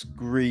big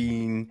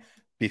screen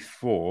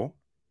before.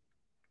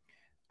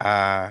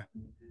 You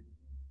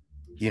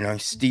know,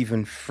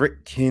 Stephen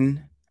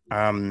Friedkin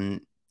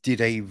did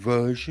a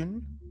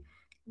version.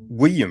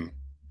 William,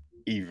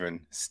 even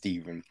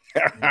Stephen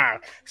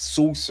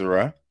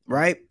Sorcerer,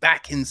 right?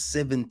 Back in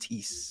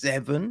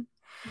 1977.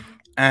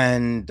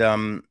 And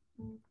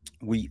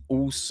we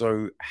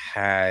also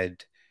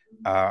had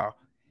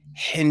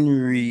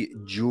Henry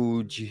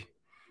George's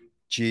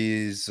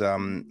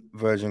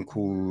version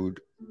called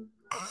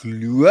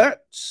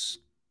Clouets,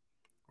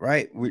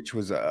 right? Which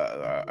was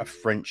a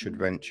French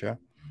adventure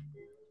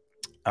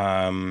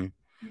in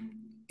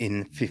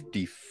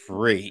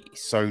 1953.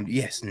 So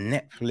yes,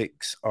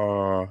 Netflix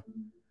are,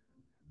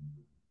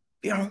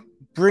 you know,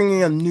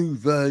 bringing a new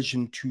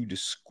version to the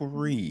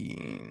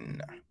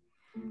screen.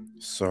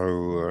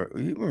 So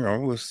you know,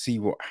 we'll see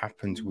what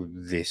happens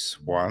with this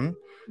one.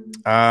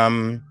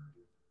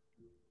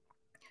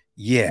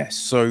 Yeah,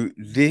 so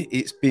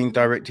it's being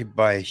directed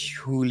by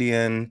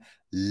Julien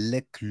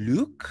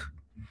Leclerc.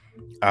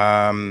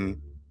 And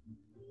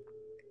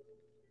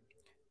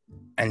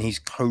he's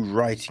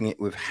co-writing it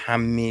with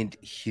Hamid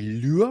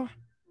Hilua,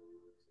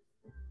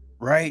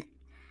 right?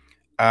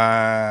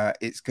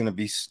 It's going to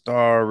be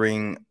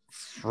starring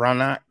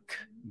Franak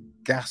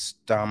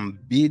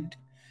Gastambide,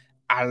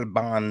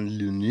 Alban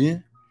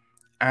Lunu,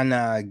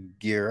 Anna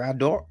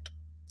Giradot,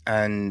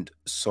 and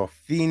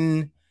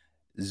Sophine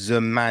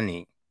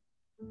Zemani.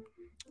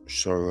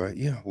 So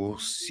yeah, we'll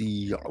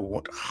see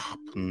what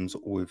happens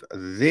with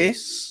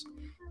this.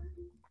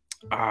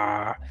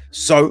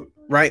 So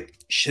right,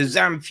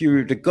 Shazam,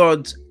 Fury of the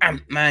Gods,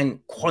 Ant-Man,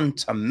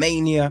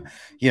 Quantumania,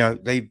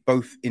 they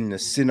both in the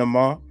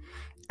cinema.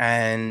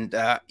 And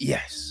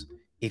yes,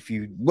 if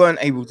you weren't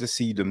able to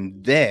see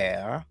them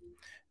there,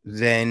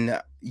 then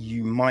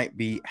you might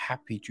be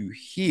happy to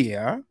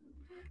hear,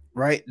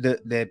 right,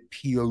 that their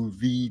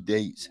POV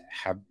dates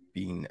have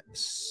been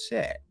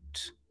set,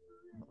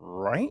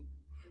 right?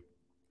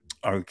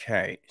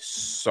 Okay,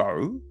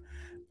 so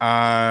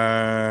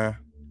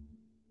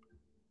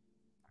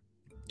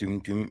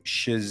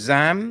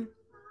Shazam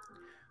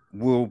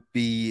will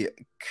be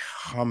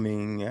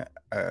coming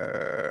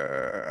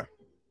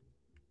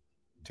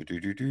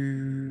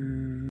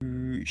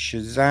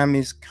Shazam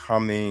is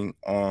coming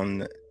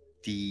on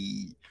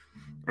the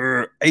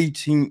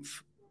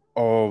 18th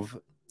of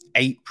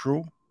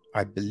April,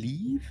 I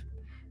believe.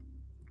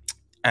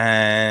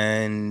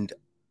 And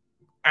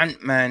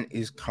Ant-Man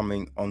is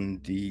coming on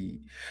the...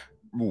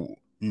 Ooh,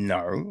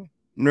 no.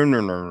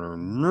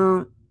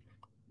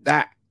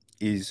 That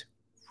is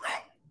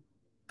wrong.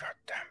 God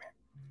damn it.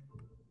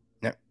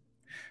 No.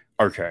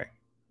 Okay.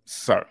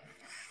 So...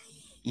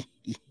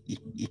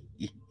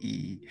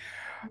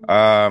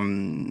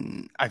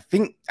 I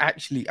think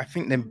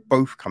they're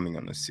both coming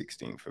on the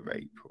 16th of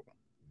April.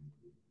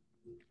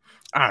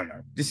 I don't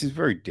know. This is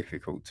very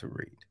difficult to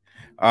read.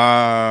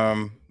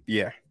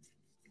 Yeah.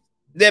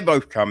 They're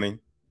both coming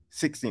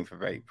 16th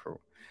of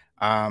April.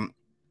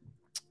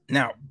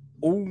 Now,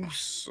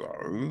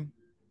 also,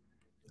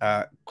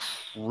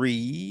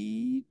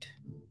 Creed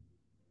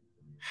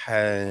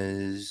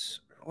has...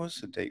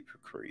 What's the date for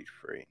Creed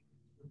 3?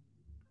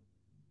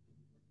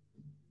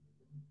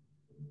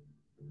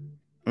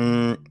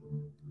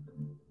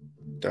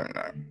 Don't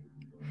know.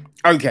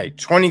 Okay,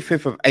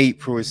 25th of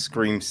April is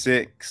Scream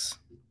 6.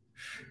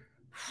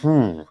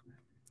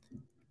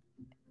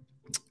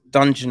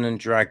 Dungeons and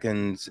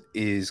Dragons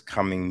is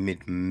coming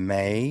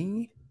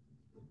mid-May.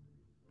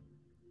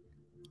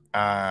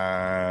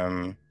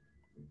 And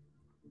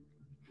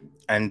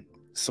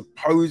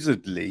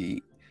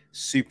supposedly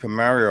Super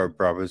Mario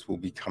Brothers will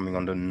be coming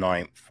on the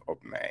 9th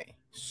of May.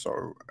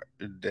 So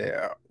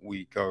there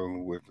we go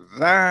with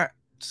that.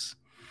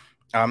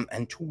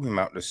 And talking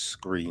about the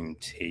Scream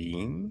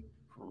team,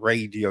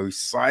 Radio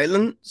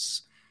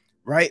Silence,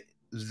 right?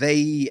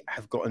 They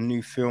have got a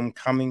new film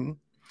coming,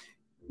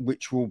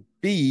 which will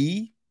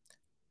be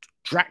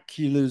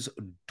Dracula's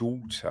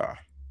Daughter.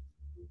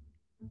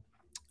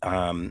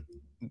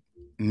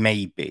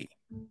 Maybe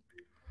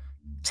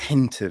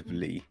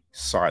tentatively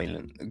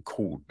silent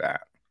called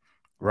that,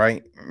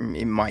 right?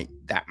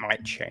 That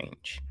might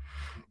change.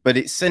 But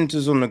it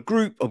centers on a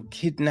group of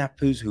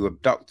kidnappers who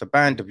abduct a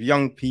band of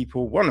young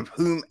people, one of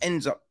whom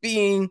ends up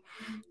being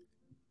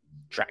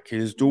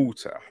Dracula's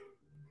daughter.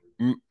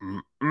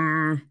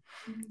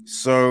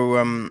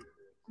 So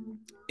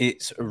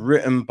it's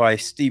written by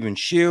Stephen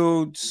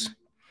Shields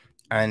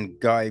and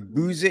Guy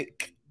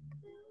Busick,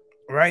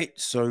 right?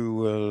 So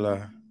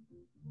we'll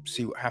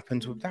see what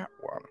happens with that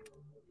one.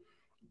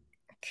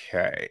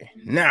 Okay,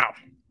 now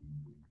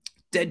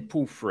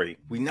Deadpool 3.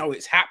 We know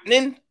it's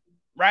happening,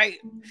 right?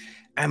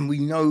 And we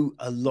know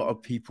a lot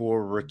of people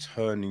are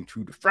returning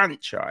to the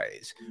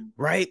franchise,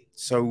 right?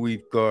 So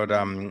we've got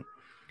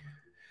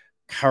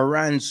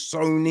Karan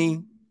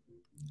Soni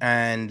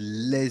and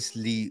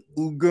Leslie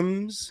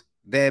Uggams.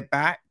 They're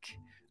back.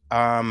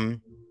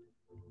 Along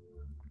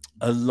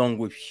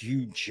with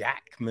Hugh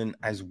Jackman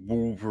as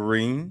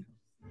Wolverine,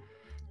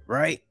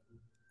 right?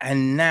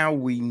 And now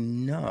we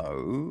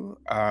know,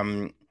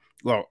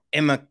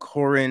 Emma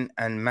Corrin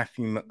and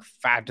Matthew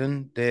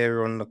McFadden,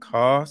 they're on the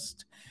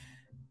cast.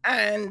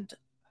 And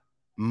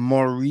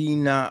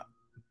Morena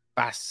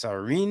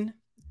Bassarin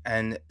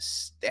and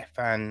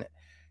Stefan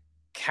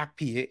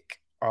Kapiak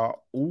are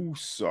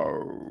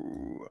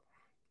also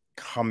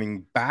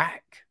coming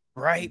back,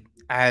 right?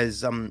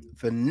 As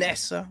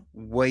Vanessa,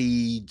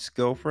 Wade's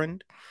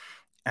girlfriend,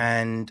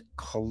 and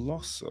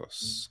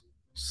Colossus.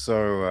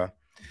 So,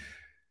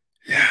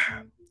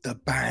 yeah, the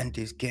band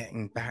is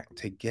getting back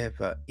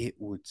together, it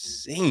would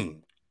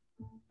seem.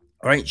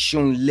 All right,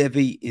 Sean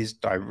Levy is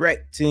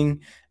directing,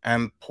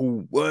 and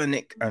Paul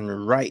Wernick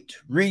and Wright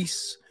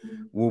Reese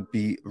will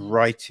be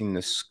writing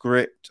the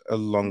script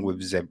along with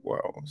Zeb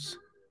Wells.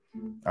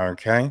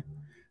 Okay,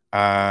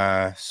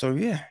 so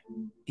yeah,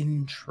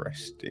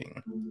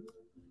 interesting.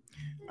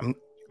 I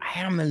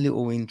am a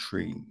little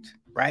intrigued,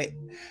 right?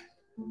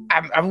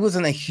 I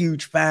wasn't a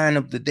huge fan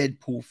of the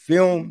Deadpool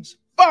films,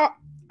 but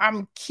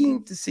I'm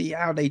keen to see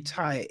how they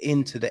tie it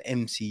into the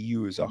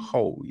MCU as a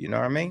whole. You know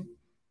what I mean?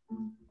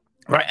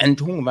 Right, and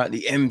talking about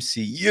the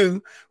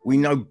MCU, we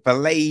know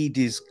Blade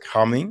is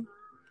coming,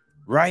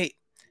 right?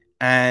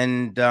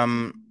 And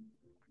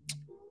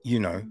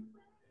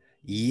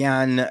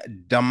Yann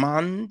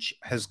Damange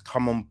has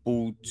come on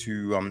board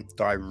to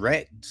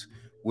direct,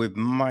 with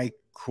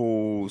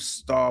Michael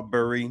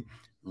Starbury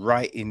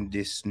writing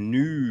this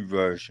new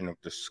version of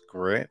the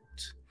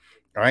script,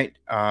 right?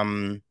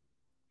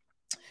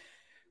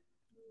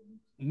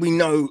 we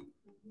know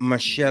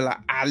Michelle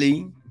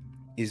Ali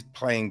is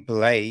playing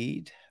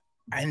Blade,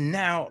 and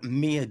now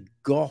Mia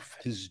Goth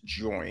has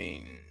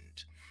joined.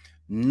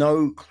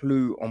 No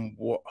clue on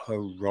what her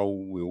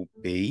role will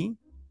be,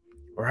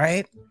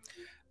 right?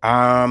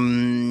 Yeah,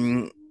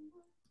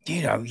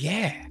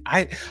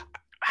 I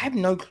have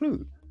no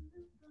clue.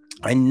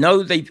 I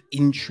know they've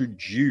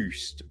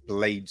introduced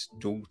Blade's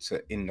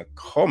daughter in the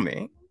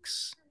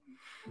comics,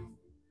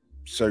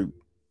 so,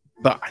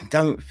 but I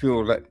don't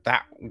feel that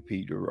that will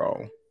be the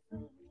role.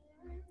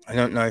 I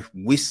don't know if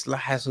Whistler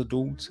has a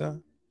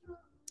daughter.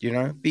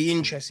 Be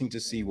interesting to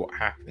see what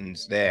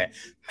happens there.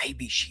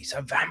 Maybe she's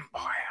a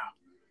vampire.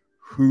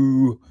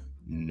 Who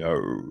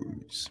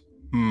knows?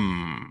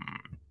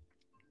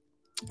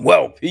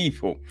 Well,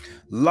 people,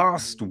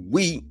 last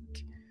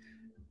week,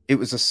 it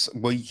was a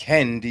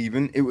weekend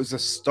even, it was a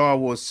Star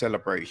Wars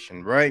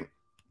celebration, right?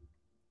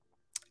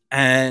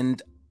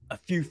 And a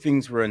few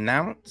things were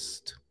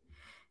announced.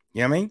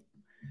 You know what I mean?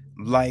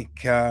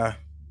 Like the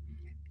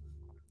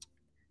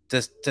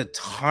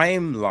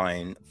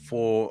timeline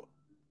for,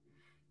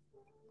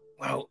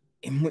 well,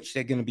 in which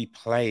they're going to be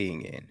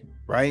playing in,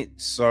 right?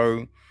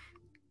 So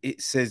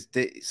it says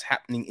that it's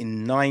happening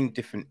in 9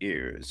 different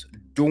eras: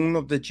 Dawn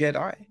of the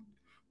Jedi,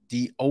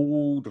 the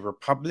Old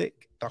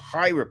Republic, the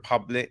High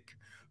Republic,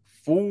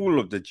 Fall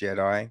of the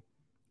Jedi,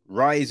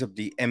 Rise of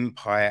the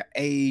Empire,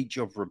 Age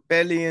of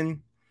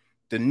Rebellion,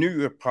 the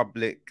New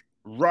Republic,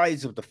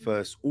 Rise of the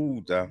First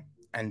Order,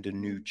 and the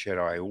New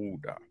Jedi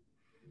Order,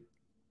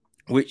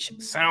 which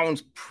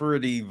sounds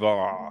pretty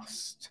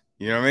vast.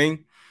 You know what I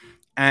mean?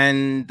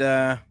 And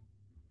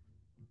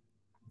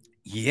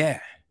yeah,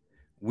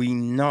 we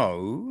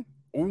know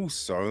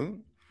also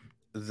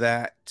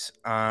that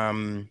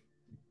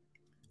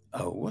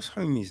what's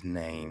homie's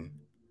name?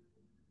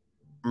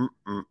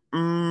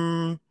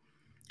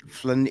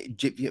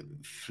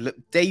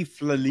 Dave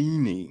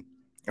Filoni,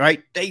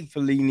 right? Dave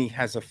Filoni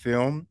has a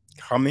film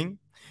coming,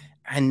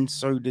 and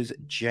so does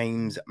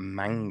James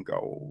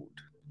Mangold.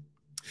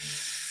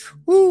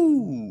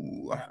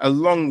 Ooh,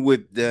 along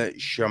with the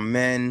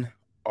Shaman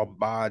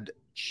Obad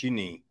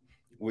Chini,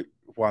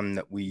 one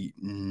that we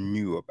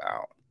knew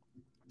about.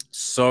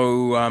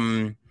 So,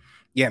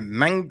 yeah,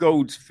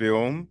 Mangold's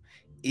film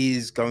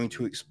is going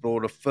to explore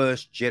the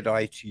first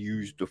Jedi to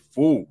use the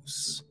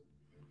Force,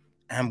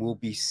 and will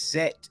be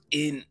set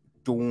in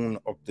Dawn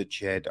of the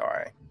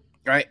Jedi,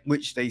 right?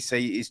 Which they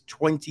say is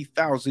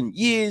 20,000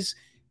 years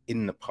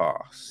in the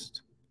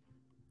past.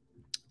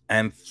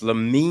 And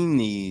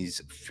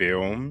Flamini's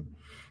film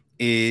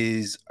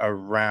is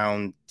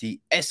around the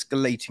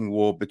escalating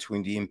war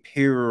between the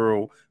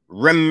Imperial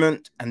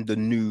Remnant and the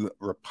New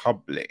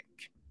Republic,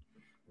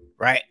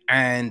 right?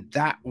 And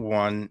that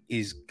one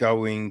is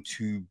going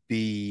to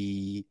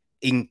be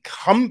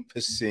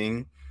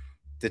encompassing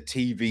the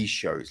TV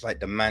shows like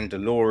The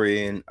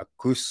Mandalorian,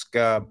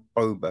 Akuska,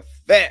 Boba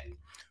Fett,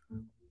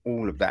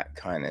 all of that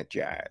kind of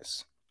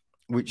jazz,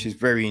 which is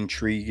very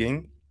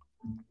intriguing.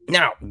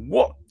 Now,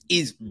 what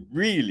is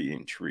really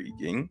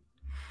intriguing,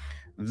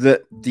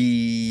 that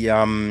the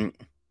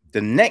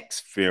next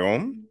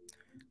film,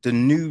 the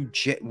new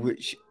jet,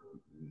 which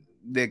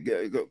they're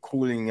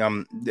calling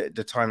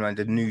the timeline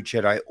the New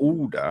Jedi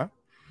Order,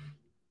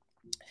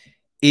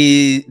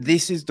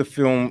 this is the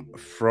film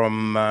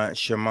from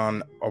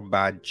Shaman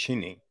Obad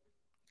Chini,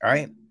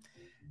 right?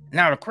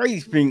 Now, the crazy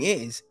thing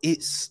is,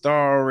 it's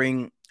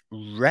starring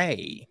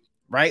Rey,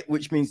 right?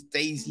 Which means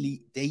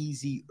Daisy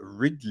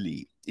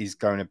Ridley is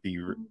going to be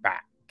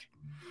back.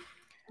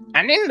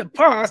 And in the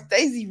past,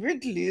 Daisy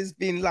Ridley has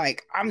been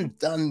like, I'm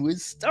done with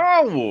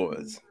Star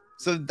Wars.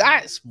 So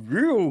that's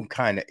real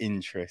kind of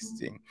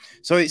interesting.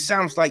 So it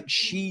sounds like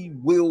she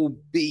will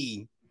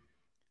be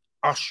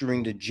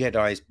ushering the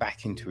Jedi's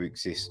back into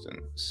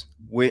existence,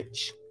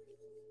 which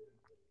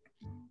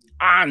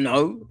I don't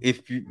know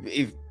if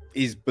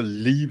is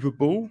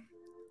believable.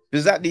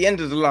 Because at the end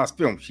of the last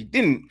film, she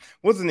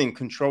wasn't in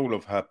control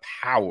of her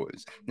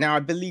powers. Now, I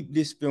believe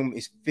this film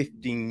is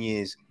 15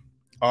 years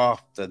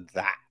after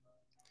that.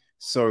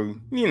 So,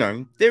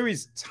 there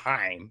is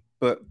time,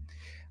 but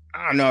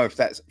I don't know if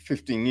that's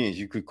 15 years.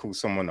 You could call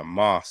someone a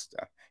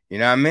master. You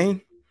know what I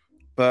mean?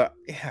 But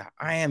yeah,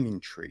 I am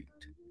intrigued.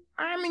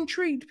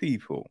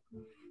 People.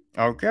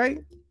 Okay?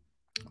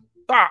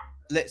 But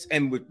let's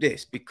end with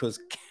this, because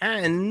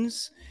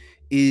Cannes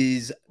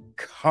is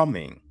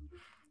coming,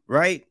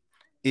 right?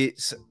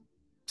 It's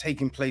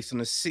taking place on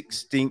the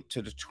 16th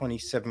to the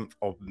 27th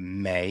of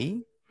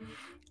May.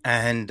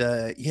 And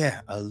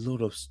yeah, a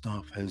lot of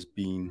stuff has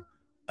been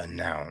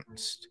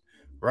announced,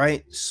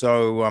 right?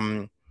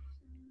 So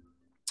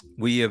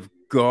we have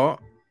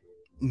got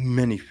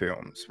many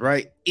films,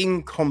 right?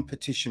 In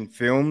competition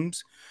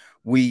films,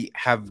 we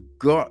have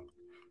got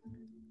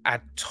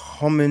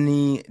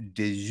Atomini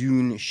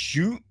Dezune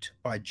Shoot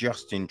by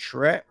Justin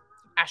Trett,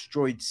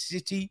 Asteroid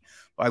City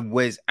by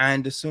Wes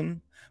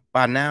Anderson,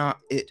 Bana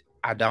It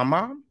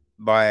Adama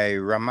by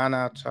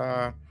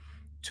Ramanata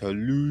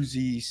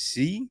Toluzi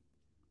C,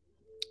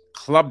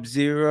 Club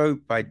Zero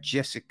by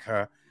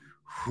Jessica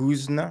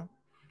Husner,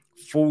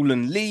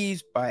 Fallen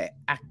Leaves by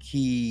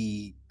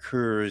Aki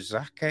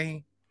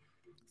Kurzake.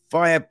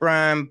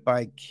 Firebrand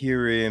by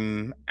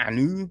Kirim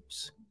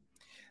Anus.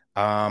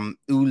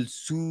 Ul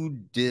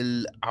Sud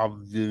del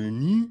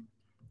Avenue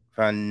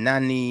by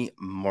Nani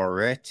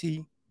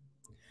Moretti.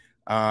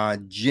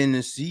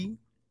 Genesee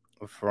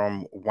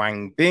from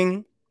Wang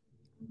Bing.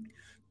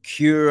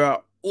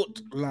 Cura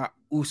ut la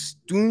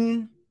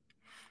Ustun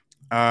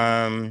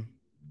by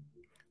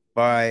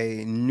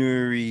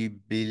Nuri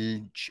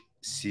Bilge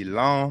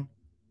Silan.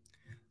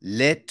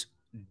 Let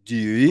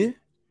Dieu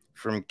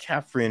from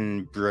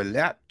Catherine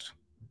Brelat.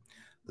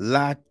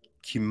 La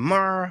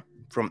Chimera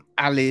from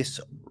Alice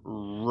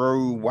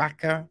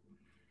Rowaka.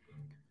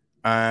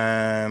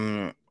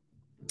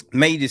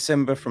 May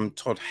December from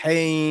Todd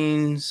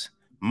Haynes.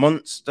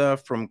 Monster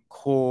from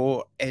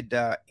Core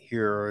Eda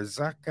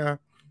Hirozaka.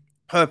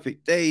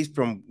 Perfect Days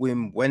from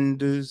Wim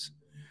Wenders.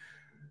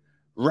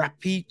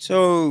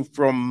 Rapito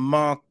from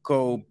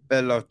Marco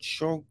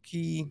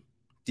Bellaciochi.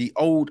 The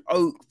Old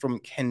Oak from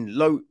Ken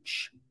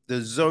Loach.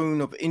 The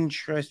Zone of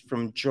Interest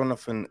from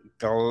Jonathan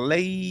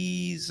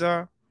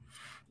Glazer.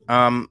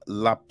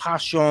 La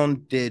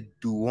Passion de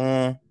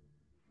Douan.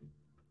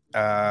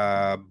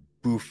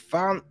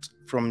 Bouffant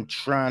from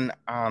Tran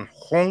An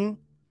Hong.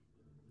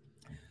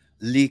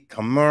 Lee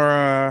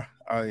Kamura.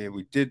 Oh, yeah,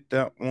 we did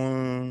that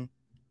one.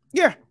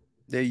 Yeah,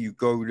 there you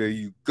go. There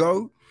you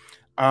go.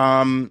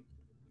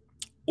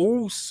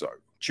 Also,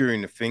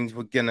 during the things,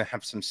 we're going to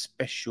have some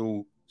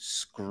special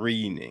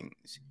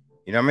screenings.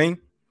 You know what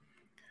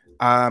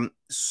I mean?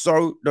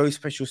 So those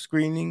special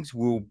screenings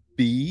will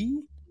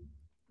be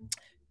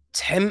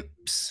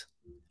Temps.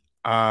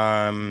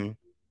 Anes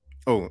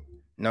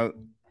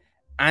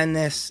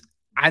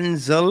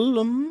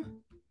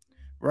Anselm,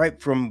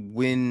 right, from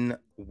Win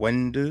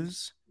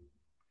Wenders.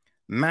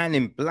 Man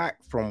in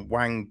Black from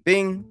Wang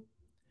Bing.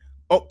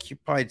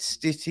 Occupied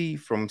City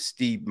from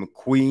Steve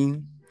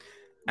McQueen.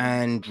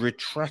 And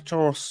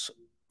Retratos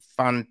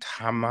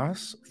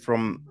Fantasmas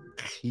from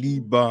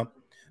Kliba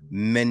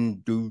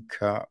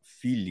Menduca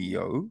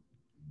Filio.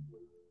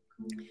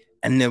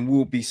 And there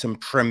will be some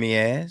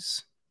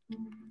premieres,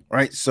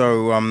 right?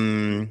 So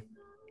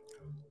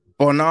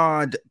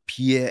Bernard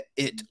Pierre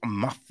et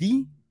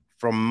Maffi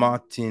from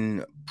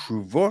Martin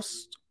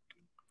Prouvost.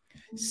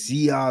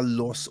 Sia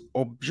Los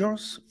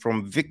Obvios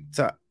from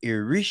Victor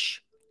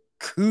Irish.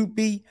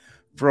 Kubi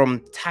from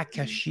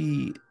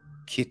Takashi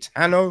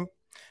Kitano.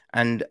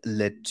 And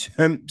Le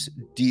Temps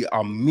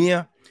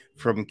d'Amir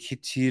from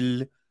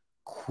Kitil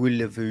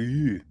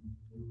Quillevu.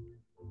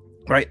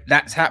 Right,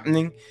 that's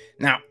happening.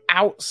 Now,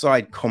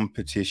 outside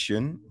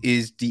competition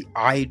is The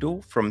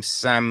Idol from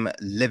Sam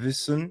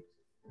Levinson.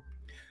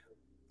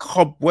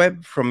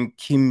 Cobweb from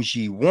Kim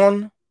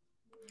Ji-won.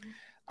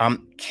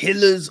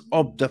 Killers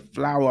of the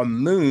Flower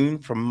Moon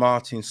from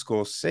Martin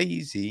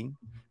Scorsese.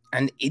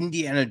 And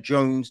Indiana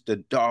Jones, The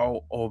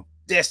Dial of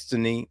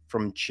Destiny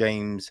from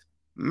James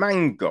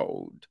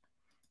Mangold.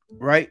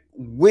 Right,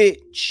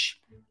 which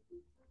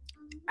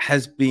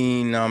has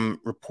been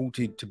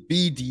reported to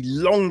be the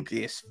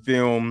longest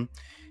film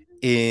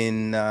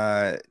in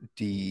the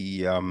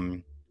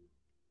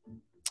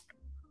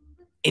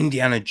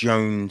Indiana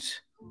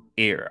Jones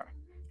era.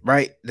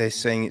 Right, they're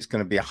saying it's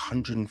going to be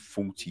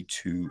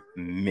 142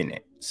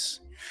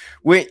 minutes,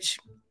 which,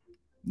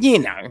 you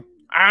know,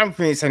 I don't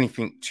think it's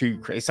anything too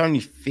crazy. It's only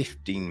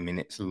 15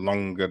 minutes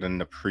longer than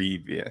the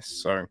previous,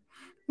 so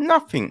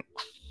nothing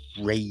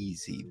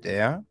crazy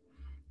there.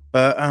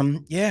 But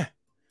yeah,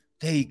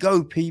 there you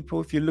go, people.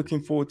 If you're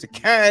looking forward to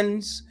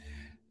Cannes,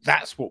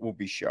 that's what we'll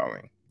be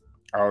showing.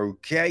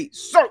 Okay,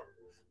 so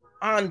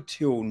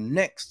until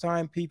next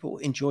time, people,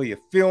 enjoy your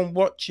film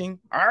watching.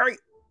 All right,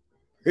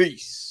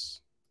 peace.